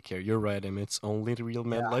 adult daycare. You're right, It's only real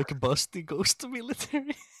men like Busty goes to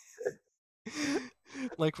military.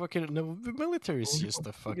 Like fucking no, the military is Oh, just a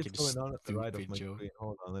I think it's fucking going on at the right of stupid my joke. screen.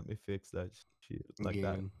 Hold on, let me fix that shit like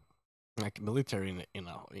that. Yeah. Like military in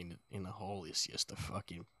a whole is just a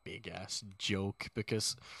fucking big ass joke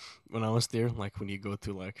because when I was there, like when you go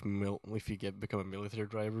to like if you become a military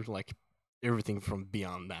driver, like everything from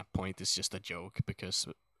beyond that point is just a joke because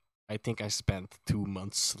I think I spent 2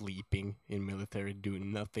 months sleeping in military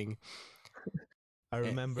doing nothing. I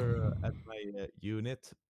remember at my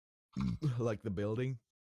unit, like the building,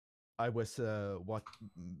 I was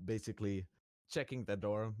basically checking the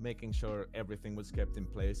door, making sure everything was kept in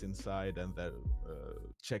place inside, and that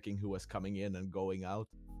checking who was coming in and going out,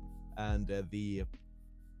 and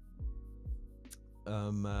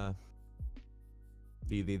um uh,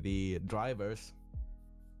 the drivers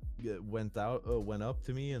went up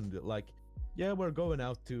to me and like, yeah, we're going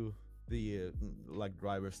out to the like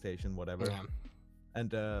driver station, whatever. Yeah.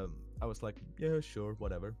 And I was like, yeah, sure,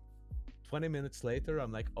 whatever. 20 minutes later,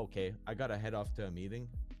 I'm like, okay, I gotta head off to a meeting.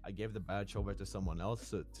 I gave the badge over to someone else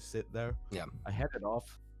to sit there. Yeah. I headed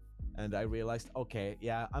off, and I realized, okay,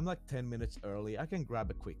 yeah, I'm like 10 minutes early. I can grab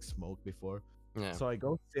a quick smoke before. Yeah. So I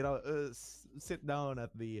go sit down at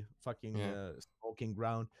the fucking smoking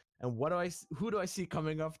ground, and who do I see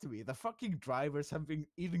coming up to me? The fucking drivers have been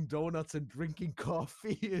eating donuts and drinking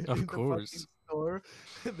coffee in the course. fucking store,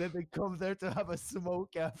 and then they come there to have a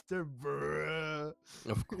smoke after. Bruh.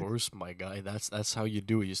 Of course, my guy. That's how you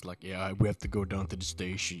do it. It's like, yeah, we have to go down to the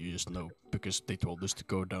station. You just know because they told us to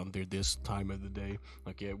go down there this time of the day.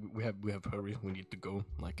 Like, yeah, we have hurry. We need to go.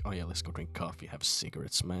 Like, oh yeah, let's go drink coffee, have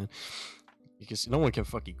cigarettes, man. Because no one can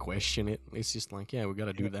fucking question it. It's just like, yeah, we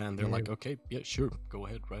gotta do that, and they're like, okay, yeah, sure, go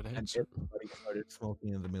ahead, right ahead. And everybody started smoking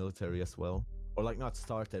in the military as well. Or like not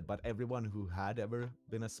started, but everyone who had ever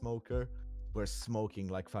been a smoker were smoking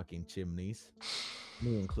like fucking chimneys.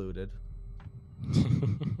 Me included.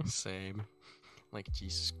 Same. Like,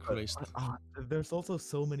 Jesus Christ. There's also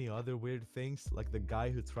so many other weird things, like the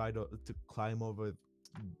guy who tried to climb over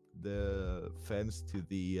the fence to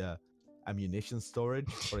the ammunition storage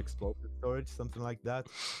or explosive storage, something like that,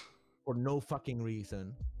 for no fucking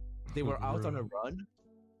reason. They were out on a run,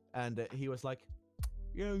 and he was like,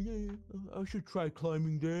 yeah, I should try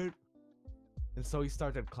climbing that. And so he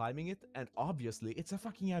started climbing it, and obviously it's a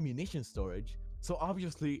fucking ammunition storage. So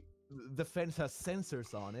obviously the fence has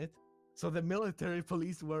sensors on it. So the military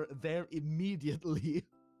police were there immediately.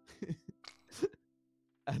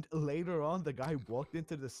 And later on, the guy walked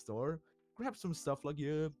into the store, grabbed some stuff like,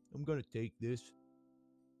 yeah, I'm gonna take this.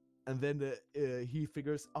 And then he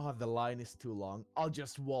figures, oh, the line is too long. I'll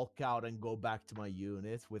just walk out and go back to my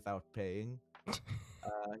unit without paying.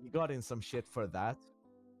 He got in some shit for that.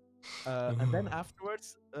 And then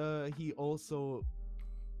afterwards, he also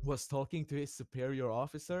was talking to his superior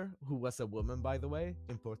officer, who was a woman, by the way,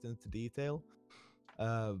 important to detail.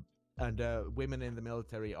 And women in the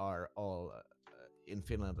military are all, in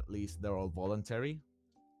Finland at least, they're all voluntary.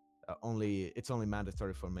 It's only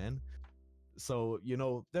mandatory for men. So,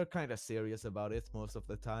 they're kind of serious about it most of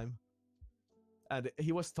the time. And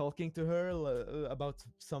he was talking to her about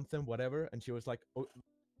something, whatever, and she was like, oh,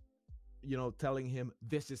 telling him,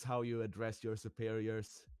 this is how you address your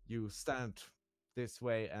superiors. You stand this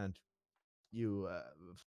way and you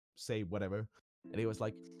say whatever. And he was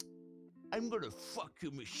like, I'm gonna fuck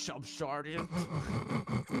you, Miss Sub Sergeant.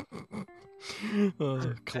 He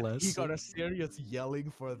Classic. got a serious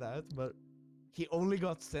yelling for that, but he only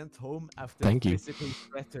got sent home after Thank you. physically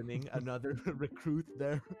threatening another recruit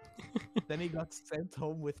there. Then he got sent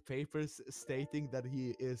home with papers stating that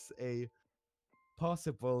he is a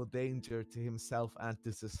possible danger to himself and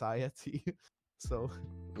to society. So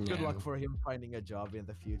good Yeah. luck for him finding a job in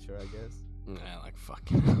the future, I guess. Yeah, like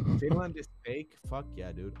fucking. Finland is fake? Fuck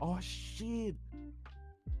yeah, dude. Oh shit!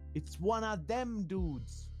 It's one of them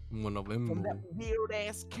dudes One of them. from that weird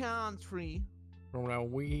ass country. From that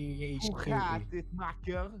wee Who had it,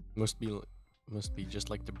 macker? Must be just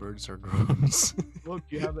like the birds are drones. Look,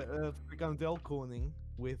 you have a Frikandel-koning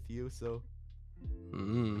with you, so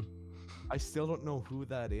Mm. I still don't know who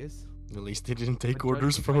that is. At least they didn't take But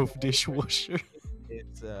orders judging from by a the way dishwasher.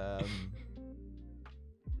 It's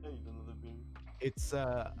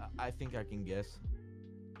I think I can guess.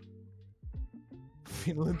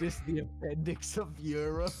 Finland is the appendix of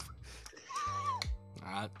Europe.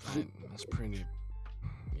 That's pretty.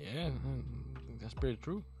 Yeah, that's pretty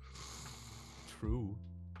true. True.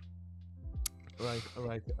 Right,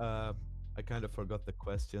 alright. I kind of forgot the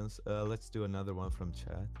questions. Let's do another one from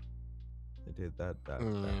chat. I did that.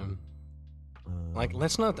 Like,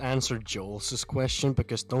 let's not answer Joel's question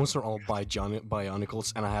because those are all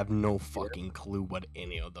bionicles, and I have no fucking clue what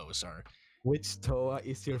any of those are. Which Toa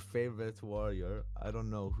is your favorite warrior? I don't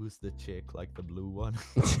know who's the chick, like the blue one.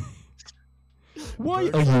 Why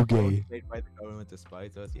Birds are you both gay? made by the government to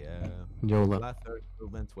spite us. Yeah. Yola. Flat Earth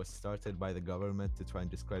movement was started by the government to try and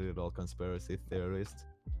discredit all conspiracy theorists.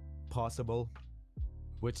 Possible.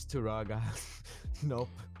 Which Turaga? Nope.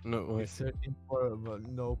 No, We're wait. searching for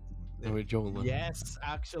nope. No, wait, Yola. Yes,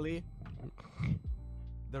 actually.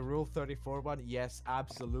 The Rule 34 one, yes,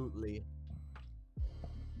 absolutely.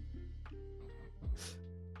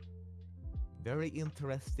 Very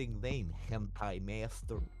interesting name, Hentai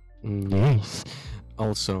Master. Yes.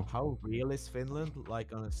 Also, How real is Finland?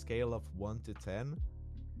 Like on a scale of 1 to 10?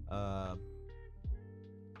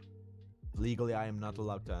 Legally, I am not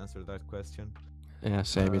allowed to answer that question. yeah,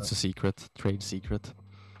 same. It's a secret, trade secret.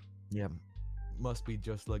 Yeah, must be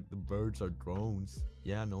just like the birds are drones.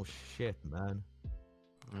 Yeah, no shit, man.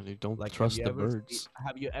 They don't Like, trust the birds.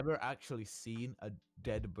 have you ever actually seen a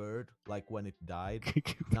dead bird, like when it died?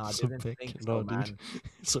 No, I So didn't big. think No, so, dude. man.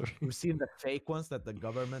 Sorry. You've seen the fake ones that the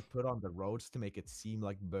government put on the roads to make it seem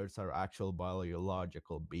like birds are actual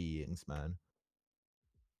biological beings, man.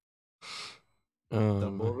 The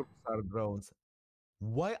birds are drones.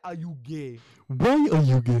 Why are you gay? Why are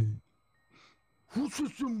you gay? Who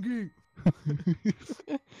says I'm gay?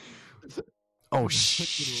 Oh Fucking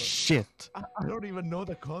shit! I don't even know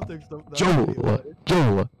the context of that.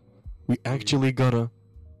 Joel, we actually got a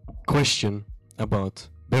question about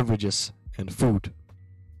beverages and food.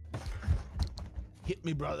 Hit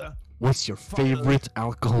me, brother. What's your Finally. favorite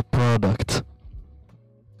alcohol product?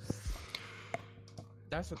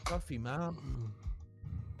 That's a toughie, man.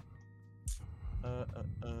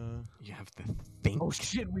 You have to think. Oh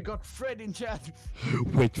shit, we got Fred in chat.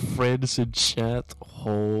 Wait, Fred's in chat.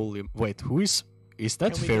 Holy. Wait, who is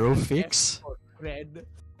that? Can we Pharaoh get an F Fix? for Fred?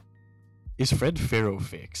 Is Fred Pharaoh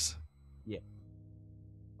Fix? Yeah.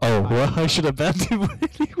 Oh, well, I should have banned him when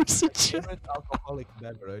he was in chat. Favorite alcoholic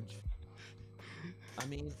beverage. I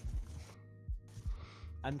mean,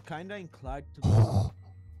 I'm kinda inclined to go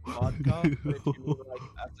vodka, but if you like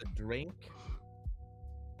as a drink,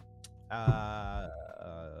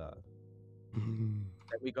 then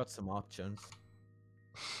we got some options.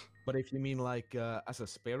 But if you mean like as a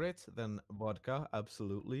spirit, then vodka,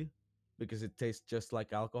 absolutely, because it tastes just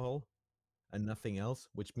like alcohol and nothing else,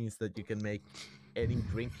 which means that you can make any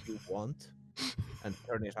drink you want. and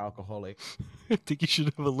turn it alcoholic. I think you should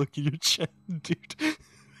have a look at your chat, dude.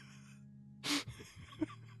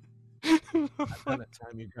 I'm gonna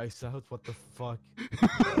time you guys out. What the fuck?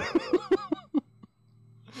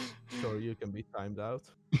 Sure, you can be timed out.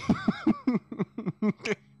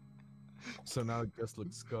 So now it just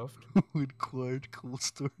looks scuffed. With quiet, cool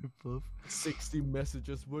story above. 60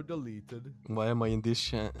 messages were deleted. Why am I in this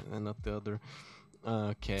chat and not the other?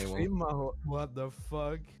 Okay, well. Primo, what the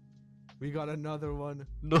fuck? We got another one.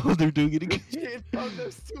 No, they're doing it again. Shit, oh,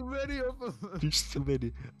 there's too many of them. There's too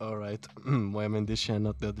many. Alright. Why am I in this chat,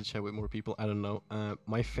 not the other chat with more people? I don't know.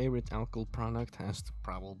 My favorite alcohol product has to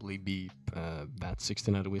probably be that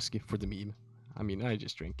 16 whiskey for the meme. I mean, I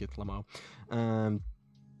just drink it, Lamau.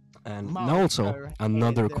 And now also Monster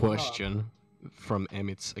another in the question from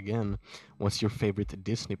Emits again. What's your favorite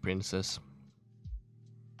Disney princess?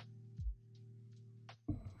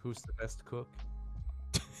 Who's the best cook?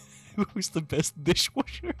 Who's the best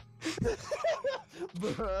dishwasher?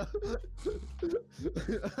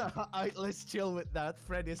 Let's chill with that.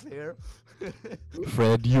 Fred is here.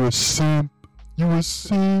 Fred, you a simp. You a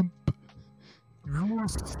simp. You a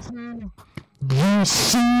simp. You a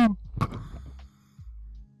simp.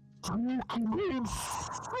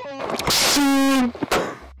 Simp.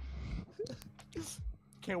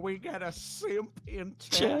 Can we get a simp in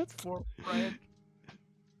Chat. chat for Fred?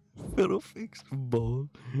 Fiddlefix ball.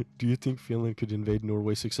 Do you think Finland could invade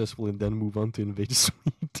Norway successfully and then move on to invade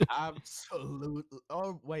Sweden? Absolutely.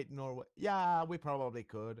 Oh wait, Norway. Yeah, we probably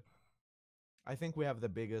could. I think we have the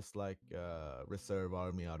biggest reserve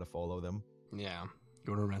army out of all of them. Yeah.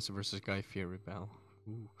 Gordon Ramsay versus Guy Fieri Bell.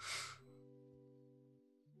 Ooh.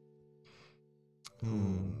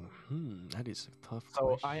 That is a tough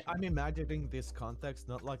So question. I'm imagining this context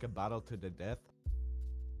not like a battle to the death,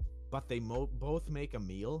 but they both make a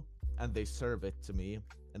meal and they serve it to me,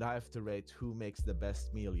 and I have to rate who makes the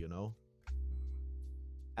best meal, you know.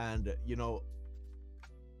 And you know,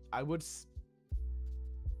 I would say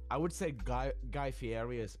Guy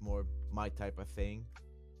Fieri is more my type of thing,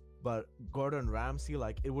 but Gordon Ramsay,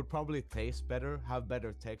 like, it would probably taste better, have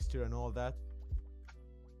better texture and all that.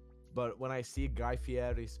 But when I see Guy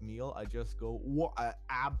Fieri's meal, I just go, what an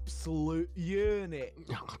absolute unit!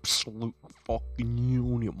 Absolute fucking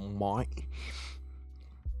unit, mate.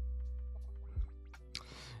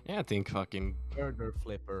 Yeah, I think fucking. Burger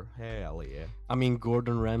flipper, hell yeah. I mean,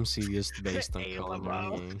 Gordon Ramsay is based on Hey,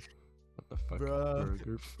 culinary. What the fuck? Bruh.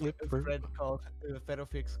 Burger flipper?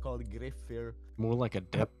 Fedofix called Griffier. More like a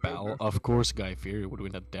death bell. Of course, Guy Fieri would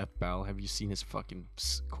win a death bell. Have you seen his fucking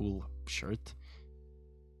cool shirt?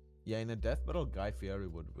 Yeah, in a death battle, Guy Fieri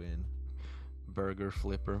would win. Burger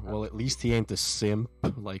flipper. Well, at least he ain't a simp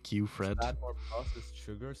like you, Fred. Add more processed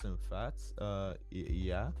sugars and fats.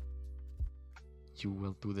 Yeah. You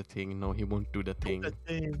will do the thing. No, he won't do the thing.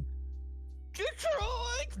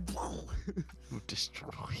 Detroit!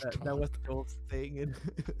 Destroyed. That was the old thing in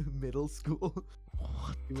middle school.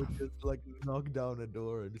 What He the would just like knock down a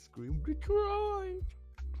door and scream, Detroit!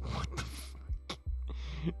 What the fuck?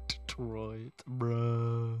 Detroit,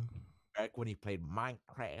 bruh. Back when he played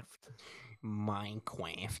Minecraft.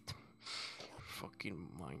 Minecraft. Fucking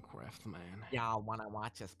Minecraft, man. Y'all wanna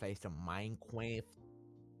watch us play some Minecraft?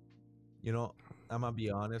 You know, I'm gonna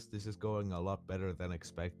be honest, this is going a lot better than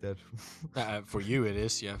expected. For you, it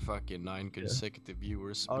is. Yeah, fucking 9 consecutive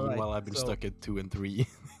viewers. All right, Meanwhile, I've been so- stuck at 2 and 3.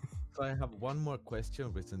 So I have one more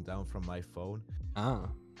question written down from my phone,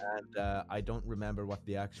 Ah. and I don't remember what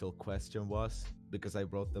the actual question was because I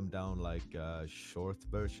wrote them down like a short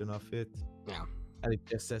version of it. Yeah. And it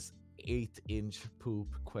just says 8-inch poop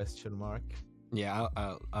question mark. Yeah,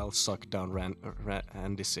 I'll suck down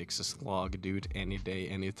Andy Six's log, dude, any day,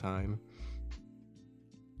 anytime.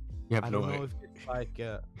 You have I no don't know idea. if it's like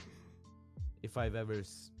if I've ever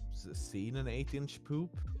seen an 8-inch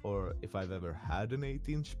poop, or if I've ever had an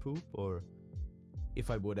 8-inch poop, or if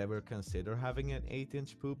I would ever consider having an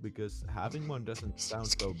 8-inch poop, because having one doesn't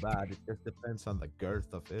sound so bad. It just depends on the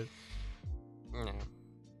girth of it. Yeah.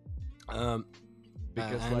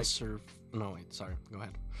 Because like, answer. No, wait. Sorry. Go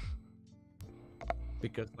ahead.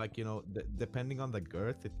 because like, you know, depending on the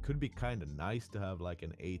girth, it could be kind of nice to have like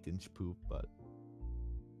an 8-inch poop, but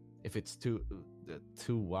if it's too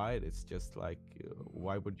wide, it's just like,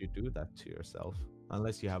 why would you do that to yourself?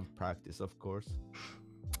 Unless you have practice, of course.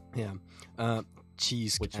 Yeah.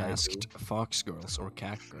 Cheese Which I do. asked Fox Girls or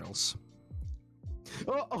Cat Girls.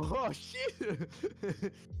 Oh shit!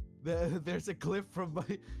 There's a clip from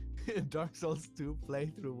my Dark Souls 2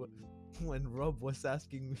 playthrough when Rob was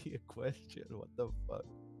asking me a question. What the fuck?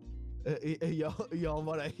 Y'all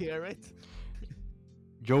wanna hear it?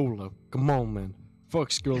 Yola, come on, man.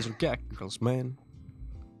 Fox Girls or Cat Girls, man.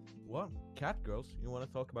 What? Cat girls? You want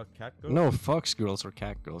to talk about cat girls? No, fox girls or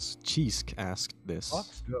cat girls. Cheese asked this.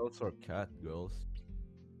 Fox girls or cat girls?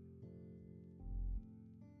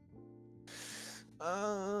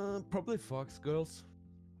 Probably fox girls.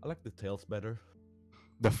 I like the tails better.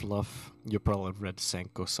 The fluff. You probably read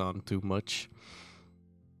Senko-san too much.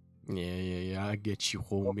 Yeah. I get you,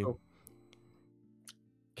 homie. Also,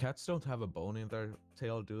 cats don't have a bone in their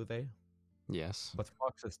tail, do they? Yes. But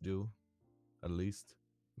foxes do, at least.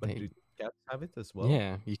 But They- do cats have it as well?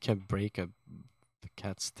 Yeah, you can break the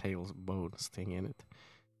cat's tail bones thing in it.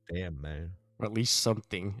 Damn, man. Or at least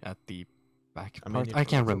something at the back I mean, part. you I can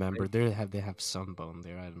can't also remember. break- They have some bone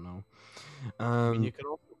there. I don't know. I mean, you can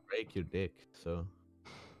also break your dick, so.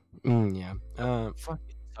 Yeah.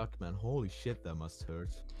 Fucking suck, man. Holy shit, that must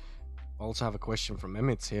hurt. Also have a question from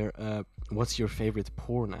Emmett here. What's your favorite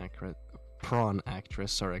prawn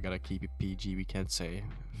actress? Sorry, I gotta keep it PG. We can't say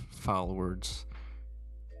foul words.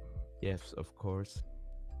 Yes, of course.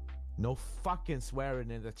 No fucking swearing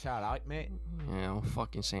in the chat, right, mate? Yeah, don't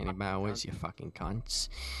fucking say any bad words, you fucking cunts.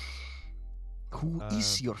 Who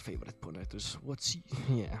is your favorite porn actress?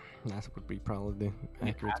 Yeah, that would be probably the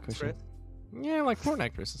accurate question. Actress? Yeah, like porn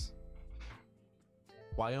actresses.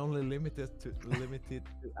 Why only limited to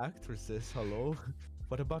actresses? Hello?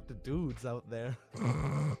 What about the dudes out there?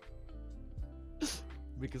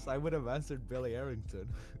 Because I would have answered Billy Arrington.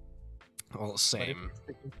 Well, But if same. you're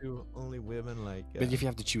sticking to only women, like. But if you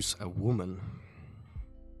have to choose a woman,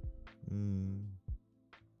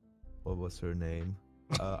 What was her name?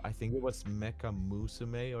 I think it was Mecha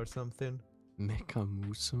Musume or something. Mecha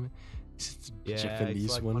Musume? Is it the Yeah, Japanese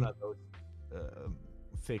it's like one? one of those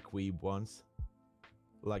fake weeb ones,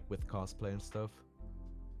 like with cosplay and stuff.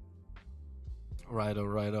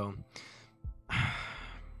 Righto.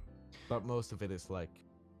 But most of it is like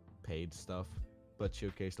paid stuff. But she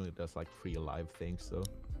occasionally does like free live things, so.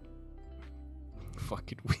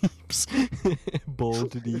 Fucking weeps.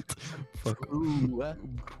 Bald idiot. Fuck. True.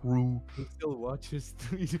 True. Who still watches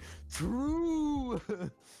True.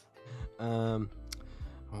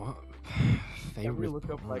 What? Can we Favorite look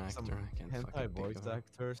up porn like some actor? I can't hentai fucking think voice of it.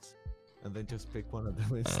 actors, and then just pick one of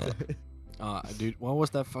them instead? Dude, what was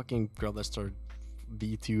that fucking girl that started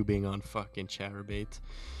VTubing on fucking Chaturbate?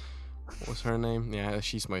 What was her name? Yeah,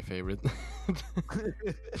 she's my favorite.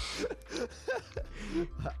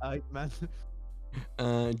 Man.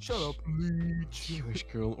 Shut up, Jewish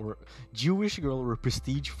girl or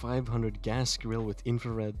Prestige 500 gas grill with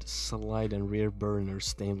infrared slide and rear burner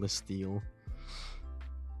stainless steel.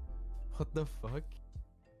 What the fuck?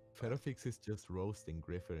 Ferrofix is just roasting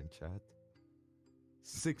Griffin in chat.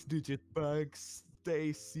 6-digit banks, stay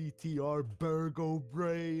CTR Burgo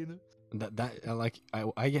brain.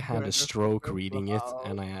 I had a just stroke so reading it, loud.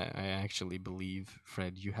 and I actually believe,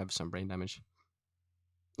 Fred, you have some brain damage.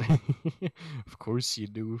 Of course you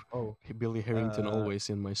do. Oh, Billy Harrington uh, always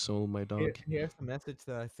in my soul, my dog. here's a message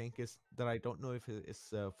that I think is that I don't know if it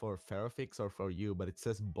is for Ferrofix or for you, but it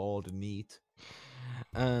says bald neat.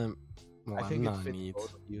 Well, I I'm think it not fits neat.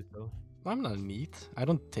 both of you though. I'm not neat. I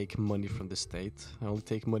don't take money from the state. I only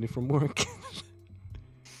take money from work.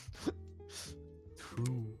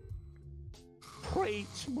 True.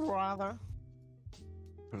 Preach, brother.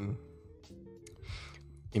 Hmm.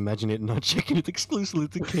 Imagine it not checking it exclusively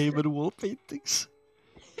to Cayman wall paintings.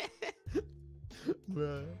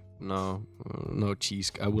 Bruh. No,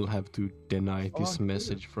 cheese. I will have to deny this Oh, dude.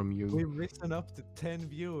 message from you. We've risen up to 10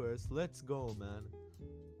 viewers. Let's go, man.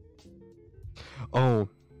 Oh.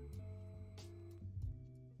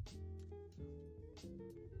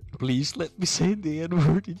 Please let me say the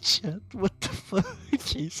N-word in chat. What the fuck?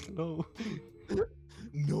 Cheese, no.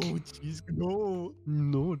 No, cheese, no.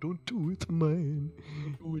 No, don't do it, man.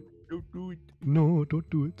 Don't do it. Don't do it. No, don't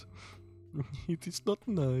do it. It is not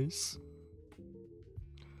nice.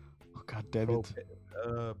 Oh, god damn it.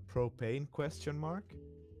 Propane question mark?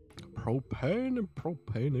 Propane and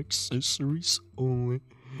propane accessories only.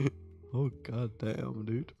 Oh god damn,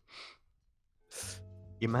 dude.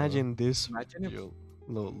 Imagine this. Imagine if-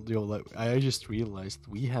 Yo, like, I just realized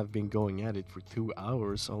we have been going at it for 2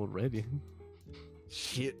 hours already.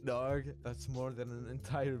 Shit, dog. That's more than an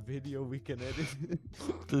entire video we can edit.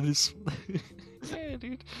 That is. Yeah,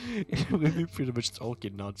 dude. We've been pretty much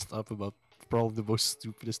talking non-stop about probably the most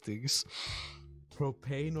stupidest things.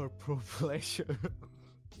 Propane or pro pleasure?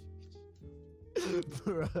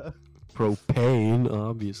 Bruh. Propane,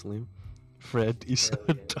 obviously. Fred is Hell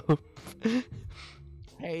a yeah. top.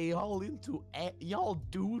 Hey, y'all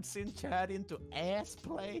dudes in chat into ass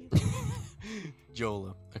play?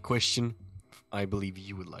 Jola, a question I believe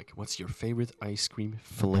you would like. What's your favorite ice cream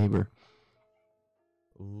flavor?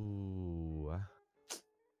 Ooh.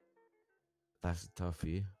 That's a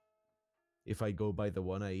toughie. If I go by the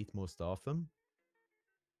one I eat most often,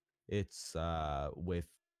 it's with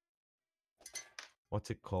what's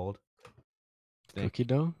it called? Nick. Cookie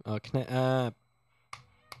dough?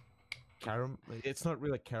 Caram. It's not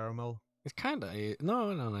really caramel. It kinda is.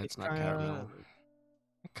 No, it's not caramel. kinda-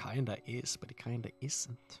 It kinda is, but it kinda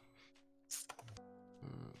isn't.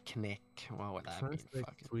 Knick. What would that mean? Translate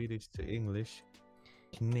Fucking. Swedish to English.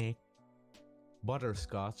 Knick.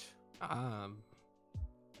 Butterscotch.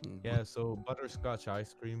 Yeah, so butterscotch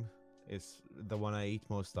ice cream is the one I eat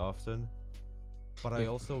most often. But I Yeah.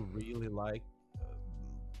 also really like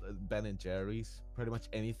Ben and Jerry's. Pretty much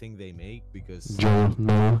anything they make because Joe,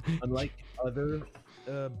 no. unlike other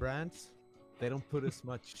brands, they don't put as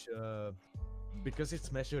much because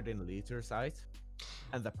it's measured in liters, right?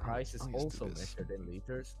 And the price is I'll just do also this. measured in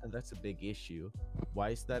liters, and that's a big issue. Why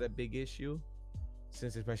is that a big issue?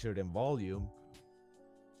 Since it's measured in volume,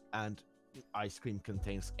 and ice cream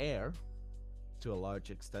contains air to a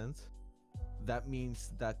large extent, that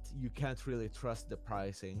means that you can't really trust the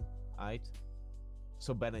pricing, right?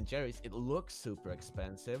 So Ben and Jerry's, it looks super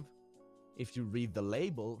expensive. If you read the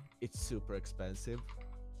label, it's super expensive.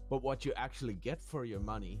 But what you actually get for your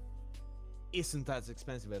money isn't as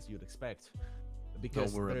expensive as you'd expect.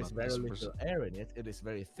 Because worry there's about very this little air in it. It is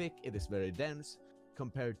very thick, it is very dense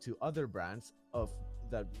compared to other brands of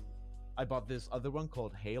that. I bought this other one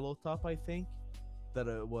called Halo Top, I think, that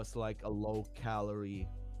it was like a low calorie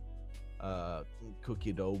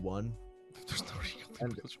cookie dough one. There's no real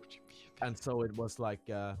And- because would you be And so it was like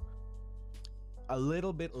a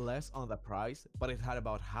little bit less on the price, but it had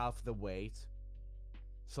about half the weight.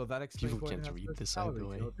 So that explains People why it can't has read less this either calories,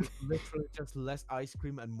 way. you know, there's literally just less ice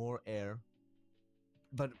cream and more air.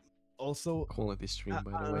 But also, quality stream,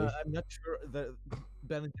 by the way. I'm not sure. The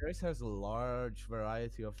Ben and Jerry's has a large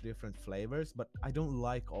variety of different flavors, but I don't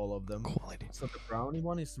like all of them. Quality. So the brownie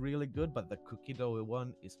one is really good, but the cookie dough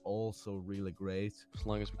one is also really great. As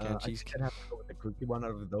long as we I can't think cheesecake. I'd have to go with the cookie one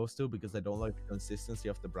out of those two because I don't like the consistency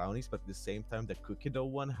of the brownies, but at the same time, the cookie dough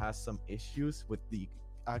one has some issues with the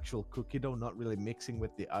actual cookie dough not really mixing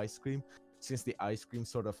with the ice cream, since the ice cream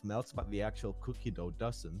sort of melts, but the actual cookie dough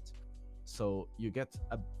doesn't. So you get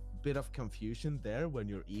a bit of confusion there when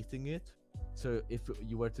you're eating it. So if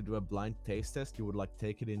you were to do a blind taste test, you would like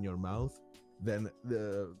take it in your mouth, then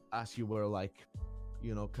as you were like,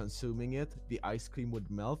 you know, consuming it, the ice cream would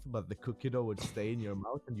melt, but the cookie dough would stay in your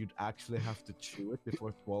mouth, and you'd actually have to chew it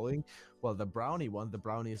before swallowing. Well, the brownie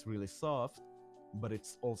is really soft, but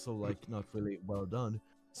it's also like not really well done.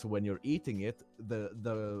 So when you're eating it,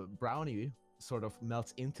 the brownie sort of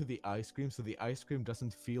melts into the ice cream, so the ice cream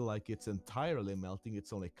doesn't feel like it's entirely melting,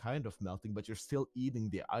 it's only kind of melting, but you're still eating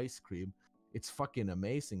the ice cream. It's fucking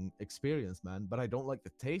amazing experience, man, but I don't like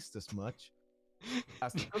the taste as much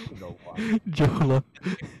as the cookie dough one. Jola.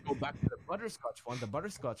 Go back to the butterscotch one. The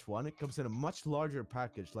butterscotch one, it comes in a much larger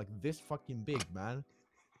package, like this fucking big, man.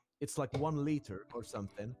 It's like 1 liter or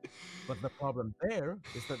something. But the problem there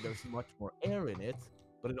is that there's much more air in it,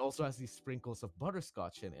 but it also has these sprinkles of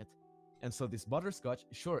butterscotch in it. And so this butterscotch,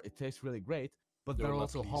 sure, it tastes really great, but they're Jola,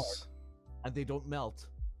 also hard please. and they don't melt.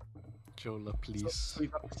 Jola, So, please. so you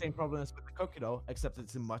got the same problem as with the cookie dough, except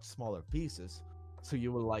it's in much smaller pieces. So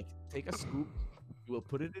you will like take a scoop, you will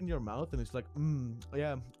put it in your mouth, and it's like,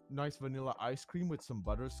 yeah, nice vanilla ice cream with some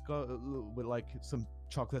butterscotch, with like some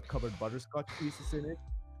chocolate covered butterscotch pieces in it.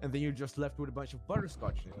 And then you're just left with a bunch of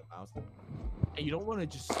butterscotch in your mouth. And you don't want to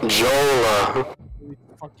just Jola.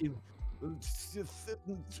 fucking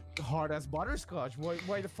hard as butterscotch.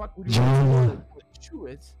 Why the fuck would you Jola. chew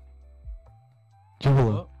it?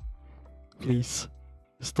 Jola, please.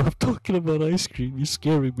 Stop talking about ice cream. You're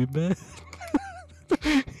scaring me, man.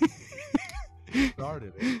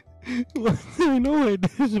 Started it. Well, I know I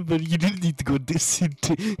did, but you didn't need to go this in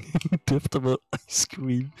depth about ice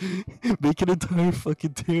cream. Make an entire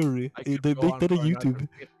fucking theory. I They could go make on that on for another YouTube.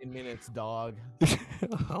 15 minutes, dog.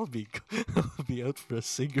 I'll be out for a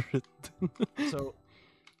cigarette. So,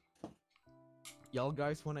 y'all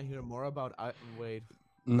guys want to hear more about? Wait,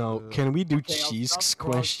 No, Uh, can we do okay, I'll Cheese's stop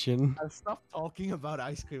talk- question? I'll stop talking about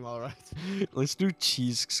ice cream. All right. Let's do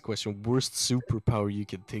Cheese's question. Worst superpower you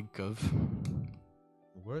can think of.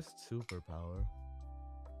 Worst superpower.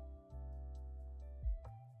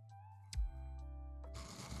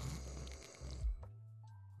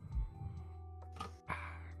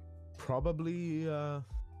 Probably.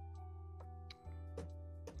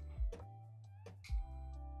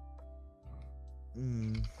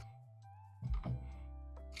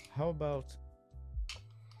 How about?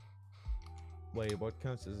 Wait, what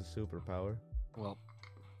counts as a superpower? Well,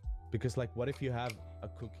 Because, like, what if you have a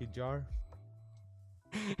cookie jar?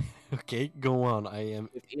 Okay, go on. I am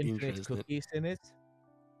with infinite interested. cookies in it,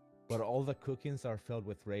 but all the cookies are filled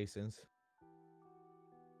with raisins.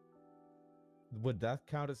 Would that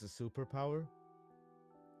count as a superpower?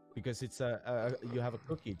 Because it's you have a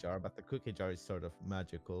cookie jar, but the cookie jar is sort of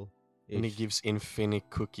magical. And it gives infinite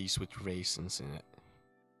cookies with raisins in it.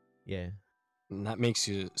 Yeah. And that makes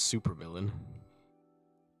you a super villain.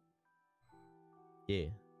 Yeah.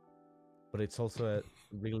 But it's also a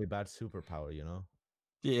really bad superpower, you know?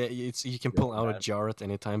 Yeah, it's you can Yeah, pull out a that- jar at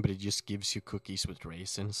any time, but it just gives you cookies with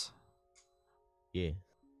raisins. Yeah.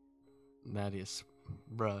 That is,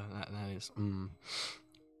 bruh.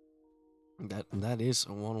 That is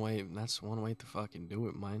one way. That's one way to fucking do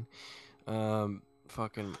it, man.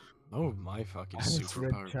 Fucking. Oh my fucking I was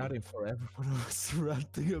superpower. chatting forever when I was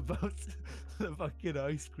ranting about the fucking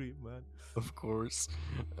ice cream, man. Of course.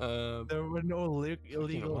 There were no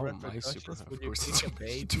illegal about my repercussions superpower. when Of you course, kick a it's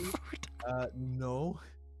baby. too far. No.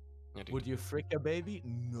 Yeah, dude. Would you frick a baby?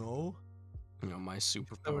 No. You know, my If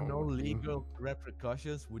there were superpower no would be legal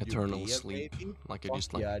repercussions, would eternal you pee sleep. a baby? Like I Fuck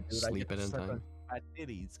just like yeah, dude. I sleep get at to any suck on time. fat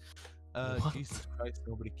titties. What? Jesus Christ,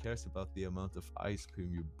 nobody cares about the amount of ice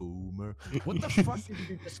cream, you boomer. What the fuck did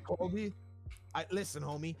you just call me? Listen,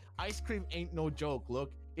 homie, ice cream ain't no joke.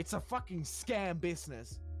 Look, it's a fucking scam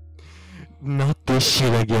business. Not this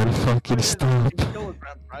shit again. Fucking Put it stop. in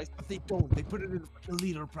kilogram price, but they don't. They put it in fucking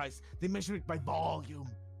liter price. They measure it by volume,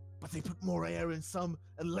 but they put more air in some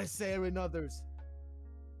and less air in others.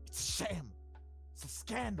 It's a sham. It's a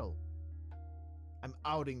scandal. I'm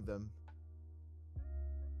outing them.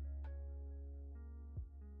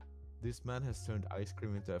 This man has turned ice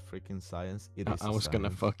cream into a freaking science. It is I a was gonna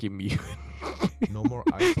science. fucking mute. No more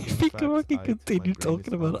ice cream If you facts, fucking my continue brain is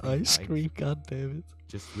talking about fucking ice hyped. cream, god damn it.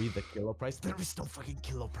 Just read the kilo price. There is no fucking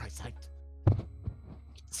kilo price hiked.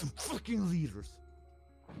 Some fucking liters.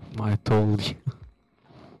 I told you.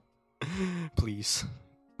 Please,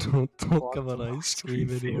 don't talk Quantum about ice cream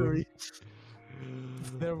anymore. theory.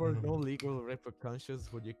 If there were no legal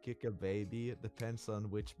repercussions when you kick a baby, it depends on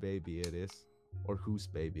which baby it is or whose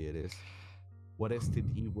baby it is. What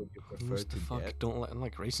STD would you prefer Who's to the fuck? get? Don't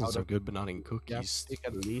like raisins Out are of- good, but not in You have cookies. to pick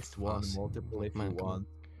at least one, Fuss. multiple if Man, you come on. want.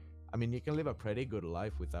 I mean, you can live a pretty good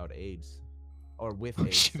life without AIDS. Or with Oh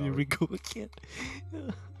AIDS, shit, here sorry. we go again.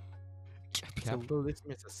 Capital. Capitalism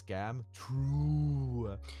is a scam.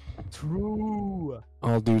 True. True.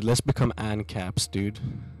 Oh, dude, let's become ANCAPs, dude.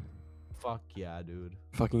 Fuck yeah, dude.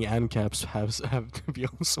 Fucking ANCAPs have to be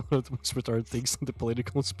also one of the most retarded things on the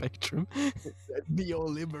political spectrum.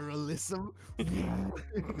 Neoliberalism.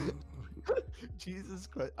 Jesus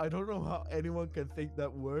Christ. I don't know how anyone can think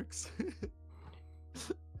that works.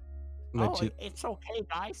 Legit. It's okay,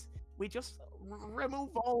 guys. We just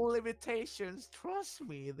remove all limitations. Trust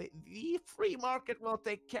me. The free market will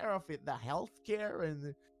take care of it. The healthcare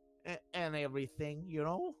and everything, you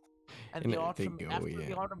know? And And the everything go, after yeah.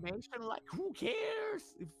 the automation, like, who cares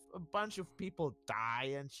if a bunch of people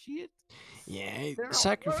die and shit? Yeah, They're not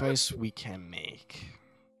sacrifice we can make.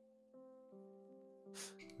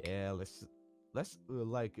 Yeah, let's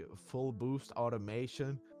like full boost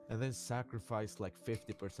automation and then sacrifice like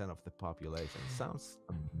 50% of the population. Sounds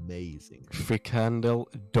amazing. Fricandel,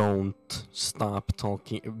 don't stop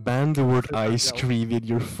talking. Ban the word ice Fricandel. cream in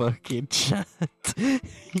your fucking chat.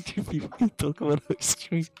 People can talk about ice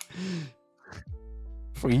cream.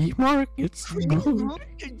 Free markets. Good.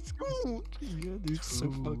 It's good. Yeah, dude, it's so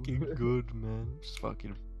True. fucking good, man. It's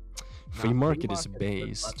fucking. Free Nah, market is good,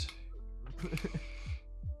 based.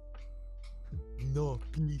 No,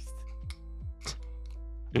 please.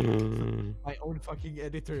 Mm. My own fucking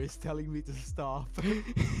editor is telling me to stop.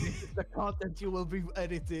 This is the content you will be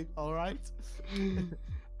editing, alright?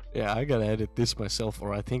 Yeah, I gotta edit this myself,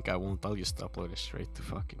 or I think I won't. I'll just upload it straight to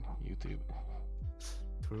fucking YouTube.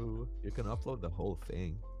 True. You can upload the whole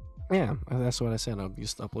thing. Yeah, that's what I said. I'll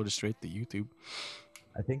just upload it straight to YouTube.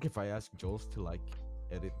 I think if I ask Jules to like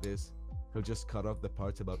edit this, he'll just cut off the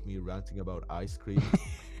parts about me ranting about ice cream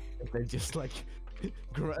and then just like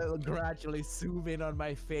gradually zoom in on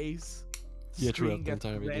my face. Yeah, throughout Screen the gets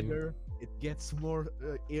entire video. redder, it gets more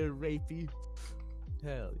ear rapey.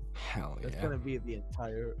 Hell, Hell that's yeah. gonna be the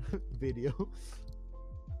entire video.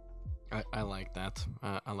 I like that.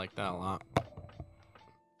 I like that a lot.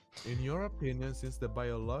 In your opinion, since the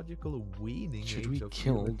biological weaning Should age we of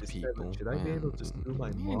kill humans is 7, people? should I be able to sue my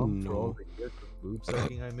Yeah, mom for all no. the years of boob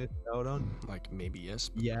sucking I missed out on? Like maybe yes.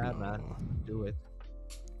 But Yeah, no. man, do it.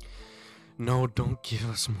 No, don't give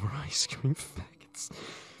us more ice cream faggots.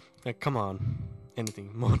 Come on. Anything.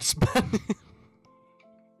 Mods ban.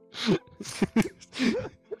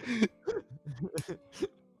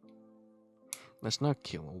 Let's not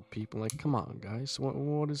kill old people. Like, come on, guys.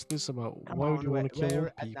 What is this about? Come Why on, would you want to kill we're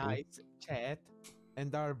old a people? nice chat,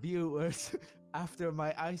 and our viewers, after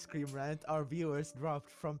my ice cream rant, our viewers dropped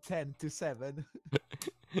from 10 to 7.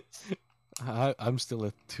 I'm still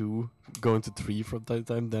at 2, going to 3 from time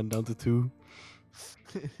to time, then down to 2.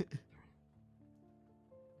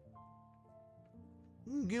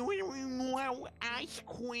 Ice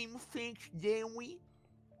cream fix, Dewey.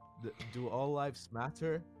 Do all lives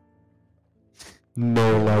matter?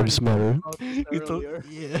 No We lives already matter. talked about this We thought- earlier.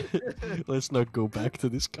 yeah. Let's not go back to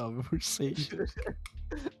this conversation.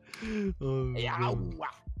 Oh, man.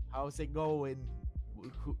 How's it going?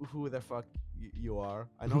 Who the fuck you are?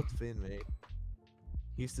 I know Finn, mate.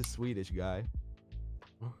 He's the Swedish guy.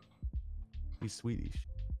 Huh? He's Swedish.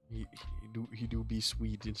 He do be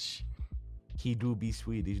Swedish. He do be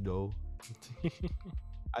Swedish though.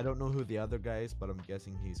 I don't know who the other guy is, but I'm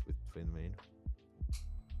guessing he's with Finn, mate.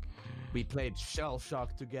 We played Shell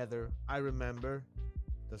Shock together. I remember.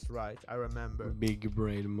 That's right. I remember. Big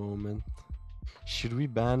brain moment. Should we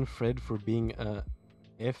ban Fred for being a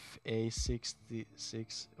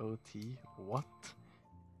FA66OT? What?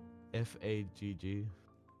 FAGG.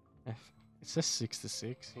 It says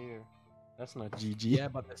 66 here. That's not GG. Yeah,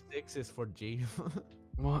 but the 6 is for G.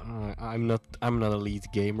 What? I'm not elite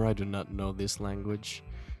gamer. I do not know this language.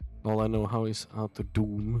 All I know is how to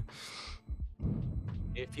Doom.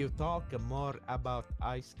 If you talk more about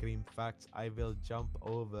ice cream facts, I will jump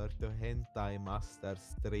over to Hentai Master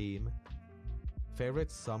stream.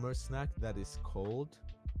 Favorite summer snack that is cold?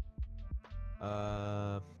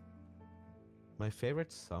 My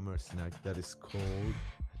favorite summer snack that is cold.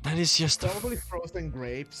 That is just Probably frozen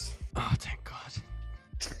grapes Oh, thank God.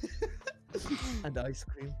 and ice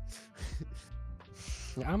cream.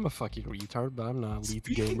 Yeah, I'm a fucking retard, but I'm not an elite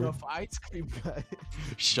Speaking gamer. of ice cream, guys.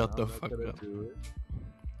 Shut the I'm not fuck gonna up. do it.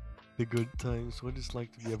 The good times. What it's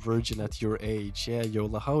like to be a virgin at your age? Yeah,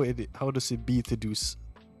 Yola. How does it be to do You're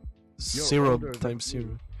 0 older than times me.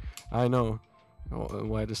 0? I know.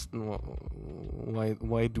 Why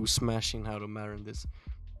do smashing how to matter in this?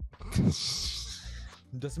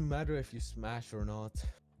 Doesn't matter if you smash or not.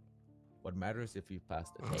 What matters if you pass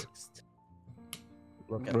the text.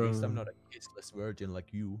 Look, at least I'm Bro. not a kissless virgin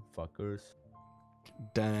like you fuckers.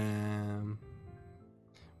 Damn.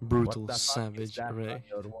 What Brutal the fuck is savage that on array.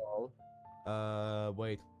 your wall?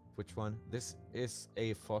 Wait, which one? This is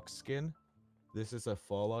a fox skin. This is a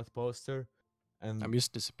Fallout poster, and I'm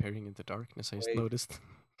just disappearing into darkness. I just Wait. noticed.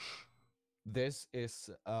 this is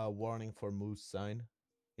a warning for moose sign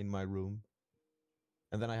in my room.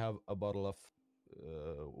 And then I have a bottle of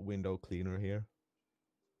window cleaner here,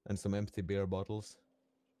 and some empty beer bottles.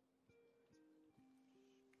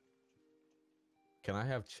 Can I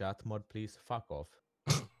have chat mod, please? Fuck off.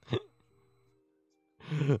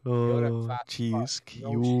 Oh, fat jeez. fuck.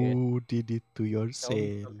 No You did it to Tell me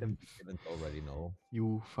yourself. something you didn't already know.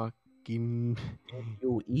 You fucking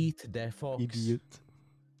You eat the fox. idiot.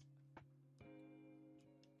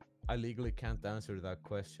 I legally can't answer that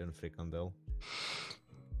question, Frikandel.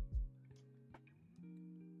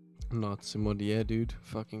 Not somebody, yeah, dude.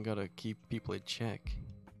 Fucking gotta keep people in check.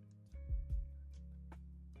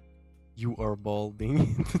 You are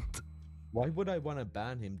balding. Why would I want to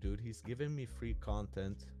ban him, dude? He's giving me free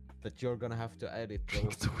content that you're gonna have to edit, though.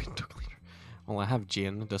 Drink the window cleaner. Well, I have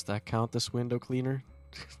gin. Does that count as window cleaner?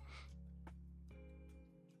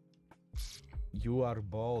 You are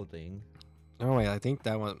balding. Oh wait, I think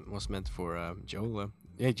that one was meant for Jola.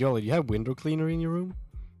 Yeah, Jola, you have window cleaner in your room?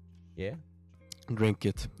 Yeah? Drink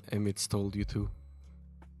it. Emmett's told you to.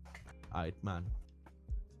 Aight, man.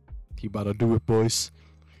 You better do it, boys.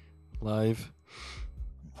 Live.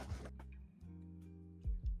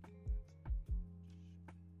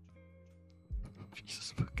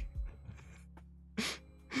 Jesus fuck.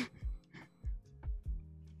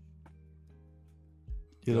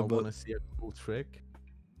 You Yeah, don't but want to see a cool trick?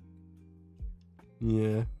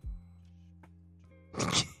 yeah.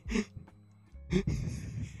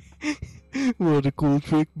 What a cool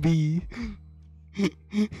trick be.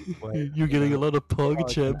 Wait, You're getting a lot of how I pog can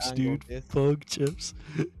champs, angle dude. this. Pog champs.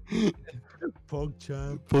 Pog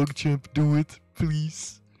champ. Pog champ, do it,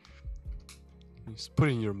 please. Just put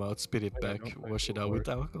it in your mouth, spit it Wait, I back, don't think wash it it'll out with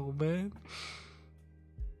work. alcohol, man.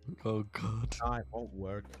 Oh god. Nah, it won't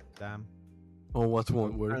work. Damn. Oh, what I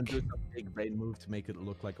won't was trying work? to do some big brain move to make it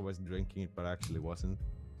look like I was drinking it, but actually wasn't.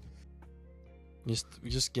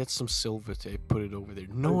 Just get some silver tape, put it over there.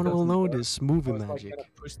 No it one will doesn't work. notice. Movie I was like magic. gonna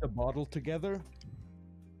push the bottle together,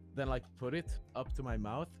 then like put it up to my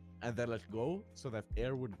mouth, and then let go so that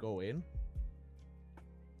air would go in.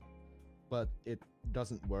 But it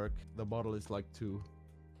doesn't work. The bottle is like too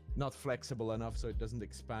not flexible enough so it doesn't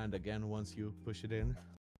expand again once you push it in.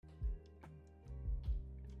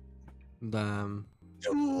 Damn.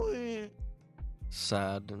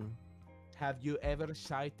 Sad. Have you ever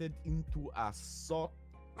shited into a sock?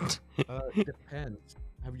 Depends.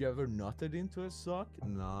 Have you ever nutted into a sock?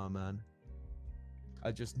 Nah, man.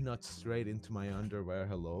 I just nut straight into my underwear.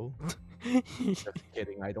 Hello. Just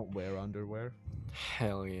kidding. I don't wear underwear.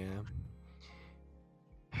 Hell yeah.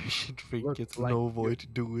 I should think Look, it's like, no you- void to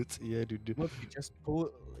do it. Yeah, dude. Look, you just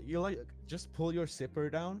pull. Just pull your zipper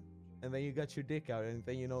down, and then you got your dick out, and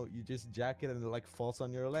then you just jack it, and it like falls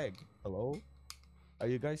on your leg. Hello. Are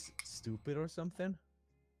you guys stupid or something?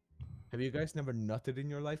 Have you guys never nutted in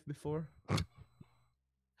your life before?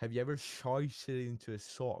 Have you ever shited into a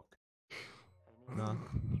sock? No.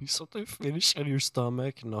 You sometimes finish on your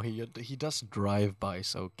stomach. No, he does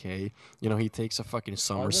drive-bys, okay? You know, he takes a fucking would I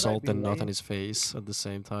somersault be and not on laying- his face at the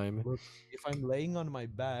same time. Look, if I'm laying on my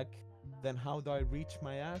back, then how do I reach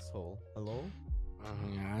my asshole? Hello?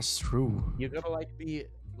 Yeah, that's true. You gotta like be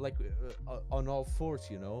like on all fours,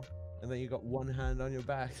 and then you got one hand on your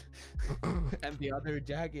back and the other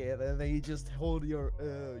jacket, and then you just hold your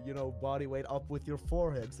body weight up with your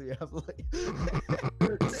forehead, so you have like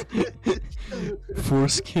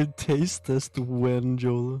Foreskin taste test when,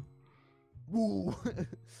 Joel? Woo.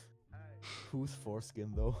 Who's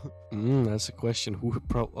foreskin though? That's a question. Who has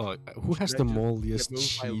Should the I just moldiest remove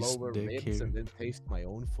my cheese lower dick ribs here? and then taste my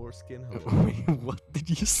own foreskin? Hello? Wait, what did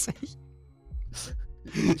you say?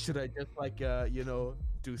 Should I just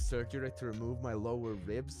do surgery to remove my lower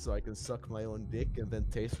ribs so I can suck my own dick and then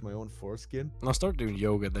taste my own foreskin? Now start doing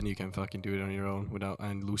yoga, then you can fucking do it on your own without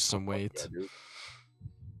and lose some weight. Yeah, dude.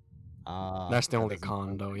 That's the that only doesn't con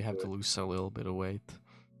sound though. too You have to good. lose a little bit of weight.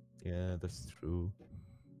 Yeah, that's true.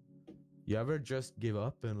 You ever just give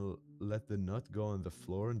up and let the nut go on the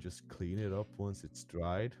floor and just clean it up once it's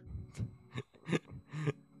dried?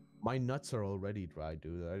 My nuts are already dry,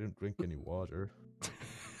 dude. I don't drink any water.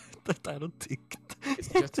 That I don't think. It's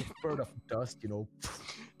just a spurt of dust,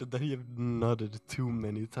 That you have nutted too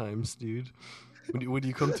many times, dude. When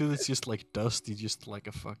you come to it's just like dust, you just like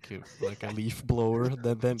a fucking like a leaf blower.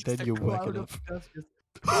 Then Just a you whack cloud it of up. dust just-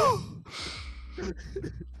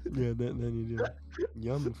 Yeah, then you do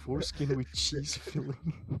yum foreskin with cheese filling.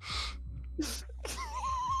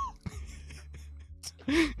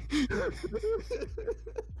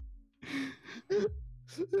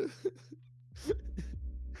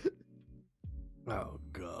 Oh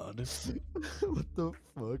god. What the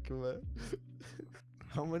fuck, man?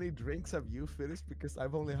 How many drinks have you finished? Because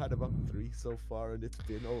I've only had about 3 so far, and it's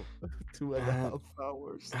been 2.5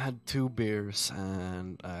 hours. I had 2 beers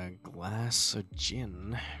and a glass of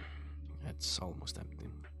gin. It's almost empty.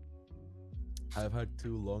 I've had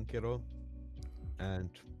 2 Lonkero, and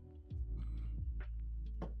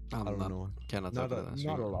I don't know. Cannot Not talk a, about that.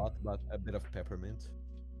 not a lot, but a bit of peppermint.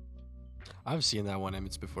 I've seen that one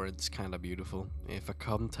image before. It's kind of beautiful. If a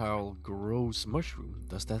cum towel grows mushroom,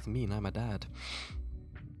 does that mean I'm a dad?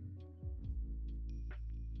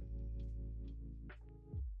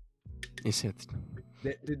 Is it?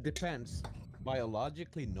 It depends.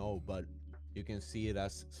 Biologically, no, but you can see it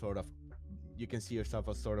as sort of. You can see yourself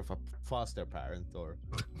as sort of a foster parent or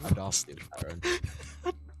adoptive parent.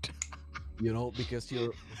 Because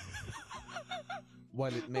you're.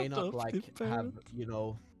 While it may not like Adoptive have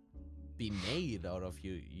parent. be made out of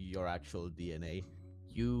your actual DNA,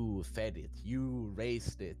 you fed it, you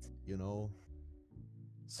raised it,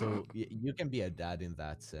 So you can be a dad in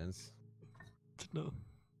that sense. No.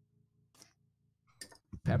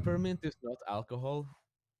 Peppermint is not alcohol,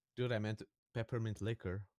 dude. I meant peppermint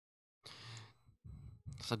liquor.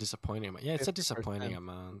 It's a disappointing amount. Yeah, it's a 50%. disappointing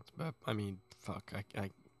amount. But I mean, fuck. I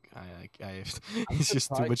I'm it's just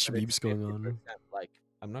too surprised much that it's memes going on. 50%. Like,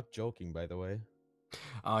 I'm not joking, by the way.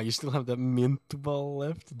 You still have that mint ball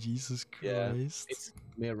left? Jesus Yeah, Christ. it's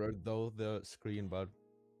mirrored though, the screen, but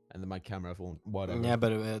and then my camera phone, whatever. Yeah,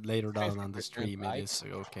 but later down on the 50% stream, right? it is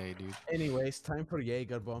okay, dude. Anyways, time for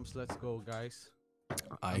Jaeger bombs. Let's go, guys.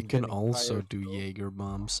 I I'm can getting also tired, do bro. Jaeger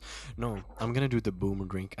bombs. No, I'm gonna do the boomer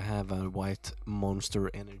drink. I have a white Monster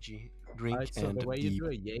Energy drink Alright, so and the way you do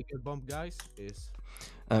a Jaeger bomb, guys, is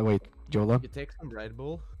wait, Jola. you take some Red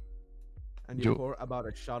Bull and you Jo- pour about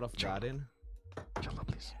a shot of that in. Jola,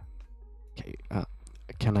 please. Okay.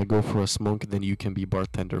 Can I go for a smoke? Then you can be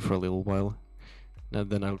bartender for a little while. And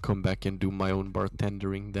then I'll come back and do my own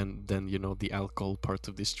bartendering. Then the alcohol part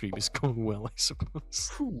of this stream is going well, I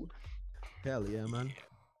suppose. Whew. Hell yeah, man.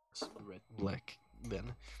 Red, black,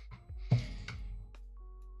 then.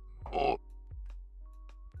 Oh.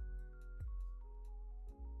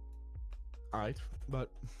 Alright, but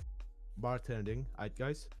bartending, alright,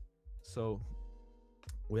 guys. So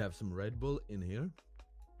we have some Red Bull in here.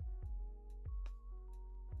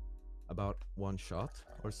 About 1 shot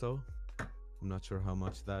or so. I'm not sure how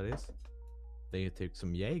much that is. Then you take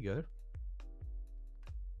some Jaeger.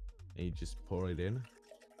 And you just pour it in.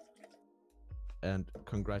 And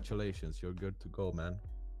congratulations, you're good to go, man.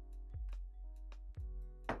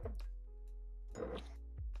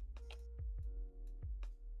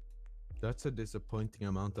 That's a disappointing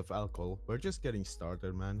amount of alcohol. We're just getting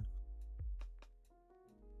started, man.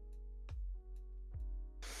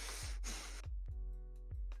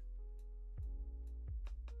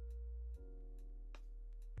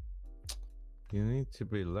 You need to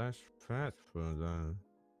be less fat for that.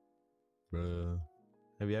 Bruh.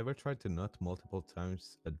 Have you ever tried to nut multiple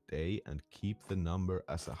times a day and keep the number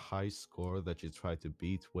as a high score that you try to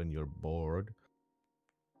beat when you're bored?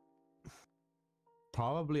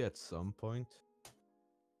 Probably at some point,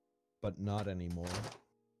 but not anymore.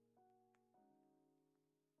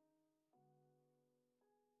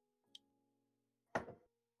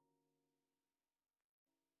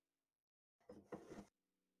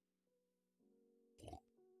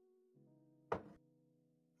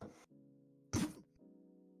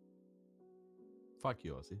 Fuck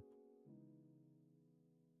you, Ozzy.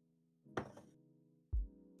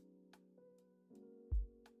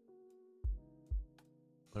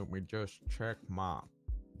 Let me just check my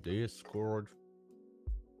Discord.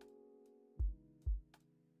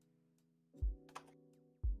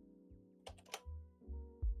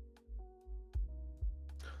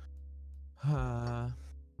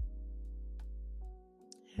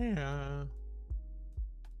 Yeah.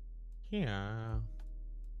 Yeah.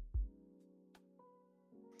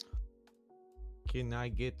 Can I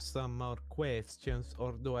get some more questions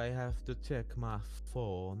or do I have to check my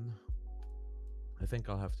phone? I think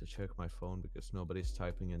I'll have to check my phone because nobody's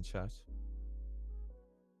typing in chat.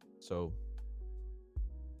 So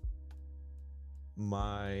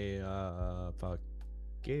my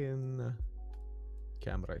fucking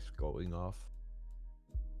camera is going off.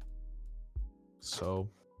 So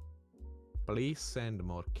please send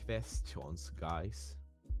more questions, guys.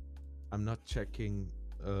 I'm not checking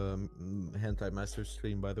Hentai Master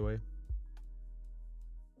stream, by the way.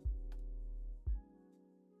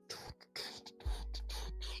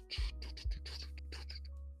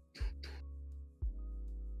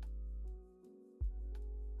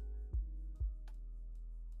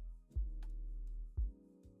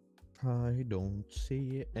 I don't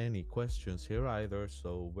see any questions here either,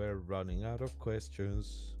 so we're running out of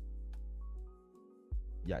questions.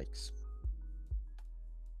 Yikes.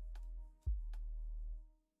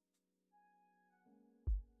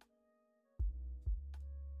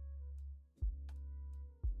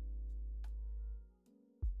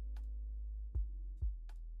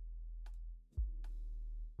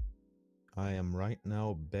 I am right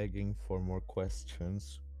now begging for more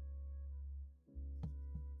questions.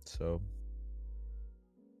 So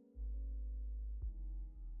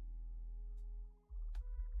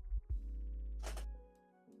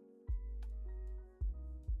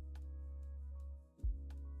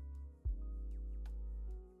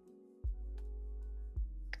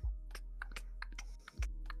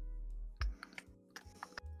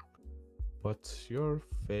what's your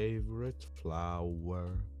favorite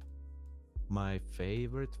flower? My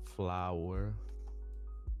favorite flower.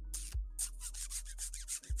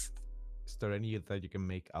 Is there any that you can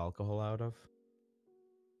make alcohol out of?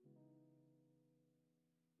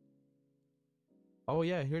 Oh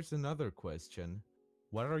yeah, here's another question.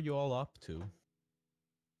 What are you all up to?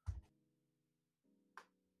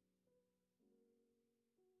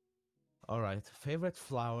 Alright, favorite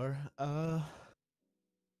flower.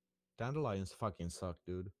 Dandelions fucking suck,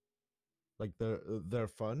 dude. Like they're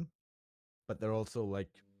fun, but they're also like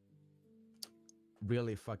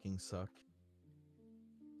really fucking suck.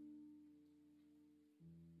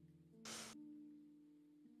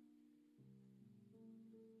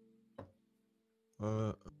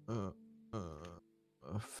 Uh, uh,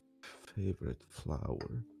 favorite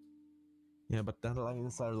flower. Yeah, but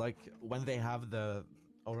dandelions are like when they have the.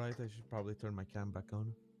 All right, I should probably turn my cam back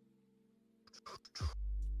on.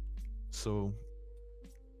 So,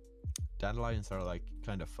 dandelions are like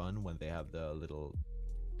kind of fun when they have the little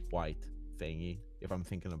white thingy. If I'm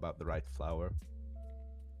thinking about the right flower.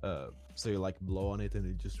 So you like blow on it and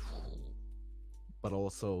it just. But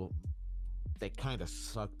also, they kind of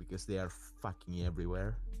suck because they are fucking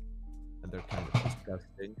everywhere, and they're kind of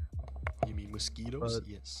disgusting. You mean mosquitoes? But-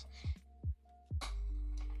 Yes.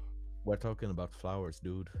 We're talking about flowers,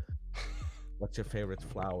 dude. What's your favorite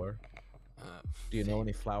flower? Do you know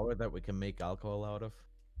any flower that we can make alcohol out of?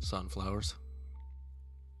 Sunflowers.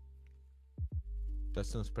 That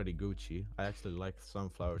sounds pretty Gucci. I actually like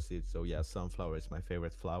sunflower seeds, so yeah, sunflower is my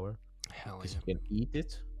favorite flower. Hell Because yeah. you can eat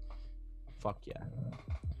it. Fuck yeah.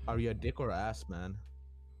 Are you a dick or ass man?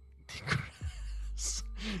 Dick or ass?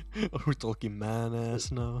 Are we talking man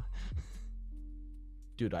ass now?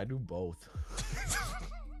 Dude, I do both.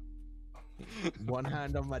 One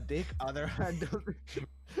hand on my dick, other hand on the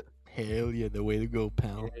Hell yeah, the way to go,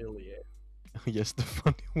 pal. Hell yeah. Yes, the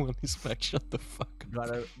funny one is back. Shut the fuck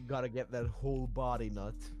up. Gotta get that whole body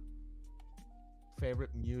nut.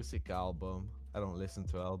 Favorite music album. I don't listen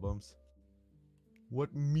to albums.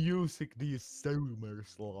 What music do you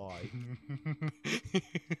Zoomers like?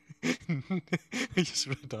 I just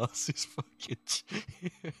read Ozzy's fucking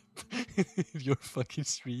your fucking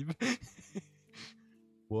stream.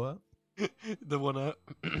 What? The one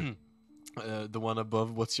the one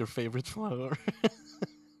above. What's your favorite flower?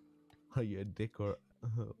 Are you a dick or?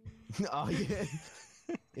 Oh yeah.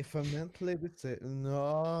 If I'm mentally disabled,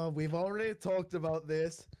 no, we've already talked about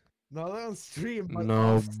this. Not on stream, but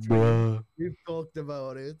No, off stream. bruh. We've talked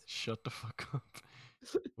about it. Shut the fuck up.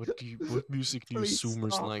 What music do you Please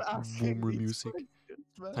Zoomers stop like? asking Boomer these music.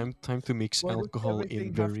 questions, man. Time to mix Why does alcohol in everything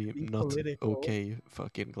have to very be not political? okay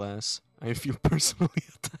fucking glass. I feel personally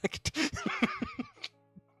attacked.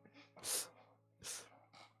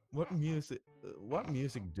 What music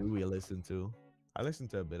do we listen to? I listen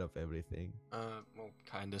to a bit of everything. Well,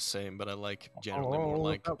 kind of same, but I like generally more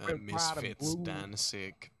like Misfits, Blue.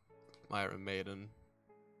 Danzig, Iron Maiden,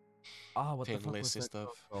 Ah, what the Thin fuck was Lizzy that stuff.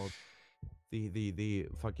 called? The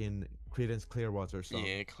fucking Creedence Clearwater song.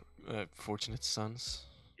 Yeah, Fortunate Sons.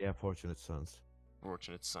 Yeah, Fortunate Sons.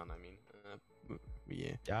 Fortunate Son, I mean.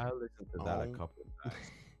 Yeah. Yeah, I listened to that a Oh. couple of times.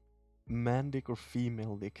 Man dick or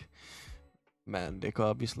female dick? Man dick,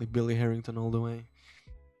 obviously. Billy Harrington all the way.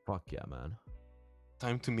 Fuck yeah, man.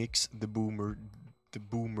 Time to mix the boomer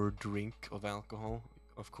drink of alcohol.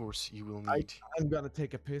 Of course, you will need. I'm gonna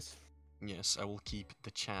take a piss. Yes, I will keep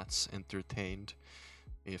the chats entertained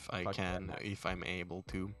if I Fuck yeah, can, man. if I'm able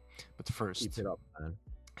to. But first, Keep it up, man.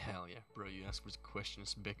 hell yeah, bro! You ask for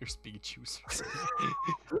questions, Becker speed choose.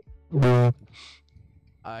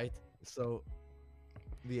 Alright, so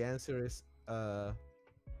the answer is I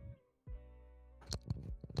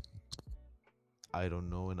don't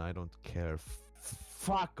know and I don't care.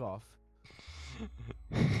 Fuck off.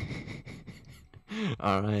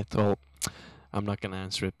 Alright, well, I'm not gonna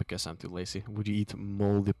answer it because I'm too lazy. Would you eat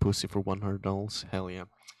moldy pussy for $100? Hell yeah.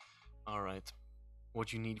 Alright.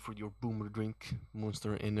 What you need for your boomer drink?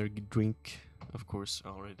 Monster Energy drink. Of course, I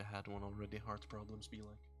already had one already. Heart problems be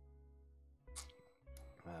like.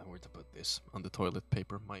 Where to put this? On the toilet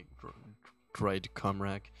paper. My dried cum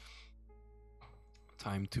rag.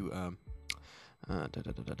 Time to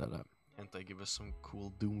and I give us some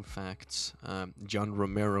cool Doom facts. John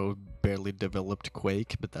Romero barely developed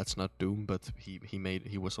Quake, but that's not Doom. But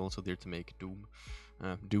he was also there to make Doom.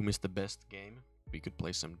 Doom is the best game. We could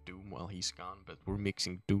play some Doom while he's gone, but we're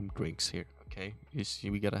mixing Doom drinks here. Okay,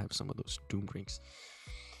 we gotta have some of those Doom drinks.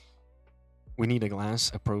 We need a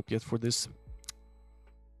glass appropriate for this.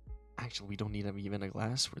 Actually, we don't need even a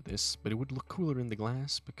glass for this, but it would look cooler in the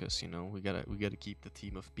glass because we gotta keep the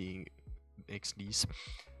theme of being XDs.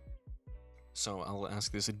 So I'll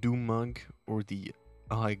ask this: a Doom mug or the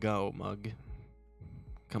I Go mug?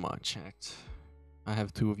 Come on, chat. I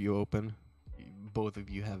have two of you open. Both of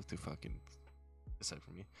you have to fucking decide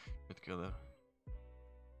for me. Good color.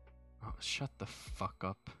 Oh, shut the fuck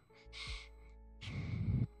up.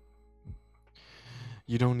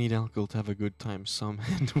 You don't need alcohol to have a good time. Some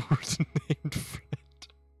N-word named Fred.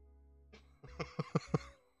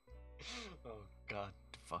 Oh god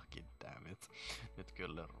fucking damn it. Nyt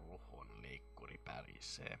kyllä ruhon leikkuri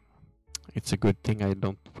pärisee. It's a good thing I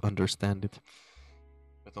don't understand it.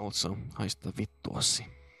 But also, haista vittuasi.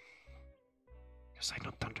 Because I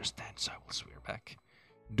don't understand, so I will swear back.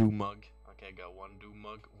 Doom mug. Okay, I got one Doom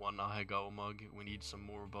mug, one I Go mug. We need some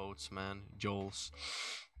more votes, man. Joel's,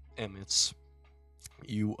 Emmett's.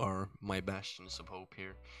 You are my bastions of hope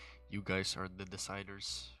here. You guys are the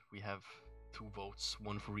deciders. We have 2 votes,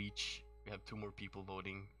 1 for each. We have 2 more people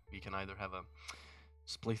voting. We can either have a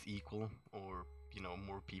split equal or,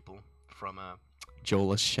 more people from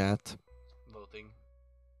Jola's chat voting.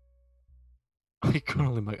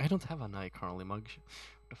 iCarly mug. I don't have an iCarly mug.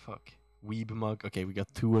 What the fuck? Weeb mug. Okay, we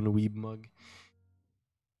got 2 on a Weeb mug.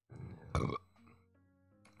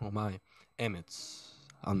 Oh my. Emmett's.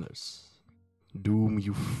 Anders. Doom,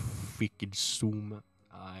 you freaking zoom.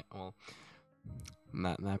 Well,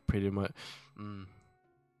 not pretty much.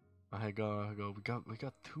 I go. We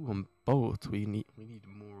got 2 on both. We need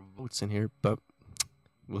more votes in here, but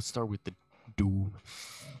we'll start with the Doom.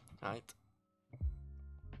 Alright.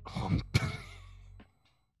 Hump.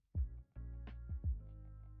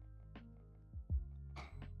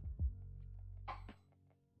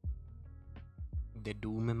 The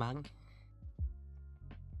Doom Mag.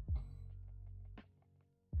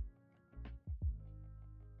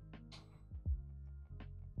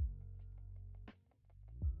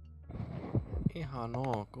 Ihan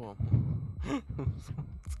ok.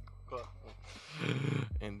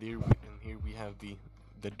 And here we have the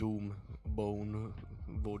Doom Bone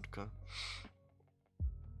vodka.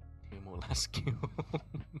 Himolaski.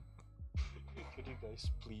 Could you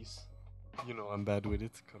guys please? You know I'm bad with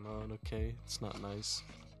it. Come on, okay? It's not nice.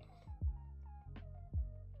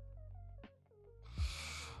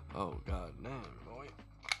 Oh god damn, boy.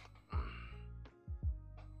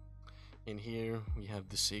 In here we have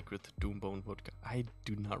the sacred Doombone vodka. I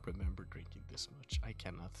do not remember drinking this much. I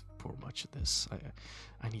cannot pour much of this.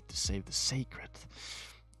 I need to save the sacred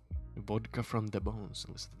vodka from the bones.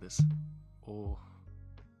 Listen to this. Oh.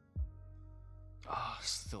 Ah,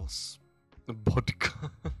 still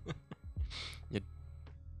vodka. Yeah.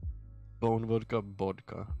 Bone vodka,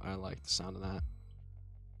 vodka. I like the sound of that.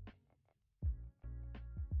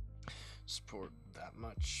 Support that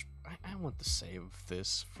much. I want to save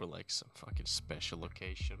this for like some fucking special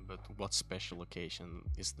occasion, but what special occasion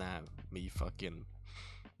is that? Me fucking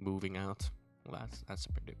moving out? Well,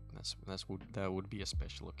 that would be a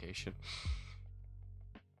special occasion.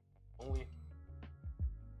 Only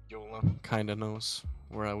Yola kinda knows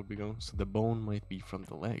where I would be going. So the bone might be from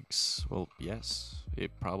the legs. Well, yes,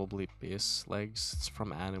 it probably is legs. It's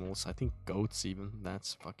from animals. I think goats even.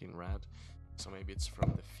 That's fucking rad. So maybe it's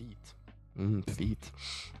from the feet. Feet.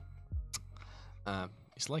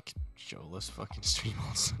 It's like Jola's fucking stream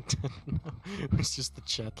also. It's just the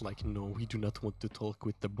chat like, no, we do not want to talk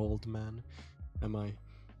with the bald man. Am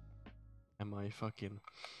I fucking...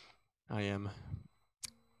 I am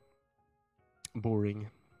boring.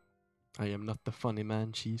 I am not the funny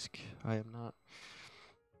man, Cheesk. I am not.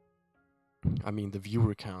 I mean, the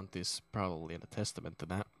viewer count is probably a testament to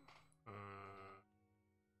that.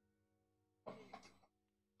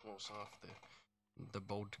 Close off the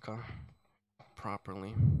vodka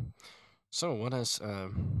properly. So, what has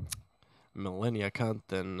Millennia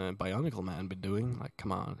Cunt and Bionicle Man been doing? Like,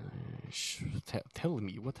 come on, tell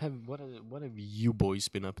me what have you boys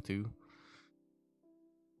been up to?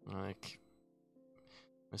 Like,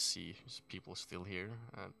 let's see, is people still here?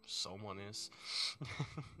 Someone is.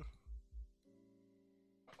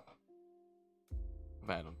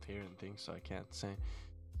 But I don't hear anything, so I can't say.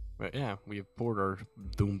 But yeah, we have poured our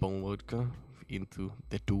Doombone vodka into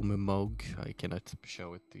the Doom mug. I cannot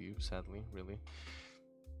show it to you, sadly, really.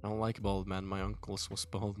 I don't like bald man. My uncles was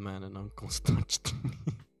bald man and uncles touched me.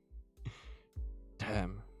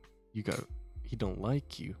 Damn, he don't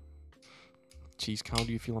like you. Cheese, how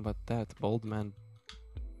do you feel about that? Bald man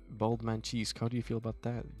Cheese, how do you feel about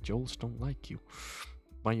that? Joels don't like you.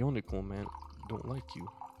 Bionicle man don't like you.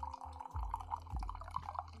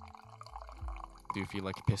 Do you feel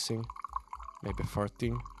like pissing? Maybe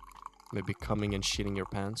farting? Maybe coming and shitting your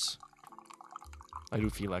pants? I do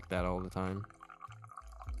feel like that all the time.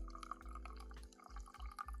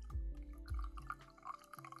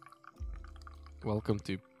 Welcome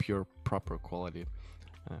to pure proper quality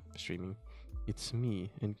streaming. It's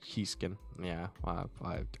me and Cheeskin. Yeah,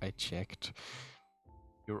 I checked.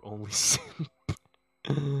 You're only simp.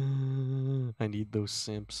 I need those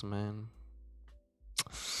simps, man.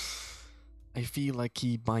 I feel like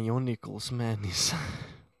he Bionicles, man, is...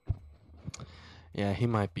 Yeah, he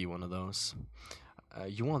might be one of those.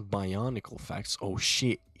 You want Bionicle facts? Oh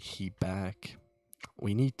shit, he back.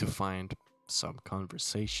 We need to find some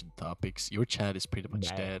conversation topics. Your chat is pretty much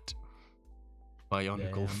dead.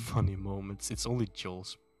 Bionicle funny moments. It's only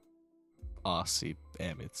Joel's, Aussie,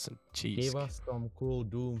 Emmets, and Cheese. Give us some cool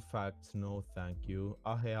Doom facts, no thank you.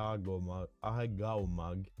 Ahegaumag.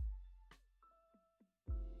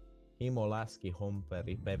 Himolaski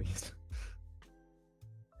homperi peris.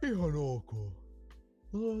 Ihan ok.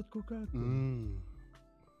 Oletko kättä?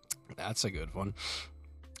 That's a good one.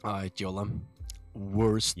 Alright, Jola.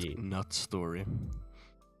 Worst nut story.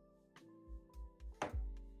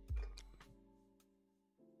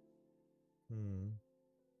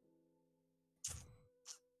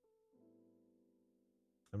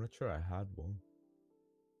 I'm not sure I had one.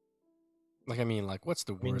 Like, I mean, like, what's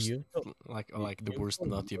the worst? Like the worst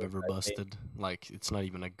nut you've ever busted? Like, it's not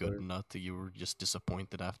even a good nut. You were just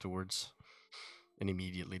disappointed afterwards, and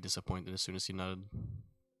immediately disappointed as soon as you nutted.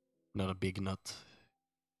 Not a big nut.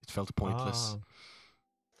 It felt pointless.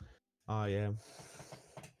 Yeah.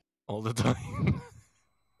 All the time.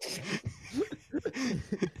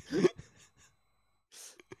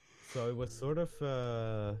 So it was sort of,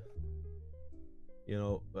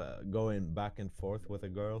 going back and forth with a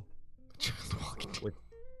girl. Child walked in. With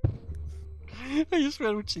I just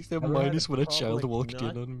ran with 6 Ever had a minus when a child public walked in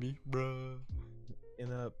nut? on me, bruh.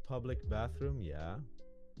 in a public bathroom, yeah.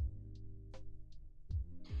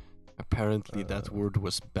 Apparently that word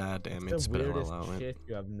was bad, What's Emmett, the but I'll weirdest allow it. shit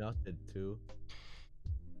you have nutted to?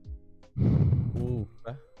 Ooh.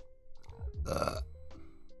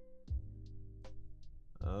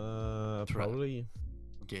 Probably.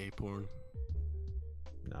 Gay porn.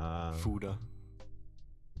 Nah. Fuda.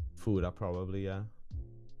 Fuda, probably, yeah.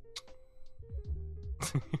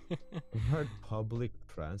 I've heard public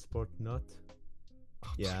transport nut.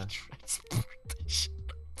 Yeah. Transportation.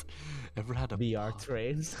 Ever had a VR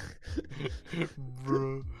trains.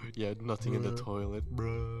 bro? Yeah, nothing in the Bruh. toilet,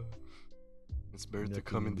 bro. It's better to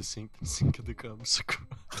come in Nothing. the sink than sink in the gums.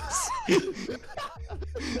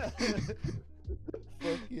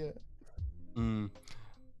 Fuck yeah.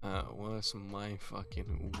 What's my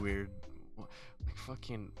fucking weird, like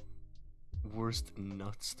fucking worst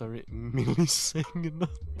nut story? Millie sang a nut.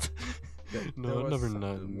 No, There I was never something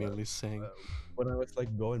nut. that, Millie sang. When I was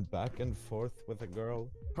like going back and forth with a girl.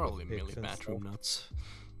 Probably pics Millie and bathroom stuff. nuts.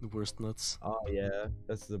 The worst nuts. Oh yeah,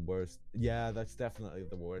 that's the worst. Yeah, that's definitely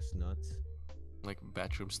the worst nut. Like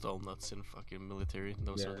bathroom stall nuts in fucking military.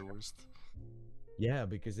 Those are Yeah. the worst. Yeah,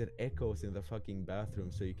 because it echoes in the fucking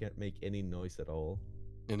bathroom, so you can't make any noise at all.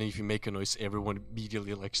 And then if you make a noise, everyone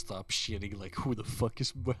immediately like stops shitting. Like, who the fuck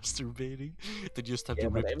is masturbating? They just have Yeah, to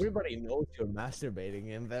but rip. everybody knows you're masturbating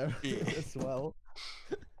in there Yeah. as well.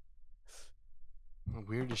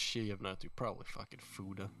 Weirdest shit you have not do. Probably fucking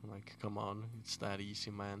Fuda. Like, come on, it's that easy,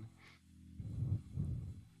 man.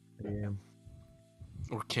 Yeah.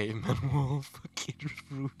 Or caveman wall, fucking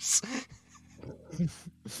roofs.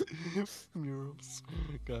 Murals.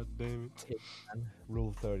 God damn it.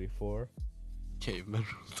 Rule 34. Caveman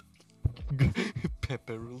rule.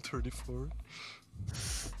 Pepe rule 34.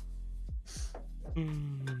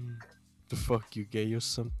 The fuck, you gay or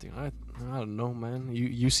something? I don't know, man.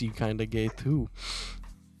 You seem kinda gay too.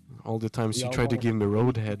 All the times you Y'all tried to wanna give me be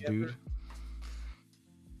roadhead, together? dude.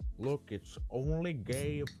 Look, it's only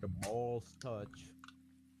gay if the balls touch.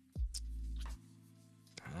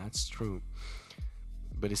 That's true.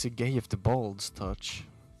 But is it gay if the balls touch?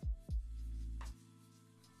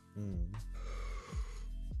 Hmm.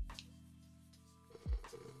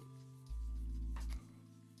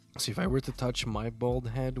 So if I were to touch my bald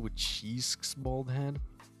head with Cheese's bald head,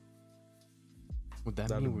 would that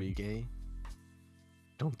That'd mean we're be gay?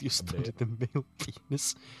 Don't you study bit. the male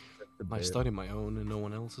penis? A I bit. study my own and no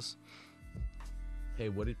one else's. Hey,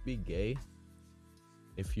 would it be gay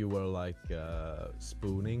if you were like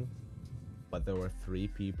spooning, but there were 3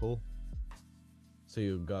 people? So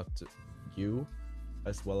you got you,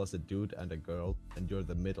 as well as a dude and a girl, and you're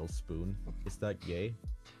the middle spoon. Is that gay?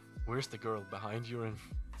 Where's the girl? Behind you or in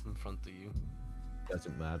front of you?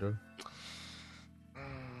 Doesn't matter.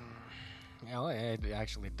 Yeah, well, it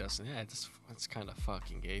actually doesn't. Yeah, it's kind of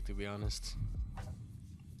fucking gay, to be honest.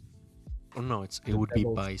 Oh no, it The would be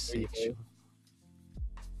devil's bisexual. three-way.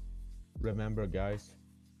 Remember, guys,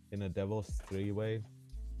 in a devil's 3-way,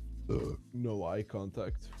 no eye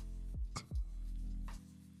contact.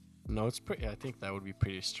 No, it's pretty. I think that would be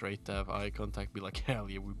pretty straight to have eye contact. Be like, hell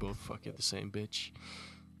yeah, we both fucking the same bitch.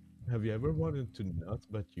 Have you ever wanted to nut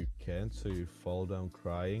but you can't, so you fall down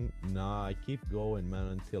crying? Nah, I keep going, man,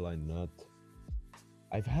 until I nut.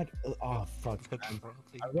 I've had oh fuck, That's man.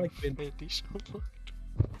 probably I've like your been fetish,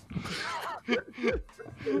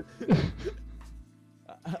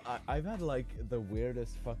 I've had like the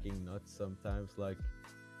weirdest fucking nuts sometimes. Like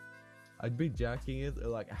I'd be jacking it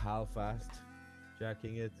like half-assed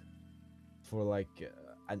jacking it for like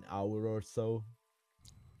an hour or so,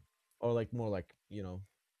 or like more like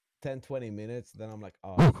 10-20 minutes. Then I'm like,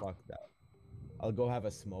 oh fuck that, I'll go have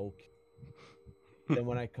a smoke. Then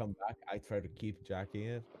when I come back, I try to keep jacking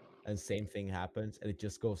it, and same thing happens, and it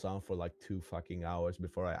just goes on for like 2 fucking hours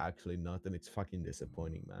before I actually nut, and it's fucking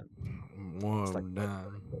disappointing, man. Whoa, It's like my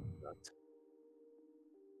damn. first nut.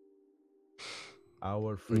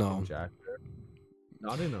 Our freaking No. jacker.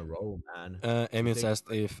 Not in a row, man. Emmett They- asked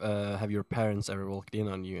if have your parents ever walked in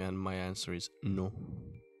on you, and my answer is no.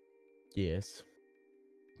 Yes.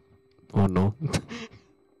 Oh no.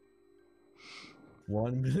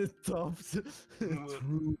 1 minute tops.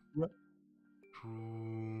 True.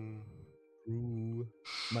 True. True.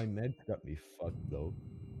 My meds got me fucked though.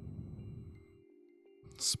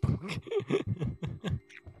 Spook.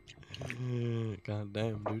 God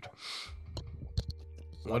damn, dude.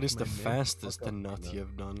 What is the fastest nut you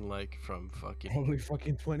have done, like from fucking? Probably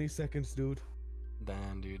fucking 20 seconds, dude.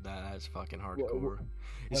 Damn, dude, that's fucking Wh- hardcore.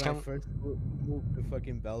 It's When I kind of first moved to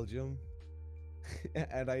fucking Belgium,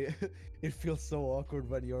 and it feels so awkward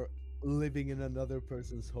when you're living in another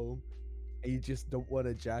person's home and you just don't want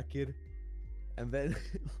a jacket, and then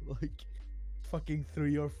like fucking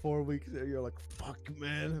 3 or 4 weeks there, you're like, fuck,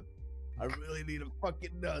 man, I really need a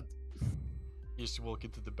fucking nut. you just walk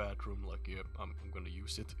into the bathroom like, yeah, I'm gonna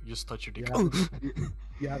use it. You just touch your dick.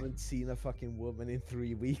 You haven't seen a fucking woman in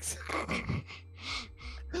 3 weeks.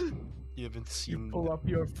 You haven't You seen pull up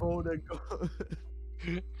your phone and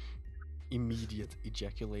go. immediate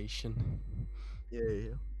ejaculation.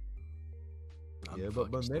 Yeah. I'm Yeah,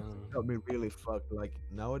 but fucking Netflix stoned. got me really fucked. Like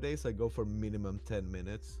nowadays, I go for minimum 10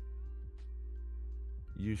 minutes.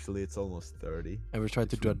 Usually, it's almost 30. Ever tried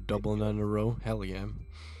to It's do a double nut in a row? Hell yeah.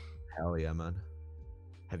 Hell yeah, man.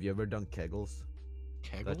 Have you ever done kegels?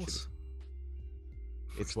 That shit Kegels? is-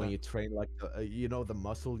 It's What's when that? you train like you know the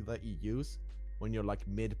muscle that you use when you're like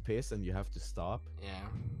mid piss and you have to stop. Yeah.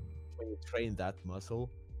 When you train that muscle,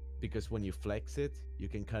 because when you flex it, you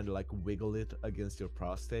can kind of like wiggle it against your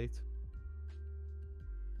prostate.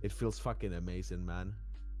 It feels fucking amazing, man.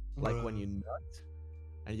 Like when you nut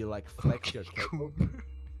and you like flex your Okay, kegel,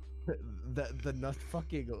 cool. the nut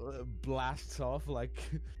fucking blasts off like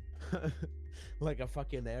like a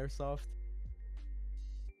fucking airsoft.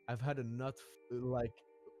 I've had a nut like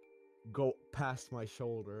go past my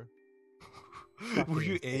shoulder. Were Fucking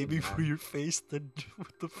you insane, aiming for man. your face then?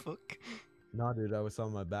 What the fuck? No, dude, I was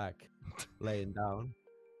on my back, laying down.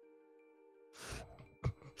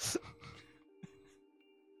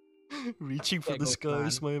 Reaching for the Kegels,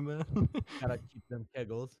 skies, my man. Gotta keep them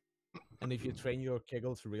kegels. And if you train your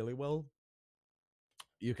kegels really well,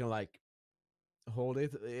 you can like hold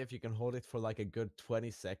it. If you can hold it for like a good 20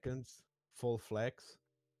 seconds, full flex,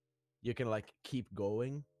 you can like keep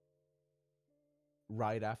going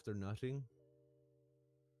right after nutting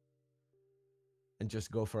and just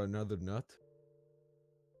go for another nut.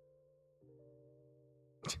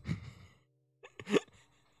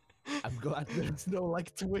 I'm glad there's no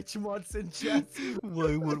like Twitch mods in chat.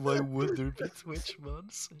 why would there be Twitch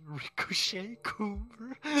mods? Ricochet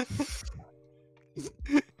Cooper.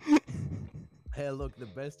 Hey, look, the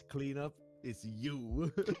best cleanup is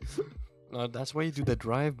you. No, that's why you do the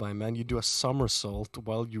drive-by, man. You do a somersault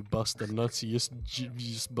while you bust the nuts. You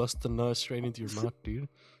just bust the nut straight into your mouth, dude.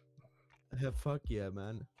 Fuck yeah,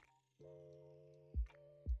 man.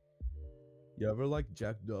 You ever like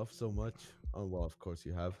jacked off so much? Oh, well, of course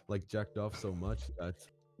you have. Like jacked off so much that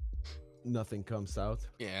nothing comes out.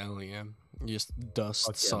 Yeah, hell yeah. Just dust,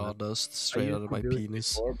 Fuck yeah, man. sawdust I straight used out of to my do it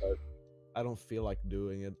penis. before, but I don't feel like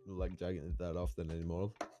doing it, like jacking it that often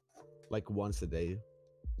anymore. Like once a day.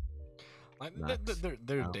 Like, Max.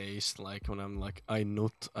 there are Now. days like when I'm like, I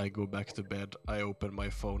nut, I go back to bed, I open my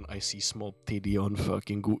phone, I see small titty on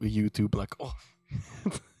fucking YouTube, like, oh.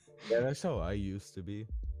 Yeah, that's how I used to be.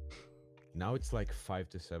 Now it's like 5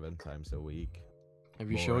 to 7 times a week. Have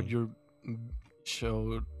you Boring.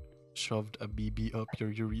 shoved a BB up your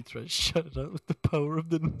urethra? Shut out with the power of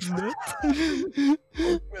the nut.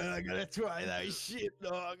 Man, I gotta try that shit,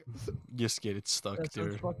 dog. Just get it stuck That there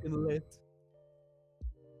sounds fucking lit.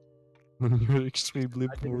 when you're extremely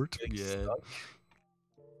Imagine it bored. getting Yeah. stuck.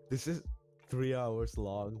 This is 3 hours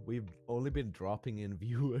long. We've only been dropping in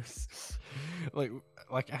viewers. like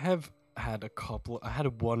I have had I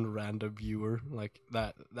had one random viewer, like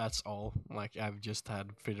that's all. Like I've just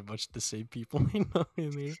had pretty much the same people I know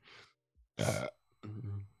in here.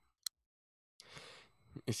 Mm.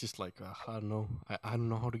 It's just like I don't know. I don't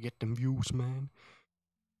know how to get them views, man.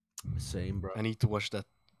 Same, bro. I need to watch that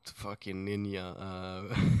fucking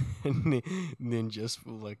ninja's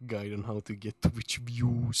like guide on how to get Twitch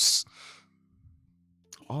views.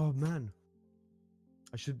 Oh man,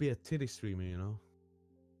 I should be a titty streamer, you know.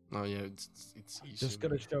 Oh yeah, it's easy. Just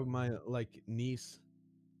gotta man. shove my like knees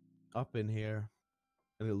up in here,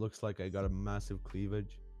 and it looks like I got a massive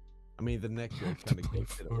cleavage. I mean, the neck I here have to kind of play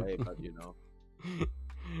gives it away, but you know.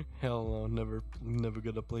 Hell no, never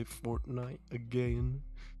gonna play Fortnite again.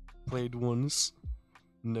 Played once,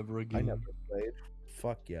 never I again. never played.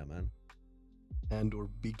 Fuck yeah, man. And or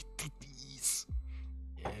big titties.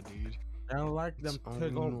 Yeah, dude. I don't like them It's only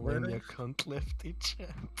tickle Millennia British. cunt left in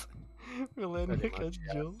chat. Millennia Pretty much, cunt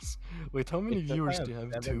yeah. Jules. Wait, how many It says I viewers do you have?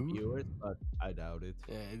 7 Two? viewers, but I doubt it.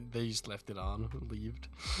 Yeah, they just left it on, leaved.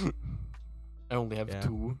 I only have Yeah.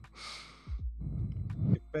 two.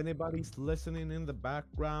 If anybody's listening in the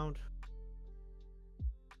background,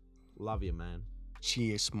 love you, man.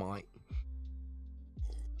 Cheers, mate.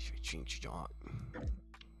 Switching shot.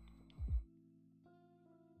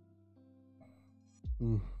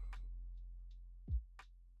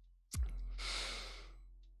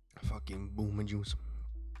 fucking boom juice.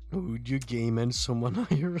 Would you game and someone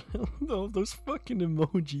IRL? No, those fucking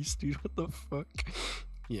emojis, dude. What the fuck?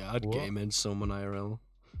 Yeah, I'd What? game and someone IRL.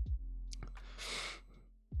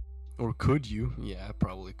 Or could you? Yeah, I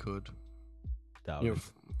probably could. Doubt Your it.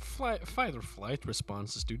 fight or flight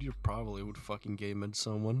responses, dude. You probably would fucking game and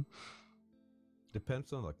someone.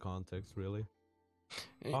 Depends on the context, really.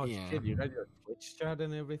 Oh Yeah. shit, you got your Twitch chat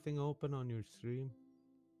and everything open on your stream?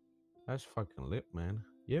 That's fucking lit, man.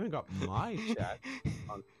 You even got my chat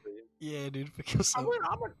on stream. Yeah, dude. Because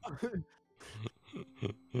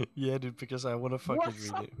yeah, dude. Because I want to fucking What's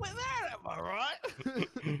read up it. with that? Am I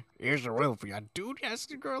right? Here's the real for you, dude. Ask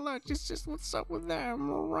the girl out. Just what's up with that? Am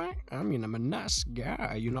I right? I mean, I'm a nice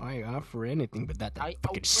guy. You know, I offer anything, but that I fucking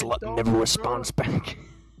open slut door never for responds back.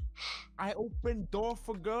 I open door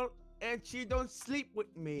for girl and she don't sleep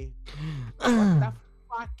with me. What the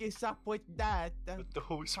fuck is up with that? But the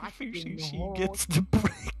host Fucking refusing, she whore. gets the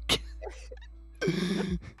break.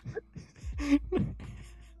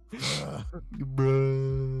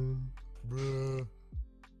 Bruh. Bruh.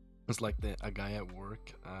 It's like a guy at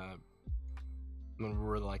work. When we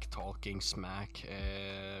were like talking smack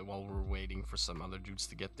while we were waiting for some other dudes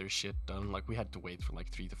to get their shit done, like we had to wait for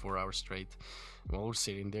like 3 to 4 hours straight. While we're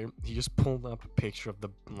sitting there, he just pulled up a picture of the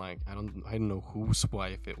I don't know whose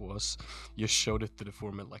wife it was. Just showed it to the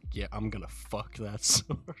foreman like, yeah, I'm gonna fuck that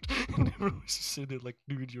sword. And everyone was just sitting there like,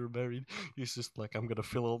 dude, you're married. He's just like, I'm gonna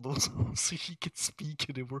fill all those holes so he can speak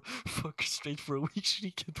anymore. Fuck straight for a week so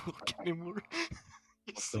he can't walk anymore.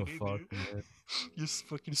 Just The sitting fuck, there. man? Just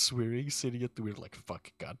fucking swearing, sitting at the window like,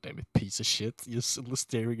 fuck, goddamn it, piece of shit. Just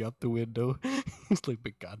staring out the window. He's like,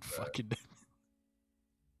 but god fucking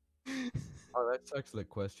damn it. Oh, that's actually a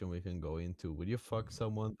question we can go into. Would you fuck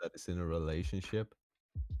someone that is in a relationship?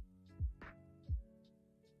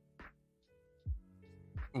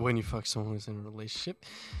 When you fuck someone who's in a relationship,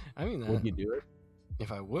 I mean, Would you do it?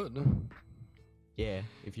 if I would, Yeah,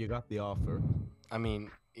 if you got the offer. I mean,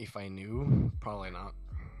 if I knew, probably not.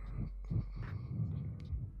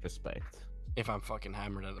 Respect. If I'm fucking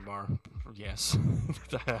hammered at the bar, yes.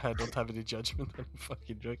 I don't have any judgment when I'm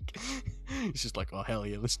fucking drunk. It's just like, oh hell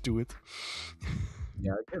yeah, let's do it.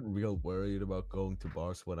 Yeah, I get real worried about going to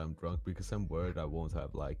bars when I'm drunk because I'm worried I won't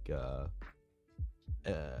have like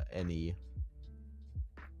any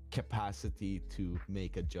capacity to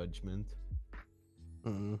make a judgment.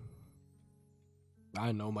 Mm.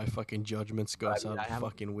 I know my fucking judgments goes mean, out I the haven't-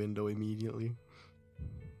 fucking window immediately.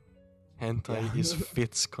 Hentai Yeah. is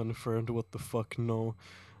fits confirmed. What the fuck? No.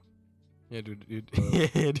 Yeah, dude.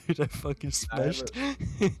 Yeah, dude. I fucking smashed. I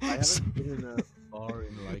haven't been in a bar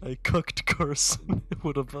in like. I cocked Carson.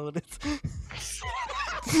 What about it?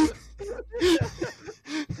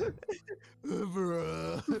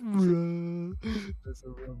 Bruh. Bruh. That's a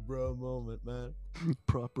real bro moment, man.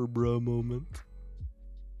 Proper bro moment.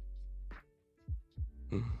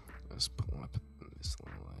 Let's pull up this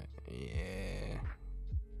little light. Yeah.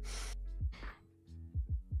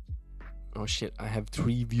 Oh shit, I have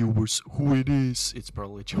 3 viewers. Who it is? It's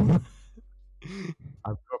probably Joe.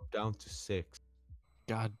 I've dropped down to 6.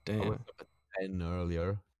 God I was damn. up at 10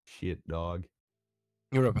 earlier. Shit, dog.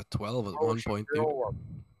 You're up at 12 at one shit, point, dude. grow up.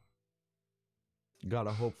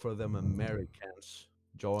 Gotta hope for them Americans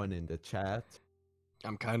joining the chat.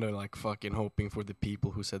 I'm kind of like fucking hoping for the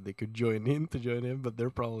people who said they could join in to join in, but they're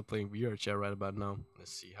probably playing VR chat right about now.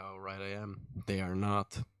 Let's see how right I am. They are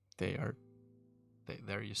not. They're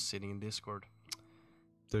just sitting in Discord.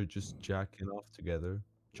 They're just jacking off together.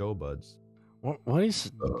 Joe Buds. What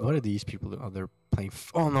are these people doing? Oh, they're playing.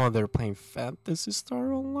 Oh no, they're playing Fantasy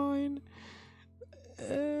Star Online.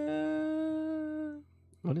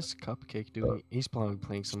 What is Cupcake doing? He's probably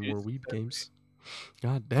playing some more Weeb games.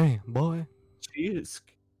 God damn, boy.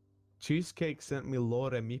 Cheesecake sent me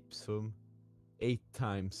Lorem Ipsum 8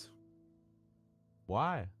 times.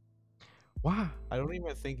 Why? Wow. I don't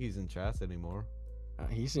even think he's in chat anymore.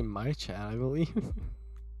 He's in my chat, I believe.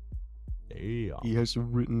 Damn. He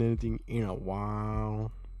hasn't written anything in a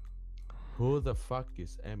while. Who the fuck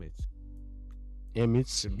is Emmett?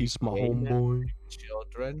 He's my Amen. homeboy.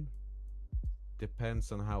 Children?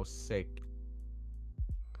 Depends on how sick.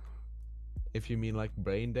 If you mean like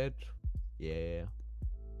brain dead, yeah,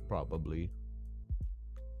 probably.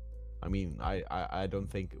 I mean, I don't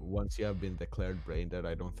think once you have been declared brain dead,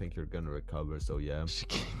 I don't think you're gonna recover. So yeah. She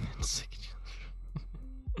came in sick.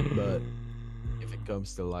 But if it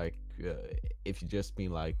comes to like, if you just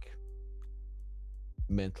mean like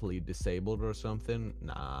mentally disabled or something,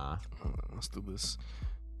 nah. Let's do this.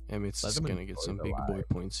 Emmett's Let just them gonna get enjoy some the big boy life.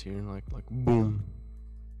 points here, like boom.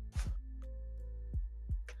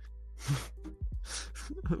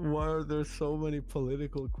 Why are there so many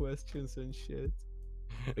political questions and shit?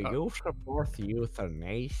 Do you support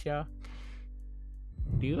euthanasia?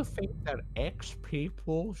 Do you think that X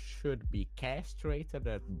people should be castrated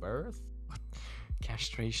at birth?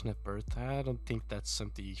 Castration at birth? I don't think that's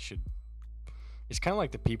something you should. It's kind of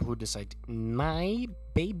like the people who decide my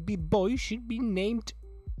baby boy should be named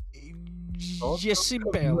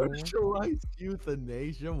Jezebel. Commercialized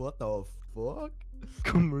euthanasia? What the fuck?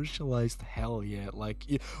 Commercialized, hell yeah! Like,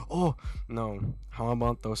 oh no, how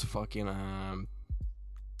about those fucking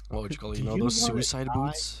what would you call it? Do You know you those wanna suicide die?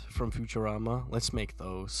 boots from Futurama? Let's make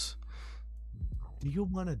those. Do you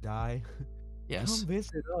want to die? Yes. Come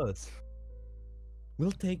visit us.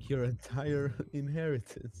 We'll take your entire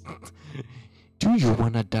inheritance. Do you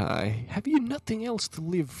wanna die? Have you nothing else to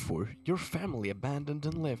live for? Your family abandoned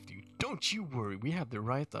and left you. Don't you worry, we have the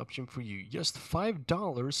right option for you. Just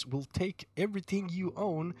 $5 will take everything you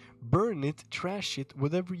own, burn it, trash it,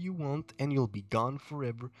 whatever you want, and you'll be gone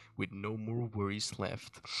forever with no more worries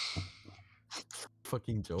left.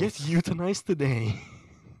 Fucking joke. Get euthanized today.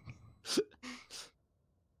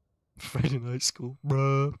 Fred in high school,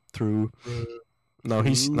 bruh. True. No,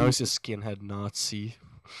 he's a skinhead Nazi.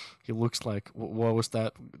 He looks like what was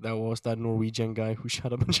that? That was that Norwegian guy who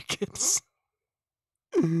shot a bunch of kids.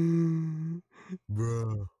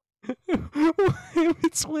 Bro.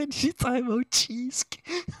 It's when you time out cheese.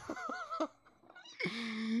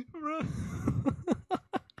 Bro.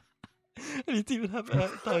 I didn't even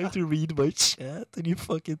have time to read my chat, and you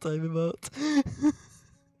fucking time him out.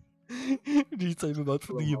 You time him out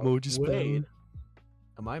for the emoji spell.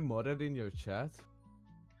 Am I modded in your chat?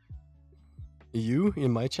 You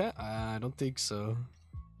in my chat? I don't think so.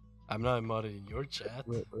 I'm not modded in your chat.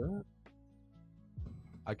 Wait, what?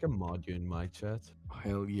 I can mod you in my chat.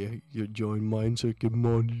 Hell yeah, you join mine so I can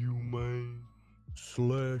mod you, man.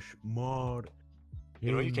 /mod.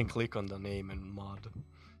 You know you can click on the name and mod.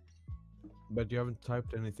 But you haven't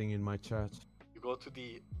typed anything in my chat. You go to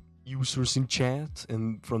the users in chat,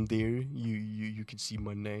 and from there you can see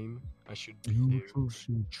my name. I should be there. Users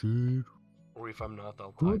in chat. Or if I'm not,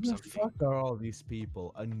 I'll Who type the something. fuck are all these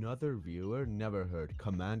people? Another viewer? Never heard.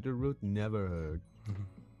 Commander Root? Never heard.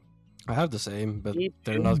 I have the same, but Deep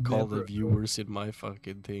they're Doom, not called the never viewers in my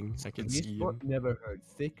fucking thing. I can see them. Never heard.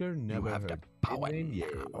 Thicker? Never You have heard. the power Pinwin, yeah.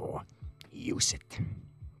 now. Use it.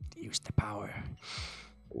 Use the power.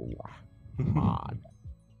 Mod.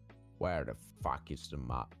 Where the fuck is the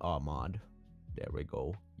mod? Oh, mod. There we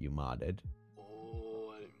go. You modded.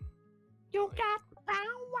 Oh, You got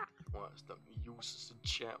power. what's the users in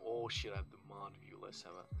chat? Oh shit, I have the mod view. Let's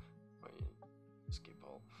have a. Wait, skip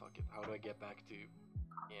all. Fuck it. How do I get back to?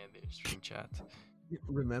 Yeah, the stream chat.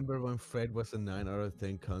 Remember when Fred was a 9 out of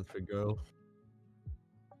 10 country girl?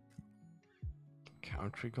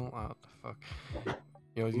 Country girl? What the fuck?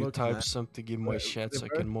 Yo, you Look, type man, something in my chat so I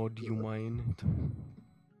can mod you mine.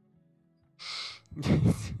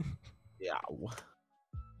 Yeah.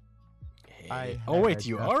 Hey. Oh wait,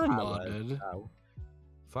 you are modded.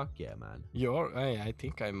 Fuck yeah, man. You are. I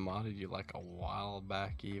think I modded you like a while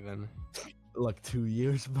back, even. Like 2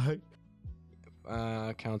 years back.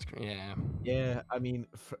 Count. Yeah. Yeah, I mean,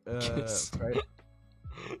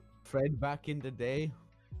 Fred back in the day,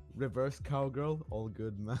 reverse cowgirl, all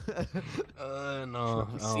good, man. No.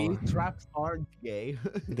 See, Oh, traps aren't gay.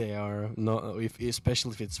 they are no.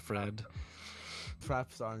 Especially if it's Fred.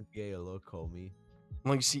 Traps aren't gay, look, homie.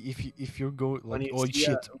 Like, see, if you go When like, you oh see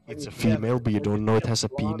shit, when it's you a see female, but you when don't know it see has a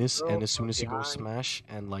blonde penis, girl and as soon from as you go behind- smash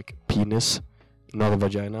and like penis, not a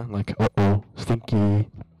vagina, like oh, stinky,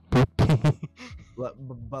 poopy.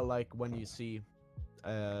 But like when you see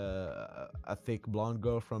a thick blonde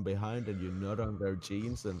girl from behind and you nut on their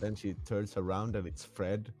jeans and then she turns around and it's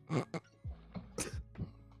Fred.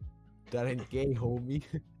 That ain't gay, homie.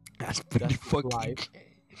 That's pretty That's fucking life. gay.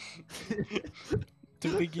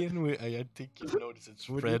 To begin with, I think you notice it's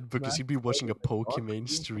Would you Fred because smash you'd be watching a Fred with a Pokemon buck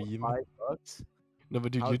stream. for $5? No,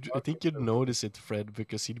 but dude, How I dark think is you'd the room? notice it, Fred,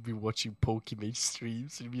 because he'd be watching Pokemon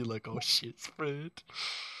streams. He'd be like, "Oh shit, it's Fred."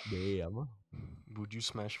 Damn. Would you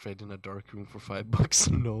smash Fred in a dark room for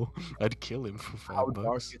 $5? No, I'd kill him for How $5.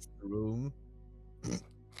 dark is the room?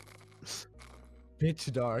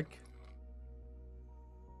 Pitch dark.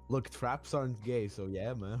 Look, traps aren't gay, so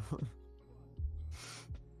yeah, man.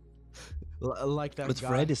 Like that But guy,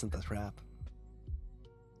 Fred isn't a trap.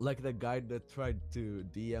 like the guy that tried to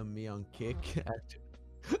DM me on Kick and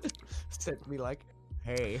sent me like,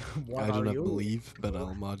 "Hey, what I do are not you?" believe, but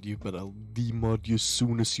I'll mod you, but I'll demod you as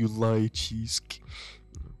soon as you lie, cheese.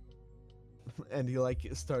 And he like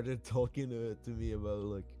started talking to me about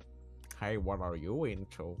like, "Hey, what are you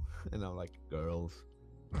into?" And I'm like, "Girls."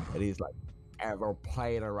 And he's like, Ever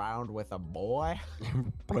played around with a boy?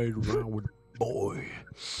 Played around with boy.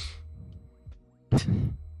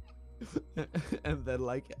 And then,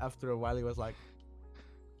 like, after a while, he was like,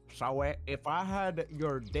 so if I had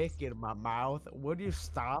your dick in my mouth, would you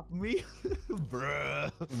stop me?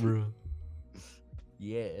 Bruh. Bruh.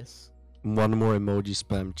 Yes. One more emoji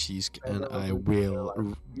spam cheese, and never I would will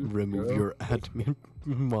realize you remove girl. your admin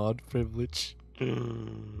mod privilege.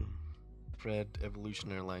 Fred,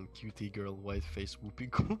 evolutionary line, QT girl, white face, Whoopi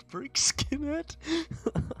Goldberg, skinhead.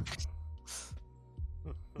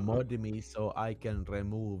 Mod me so I can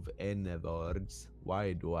remove N words.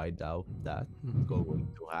 Why do I doubt that going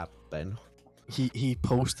to happen? He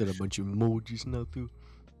posted a bunch of emojis now too.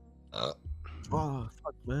 Oh,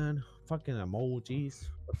 fuck, man. Fucking emojis.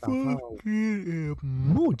 What the fuck? Fucking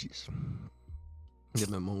emojis.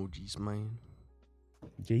 Them emojis, man.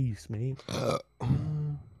 Jeez, man.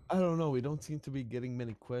 I don't know. We don't seem to be getting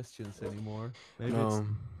many questions anymore. Maybe it's No,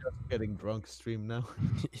 just getting drunk stream now.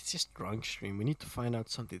 it's just drunk stream. We need to find out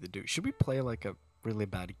something to do. Should we play like a really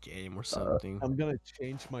bad game or something? I'm gonna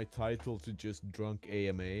change my title to just drunk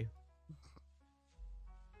AMA.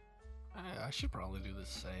 I should probably do the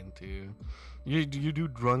same too. You do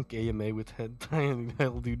drunk AMA with head tie, and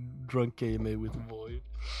I'll do drunk AMA with void.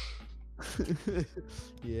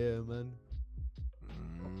 Yeah, man.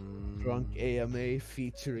 Drunk AMA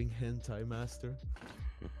featuring Hentai Master.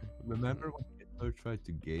 Remember when Hitler tried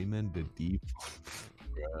to game end the deep?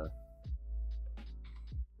 Bruh.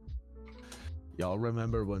 Y'all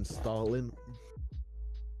remember when Stalin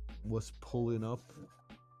was pulling up?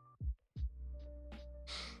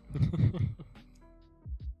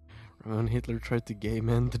 When Hitler tried to game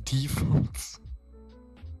end the defaults.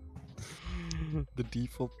 The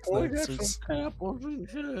default Nazis.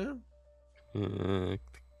 The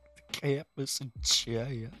campus and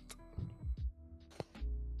chat.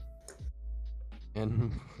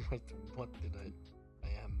 And what did I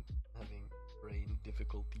am having brain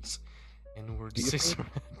difficulties and word Do you think-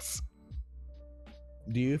 cigarettes.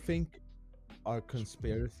 Do you think our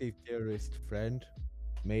conspiracy theorist friend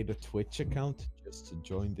made a Twitch account just to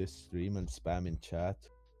join this stream and spam in chat?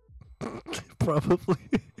 Probably.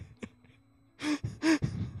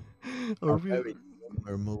 Or A we very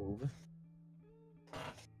dumber move.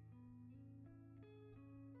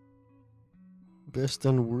 best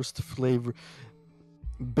and worst flavor.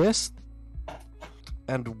 Best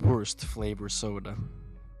and worst flavor soda.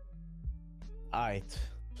 Aight,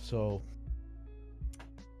 so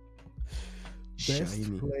best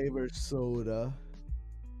Shiny. flavor soda.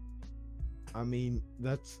 I mean,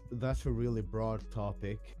 that's a really broad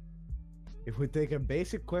topic. If we take a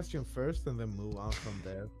basic question first and then move on from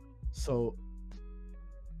there. So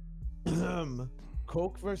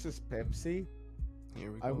Coke versus Pepsi,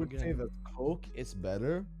 Here we go I would say again. that Coke is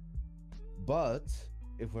better, but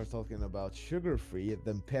if we're talking about sugar-free,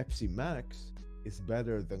 then Pepsi Max is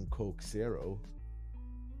better than Coke Zero.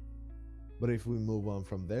 But if we move on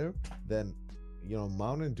from there, then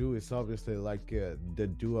Mountain Dew is obviously like the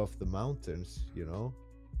dew of the mountains,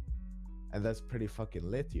 and that's pretty fucking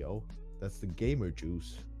lit, yo. That's the gamer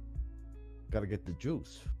juice. Gotta get the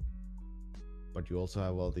juice. But you also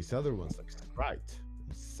have all these other ones like Sprite,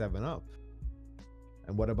 and 7-Up.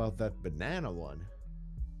 And what about that banana one?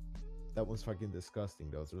 That one's fucking disgusting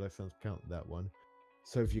though, so let's not count that one.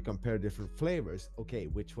 So if you compare different flavors, okay,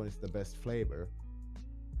 which one is the best flavor?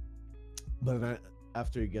 But then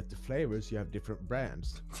after you get the flavors, you have different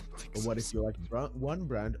brands. But what if you like one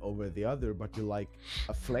brand over the other, but you like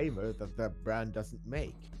a flavor that that brand doesn't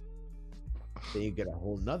make? Then you get a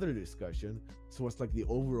whole nother discussion. So what's like the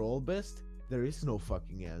overall best? There is no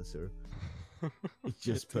fucking answer. It's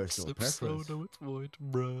just personal preference. Soda with void,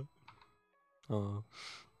 bruh. Oh,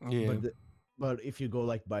 yeah. But if you go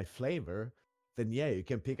like by flavor, then yeah, you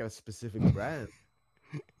can pick a specific brand.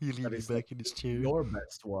 He leaned is back like in his chair. Your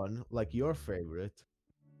best one, like your favorite.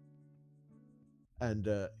 And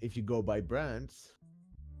if you go by brands,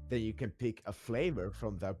 then you can pick a flavor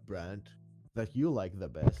from that brand that you like the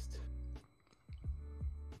best.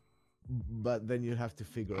 But then you have to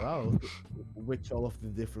figure out which all of the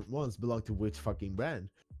different ones belong to which fucking brand.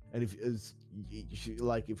 And if it's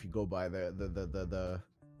like if you go by the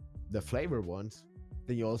flavor ones,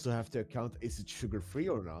 then you also have to account, is it sugar free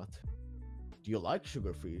or not? Do you like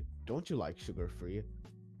sugar free? Don't you like sugar free?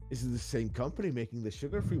 Is it the same company making the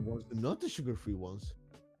sugar free ones and not the sugar free ones?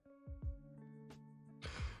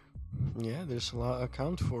 Yeah, there's a lot to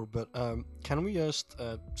account for, but can we just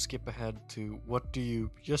skip ahead to what do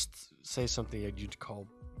you just say something that you'd call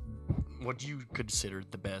what you consider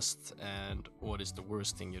the best and what is the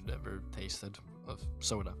worst thing you'd ever tasted of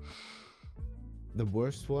soda? The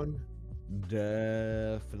worst one,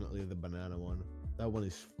 Definitely the banana one. That one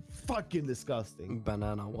is fucking disgusting.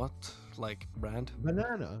 Banana what? Like brand?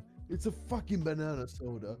 Banana? It's a fucking banana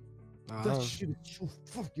soda. That Ah, shit is so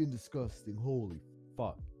fucking disgusting. Holy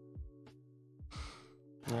fuck.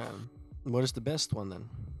 yeah. What is the best one then?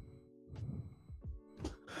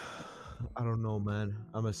 I don't know, man.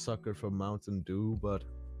 I'm a sucker for Mountain Dew, but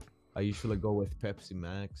I usually go with Pepsi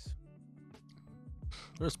Max.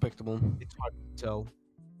 Respectable. It's hard to tell.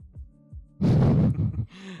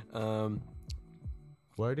 um,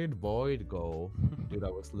 Where did Void go? Dude, I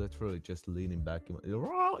was literally just leaning back.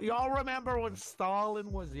 Y'all remember when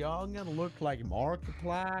Stalin was young and looked like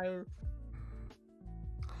Markiplier?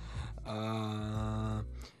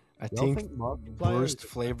 I Y'all think think Markiplier worst is a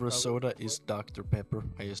flavor of best soda seller? is Dr. Pepper.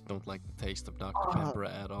 I just don't like the taste of Dr. Ah. Pepper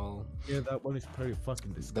at all. Yeah, that one is pretty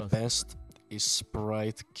fucking The disgusting. best is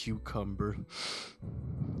Sprite Cucumber.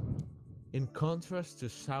 In contrast to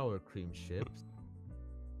sour cream chips,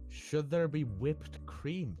 should there be whipped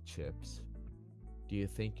cream chips? Do you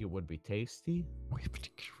think it would be tasty? Whipped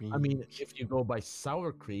cream. I mean, if you go by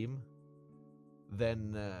sour cream,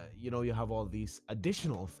 then you have all these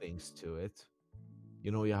additional things to it.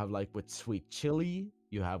 You have like with sweet chili,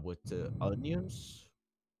 you have with onions,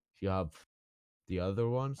 you have the other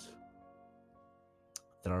ones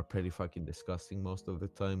that are pretty fucking disgusting most of the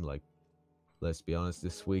time. Like, let's be honest, the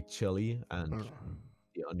sweet chili and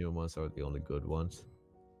the onion ones are the only good ones.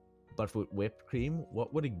 But with whipped cream,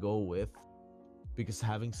 what would it go with? Because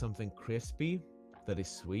having something crispy that is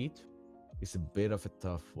sweet is a bit of a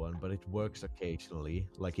tough one, but it works occasionally,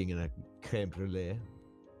 like in a creme brulee.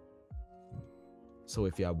 So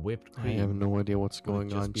if you have whipped I cream, have no idea what's would it going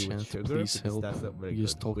just on, be with Chant. sugar? Please Because help. that's not very You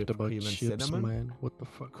just good. talked Whipped about cream and chips, cinnamon man. What the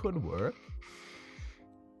fuck? could work.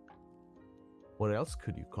 What else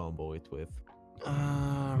could you combo it with?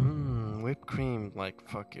 Whipped cream, like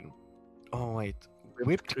fucking. Oh wait,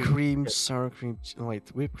 whipped cream cream, chips. sour cream. Wait,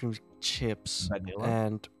 whipped cream chips Vanilla?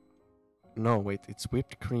 and no, wait, it's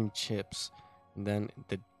whipped cream chips, and then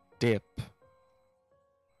the dip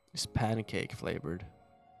is pancake flavored.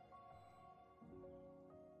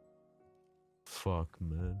 Fuck,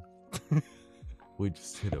 man. We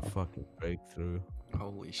just hit a fucking breakthrough.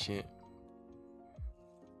 Holy shit!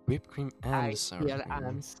 Whipped cream and sour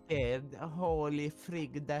cream. scared. Holy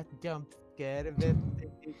frig, that jump scare. Where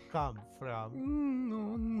did it come from?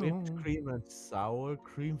 No, Whipped cream and sour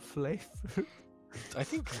cream flavor? I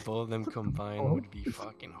think both of them combined would be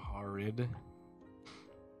fucking horrid.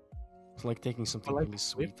 It's like taking something But like really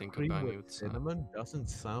sweet whipped and cream combining it with with cinnamon doesn't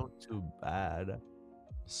sound too bad.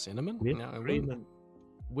 cinnamon. Whipped No, I cream wouldn't. and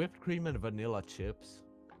whipped cream and vanilla chips.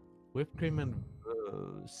 Whipped cream and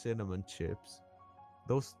cinnamon chips.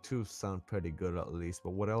 Those two sound pretty good at least.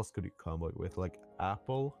 But what else could you combo it with? Like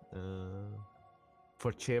apple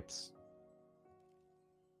for chips.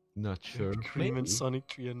 Not sure. Whipped cream and Maybe. Sonic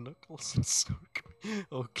 3 and Knuckles and sour cream.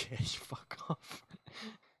 Okay, fuck off.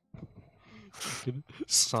 Fucking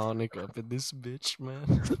Sonic up in this bitch, man.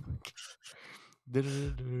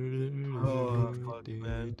 Oh, fuck,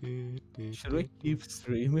 man. Should we keep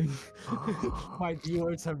streaming? My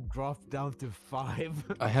viewers have dropped down to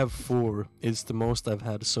 5. I have 4. It's the most I've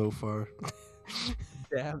had so far.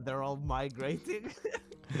 Damn, they're all migrating.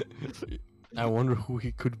 I wonder who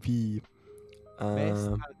he could be. Best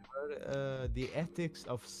ever, the ethics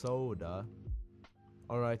of soda.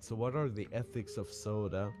 Alright, so what are the ethics of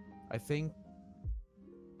soda? I think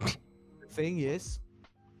the thing is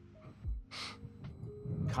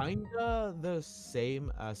kinda the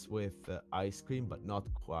same as with ice cream, but not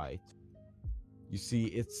quite. You see,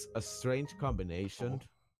 it's a strange combination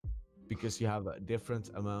because you have different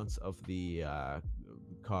amounts of the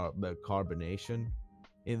carbonation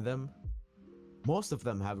in them. Most of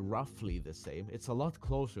them have roughly the same. It's a lot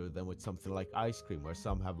closer than with something like ice cream, where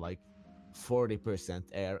some have like 40%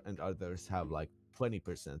 air and others have like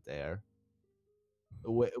 20% air.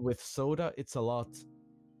 With soda, it's a lot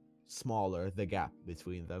smaller, the gap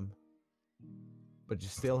between them. But you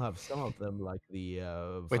still have some of them like the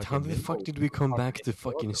Wait, how fucking the fuck Milo did we come back to carbonated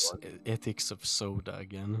fucking water one. ethics of soda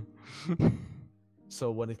again? So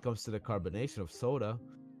when it comes to the carbonation of soda,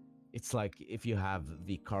 it's like if you have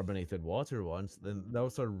the carbonated water ones, then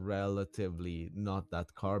those are relatively not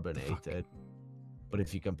that carbonated. But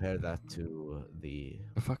if you compare that to the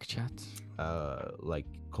The fuck, chat? like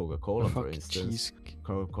Coca-Cola, The for fuck, instance, cheese.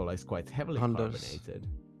 Coca-Cola is quite heavily Anders. carbonated.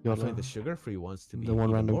 I You're find the the sugar-free ones to be the one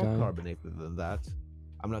even random more guy. carbonated than that.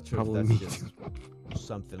 I'm not sure Probably if me. that's just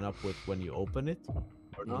something up with when you open it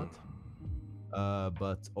or not.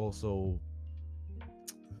 But also,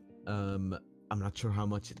 I'm not sure how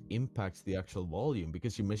much it impacts the actual volume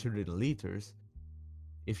because you measured it in liters.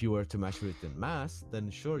 If you were to measure it in mass, then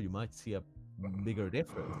sure you might see a bigger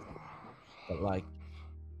difference. But like,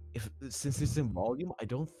 if since it's in volume, I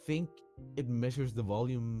don't think it measures the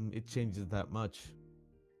volume. It changes that much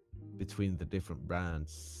between the different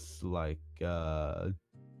brands, like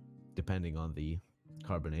depending on the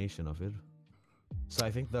carbonation of it. So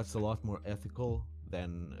I think that's a lot more ethical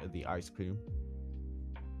than the ice cream.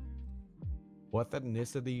 What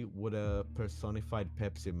ethnicity would a personified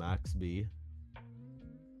Pepsi Max be?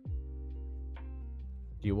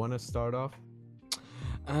 Do you want to start off?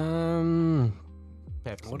 Um,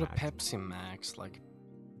 Pepsi what a Max. Pepsi Max like.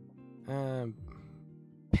 Um,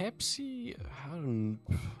 Pepsi. I don't.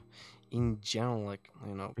 In general, like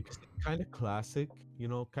Because it's kind of classic,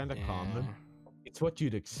 kind of common. yeah. It's what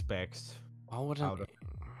you'd expect Why would out of,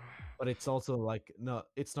 but it's also like no,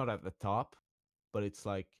 it's not at the top, but it's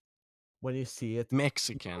like when you see it, you know what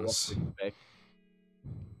Mexicans? to expect.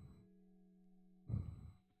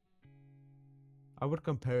 I would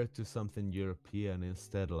compare it to something European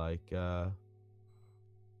instead, like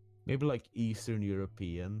maybe like Eastern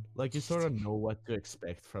European. Like you sort of know what to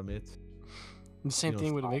expect from it. The same know,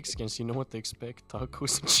 thing with the style. Mexicans. You know what they expect: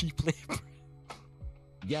 tacos and cheap labor.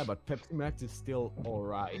 Yeah, but Pepsi Max is still all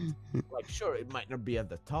right. Like sure, it might not be at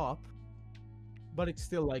the top, but it's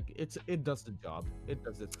still like it does the job. It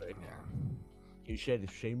does the trick. Yeah. You said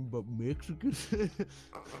the same about Mexicans.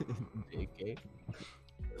 JK.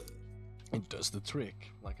 It does the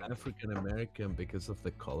trick. Like African American because of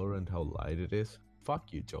the color and how light it is.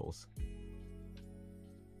 Fuck you, Jules.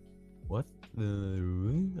 What?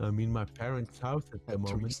 I'm in my parents' house at the Had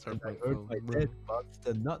to moment, restart and I my heard phone, my bro. dead bugs.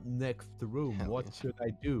 They're not next room. Hell What yeah. should I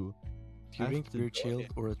do? Do you drink After beer join chilled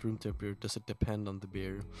it. or at room temperature? Does it depend on the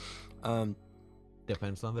beer?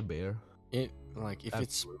 Depends on the beer. It like if That's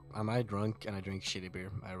it's am I drunk and I drink shitty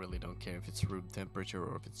beer? I really don't care if it's room temperature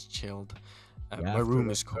or if it's chilled. Yeah, My after room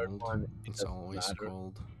the is third cold. one, it It's doesn't always matter.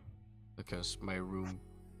 cold because my room.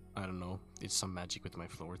 I don't know. It's some magic with my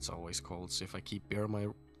floor. It's always cold. So if I keep beer on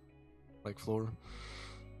my floor,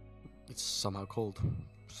 it's somehow cold.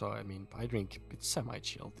 So I mean, I drink. It's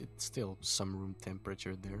semi-chilled. It's still some room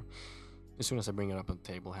temperature there. As soon as I bring it up on the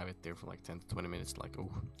table, have it there for like 10 to 20 minutes, like, oh,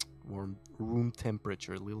 warm room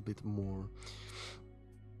temperature, a little bit more.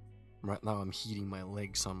 Right now, I'm heating my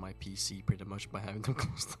legs on my PC pretty much by having them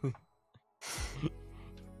close to me.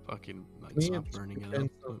 Fucking, like, Me, it's not it burning it up.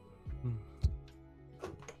 depends on-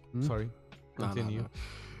 Hmm? Sorry, No, no, continue.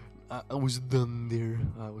 no. I was done there.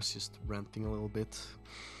 I was just ranting a little bit.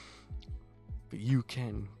 But you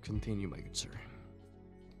can continue, my good sir.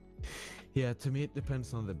 Yeah, to me it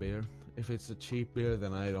depends on the beer. If it's a cheap beer,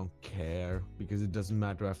 then I don't care because it doesn't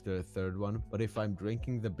matter after the third one. But if I'm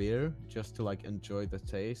drinking the beer just to like enjoy the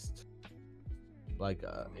taste, like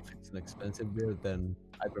if it's an expensive beer, then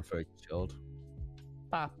I prefer it chilled.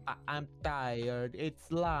 Papa, I'm tired.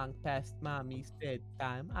 It's long past mommy's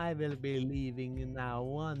bedtime. I will be leaving now.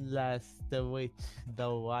 One last which,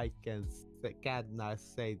 though I cannot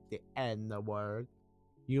say the N word.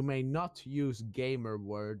 You may not use gamer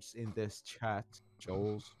words in this chat,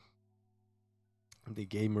 Joels. The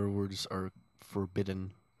gamer words are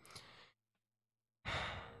forbidden.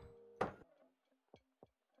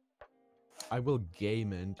 I will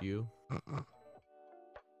game end you.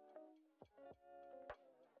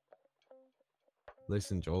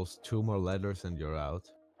 Listen, Jules, 2 more letters and you're out.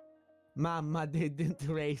 Mama didn't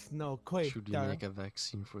raise no quitter. Should we make a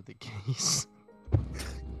vaccine for the gays?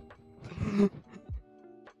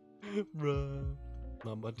 Bruh.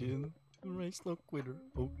 Mama didn't raise no quitter.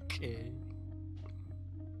 Okay.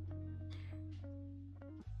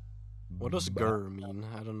 What does GER mean?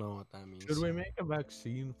 I don't know what that means. Should we make a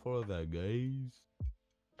vaccine for the gays?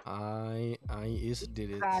 I is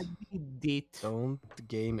did it. I did it. Don't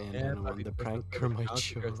game end Yeah, anyone. but The it doesn't pranker really might count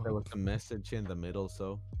show because there was up. a message in the middle,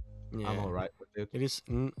 so Yeah. I'm alright with it. It is.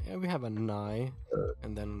 Yeah, we have a nigh,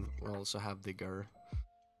 and then we also have the GER.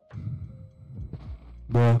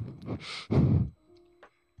 Bruh.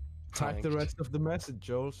 Type the rest of the message,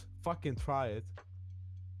 Jules. Fucking try it.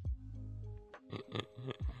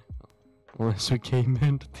 Unless we came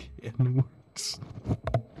into the N words.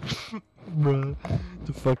 Bruh.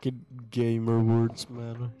 The fucking gamer words,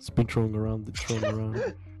 man. It's been thrown around.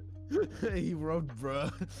 He wrote,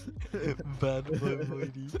 bruh. Bad boy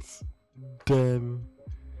Moidies. Damn.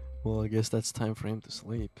 Well, I guess that's time for him to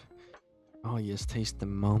sleep. Oh yes, taste the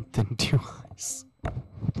Mountain Dew ice.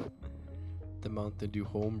 The Mountain Dew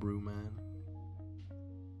homebrew, man.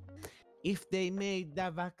 If they made the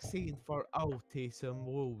vaccine for autism,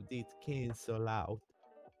 would it cancel out?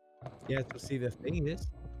 Yeah, to see the thing is,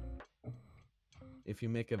 if you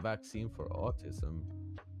make a vaccine for autism,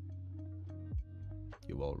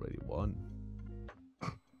 you've already won.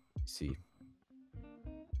 See,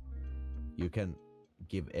 you can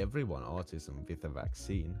give everyone autism with a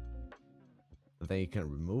vaccine. Then you can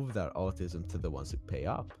remove that autism to the ones who pay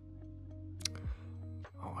up.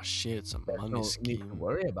 Oh shit, it's a There's money no need to scheme.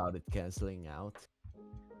 worry about it canceling out.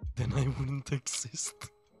 Then I wouldn't exist.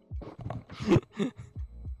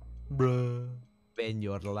 Bruh. When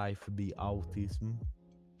your life be autism.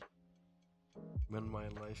 When my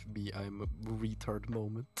life be I'm a retard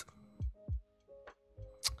moment.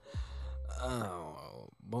 Oh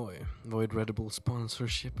boy. Void Red Bull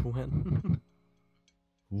sponsorship when?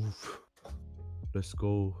 Oof. Let's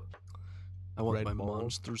go. I want Red my Bull.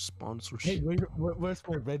 monster Hey, sponsorship. where's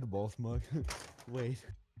my Red Balls mug? Wait.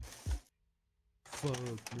 Fuck,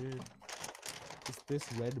 man. Is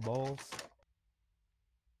this Red Balls?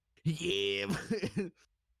 Yeah, man.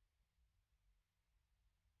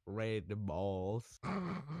 Red Balls.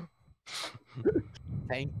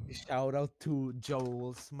 Thank you. Shout out to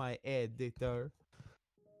Joel's, my editor.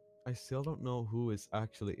 I still don't know who is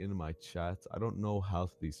actually in my chat. I don't know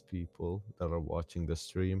half these people that are watching the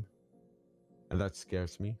stream. And that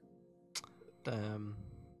scares me. Damn.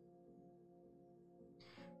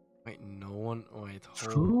 Wait, no one. Wait,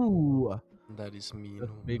 hold. True. That is mean.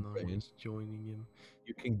 That's big No brain. one's joining him.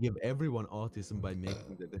 You can give everyone autism by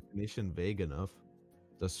making the definition vague enough.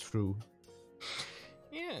 That's true.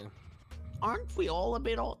 Yeah, Aren't we all a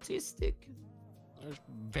bit autistic? they're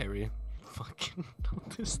very fucking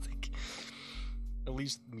autistic. At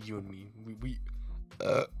least you and me.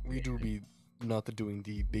 We do be not doing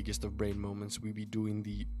the biggest of brain moments. We be doing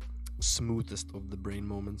the smoothest of the brain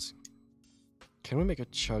moments. Can we make a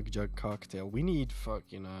chug jug cocktail? We need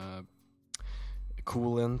fucking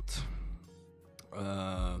coolant,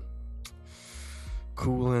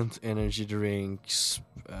 coolant, energy drinks,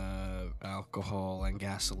 alcohol, and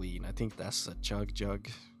gasoline. I think that's a chug jug.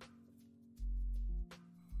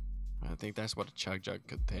 I think that's what a chug jug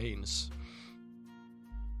contains.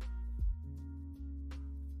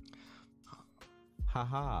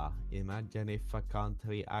 Haha, imagine if a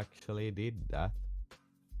country actually did that.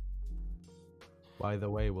 By the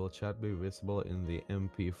way, will chat be visible in the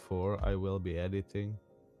MP4 I will be editing?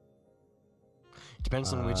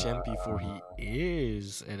 Depends on which MP4 he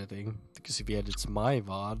is editing. Because if he edits my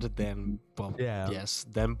VOD, then, well, Yeah. yes,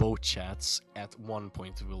 then both chats at one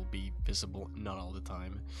point will be visible, not all the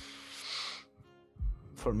time.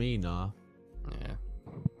 For me, nah. Yeah.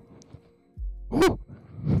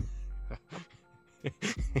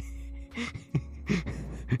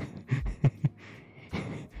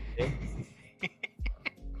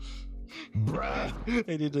 Bruh!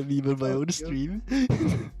 I did a meme on my own stream.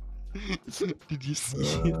 Did you see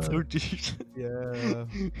it? Or did you... Yeah.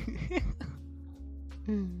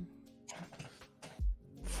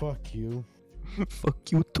 Fuck you.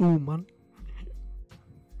 Fuck you too, man.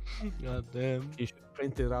 God damn. You should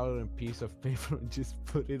print it out on a piece of paper and just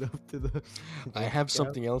put it up to the. I have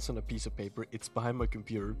something else on a piece of paper. It's behind my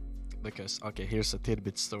computer. Because, okay, here's a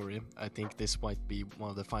tidbit story. I think this might be one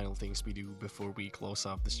of the final things we do before we close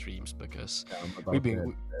off the streams. Because we've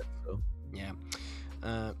been. Yeah.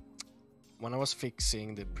 When I was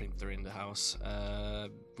fixing the printer in the house, I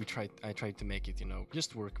tried to make it,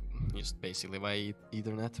 just work, just basically via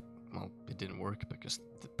Ethernet. Well, it didn't work because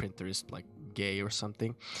the printer is like gay or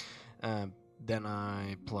something. Then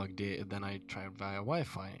I plugged it. Then I tried via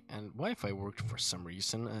Wi-Fi, and Wi-Fi worked for some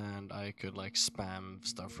reason, and I could like spam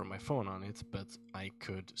stuff from my phone on it. But I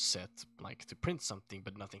could set like to print something,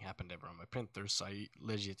 but nothing happened ever on my printer. So I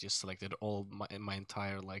legit just selected all my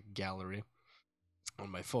entire like gallery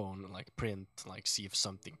on my phone, like print, like see if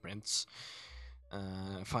something prints.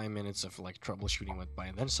 5 minutes of like troubleshooting went by,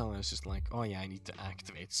 and then suddenly I was just like, oh yeah, I need to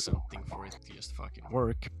activate something for it to just fucking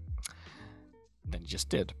work. Then it just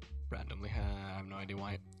did randomly. I have no idea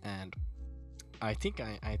why. And I think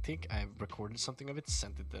I recorded something of it,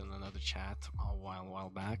 sent it in another chat a while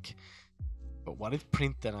back. But what it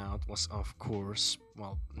printed out was, of course,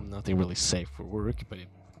 well, nothing really safe for work, but it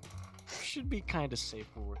should be kind of safe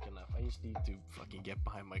for work enough. I just need to fucking get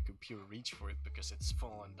behind my computer, reach for it, because it's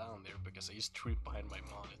fallen down there, because I just threw it behind my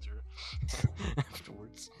monitor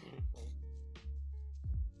afterwards.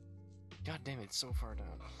 God damn it, it's so far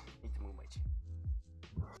down. I need to move my chair.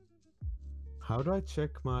 How do I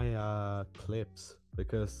check my clips?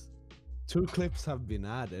 Because 2 clips have been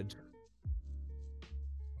added.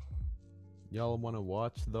 Y'all want to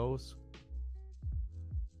watch those?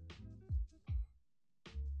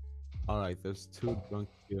 Alright, there's 2 drunk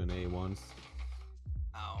QnA ones.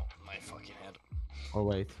 Ow, my fucking head. Oh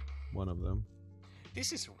wait, one of them.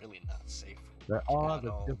 This is really not safe. There for are at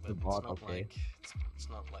all, just the but bot, it's not okay. like it's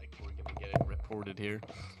not like we're gonna get it reported here.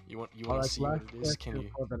 You want to Alright, see what last it is? Can question you?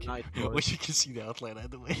 for the night, Well, boys. you can see the outline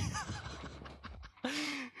either way.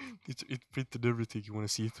 It printed everything. You want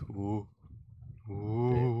to see it? Oh,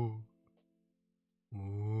 oh,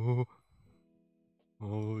 oh,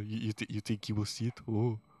 oh. You think you will see it?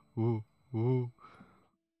 Oh, oh, oh,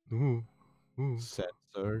 oh, oh,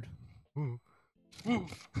 Censored. oh, oh.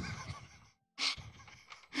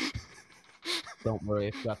 Don't worry,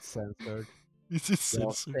 it got censored. Is it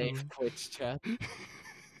Yo, censored? safe Twitch chat.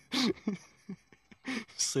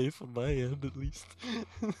 Safe on my end, at least.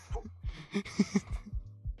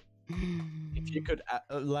 If you could,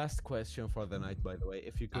 last question for the night, by the way.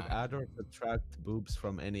 If you could add or subtract boobs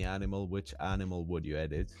from any animal, which animal would you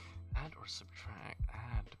edit? Add or subtract.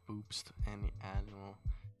 Add boobs to any animal.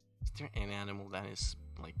 Is there any animal that is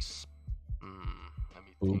like? Let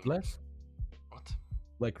me think. Boobless? What?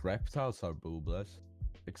 Like reptiles are boobless,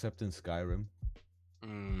 except in Skyrim.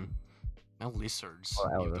 Now lizards. Or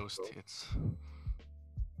Give Elder those Scrolls. tits.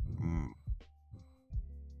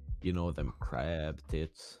 You know them crab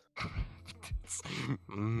tits.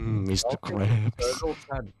 Mr. Also, if Krabs. turtles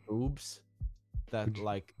had boobs that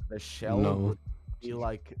like the shell No. would be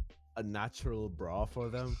like a natural bra for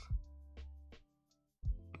them.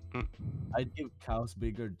 I'd give cows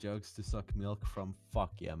bigger jugs to suck milk from.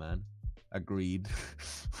 Fuck yeah, man. Agreed.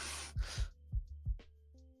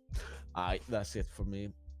 Alright, that's it for me.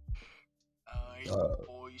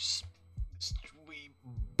 Boys. We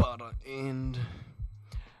butter end.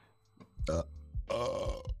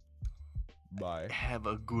 Bye. Have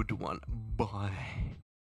a good one. Bye.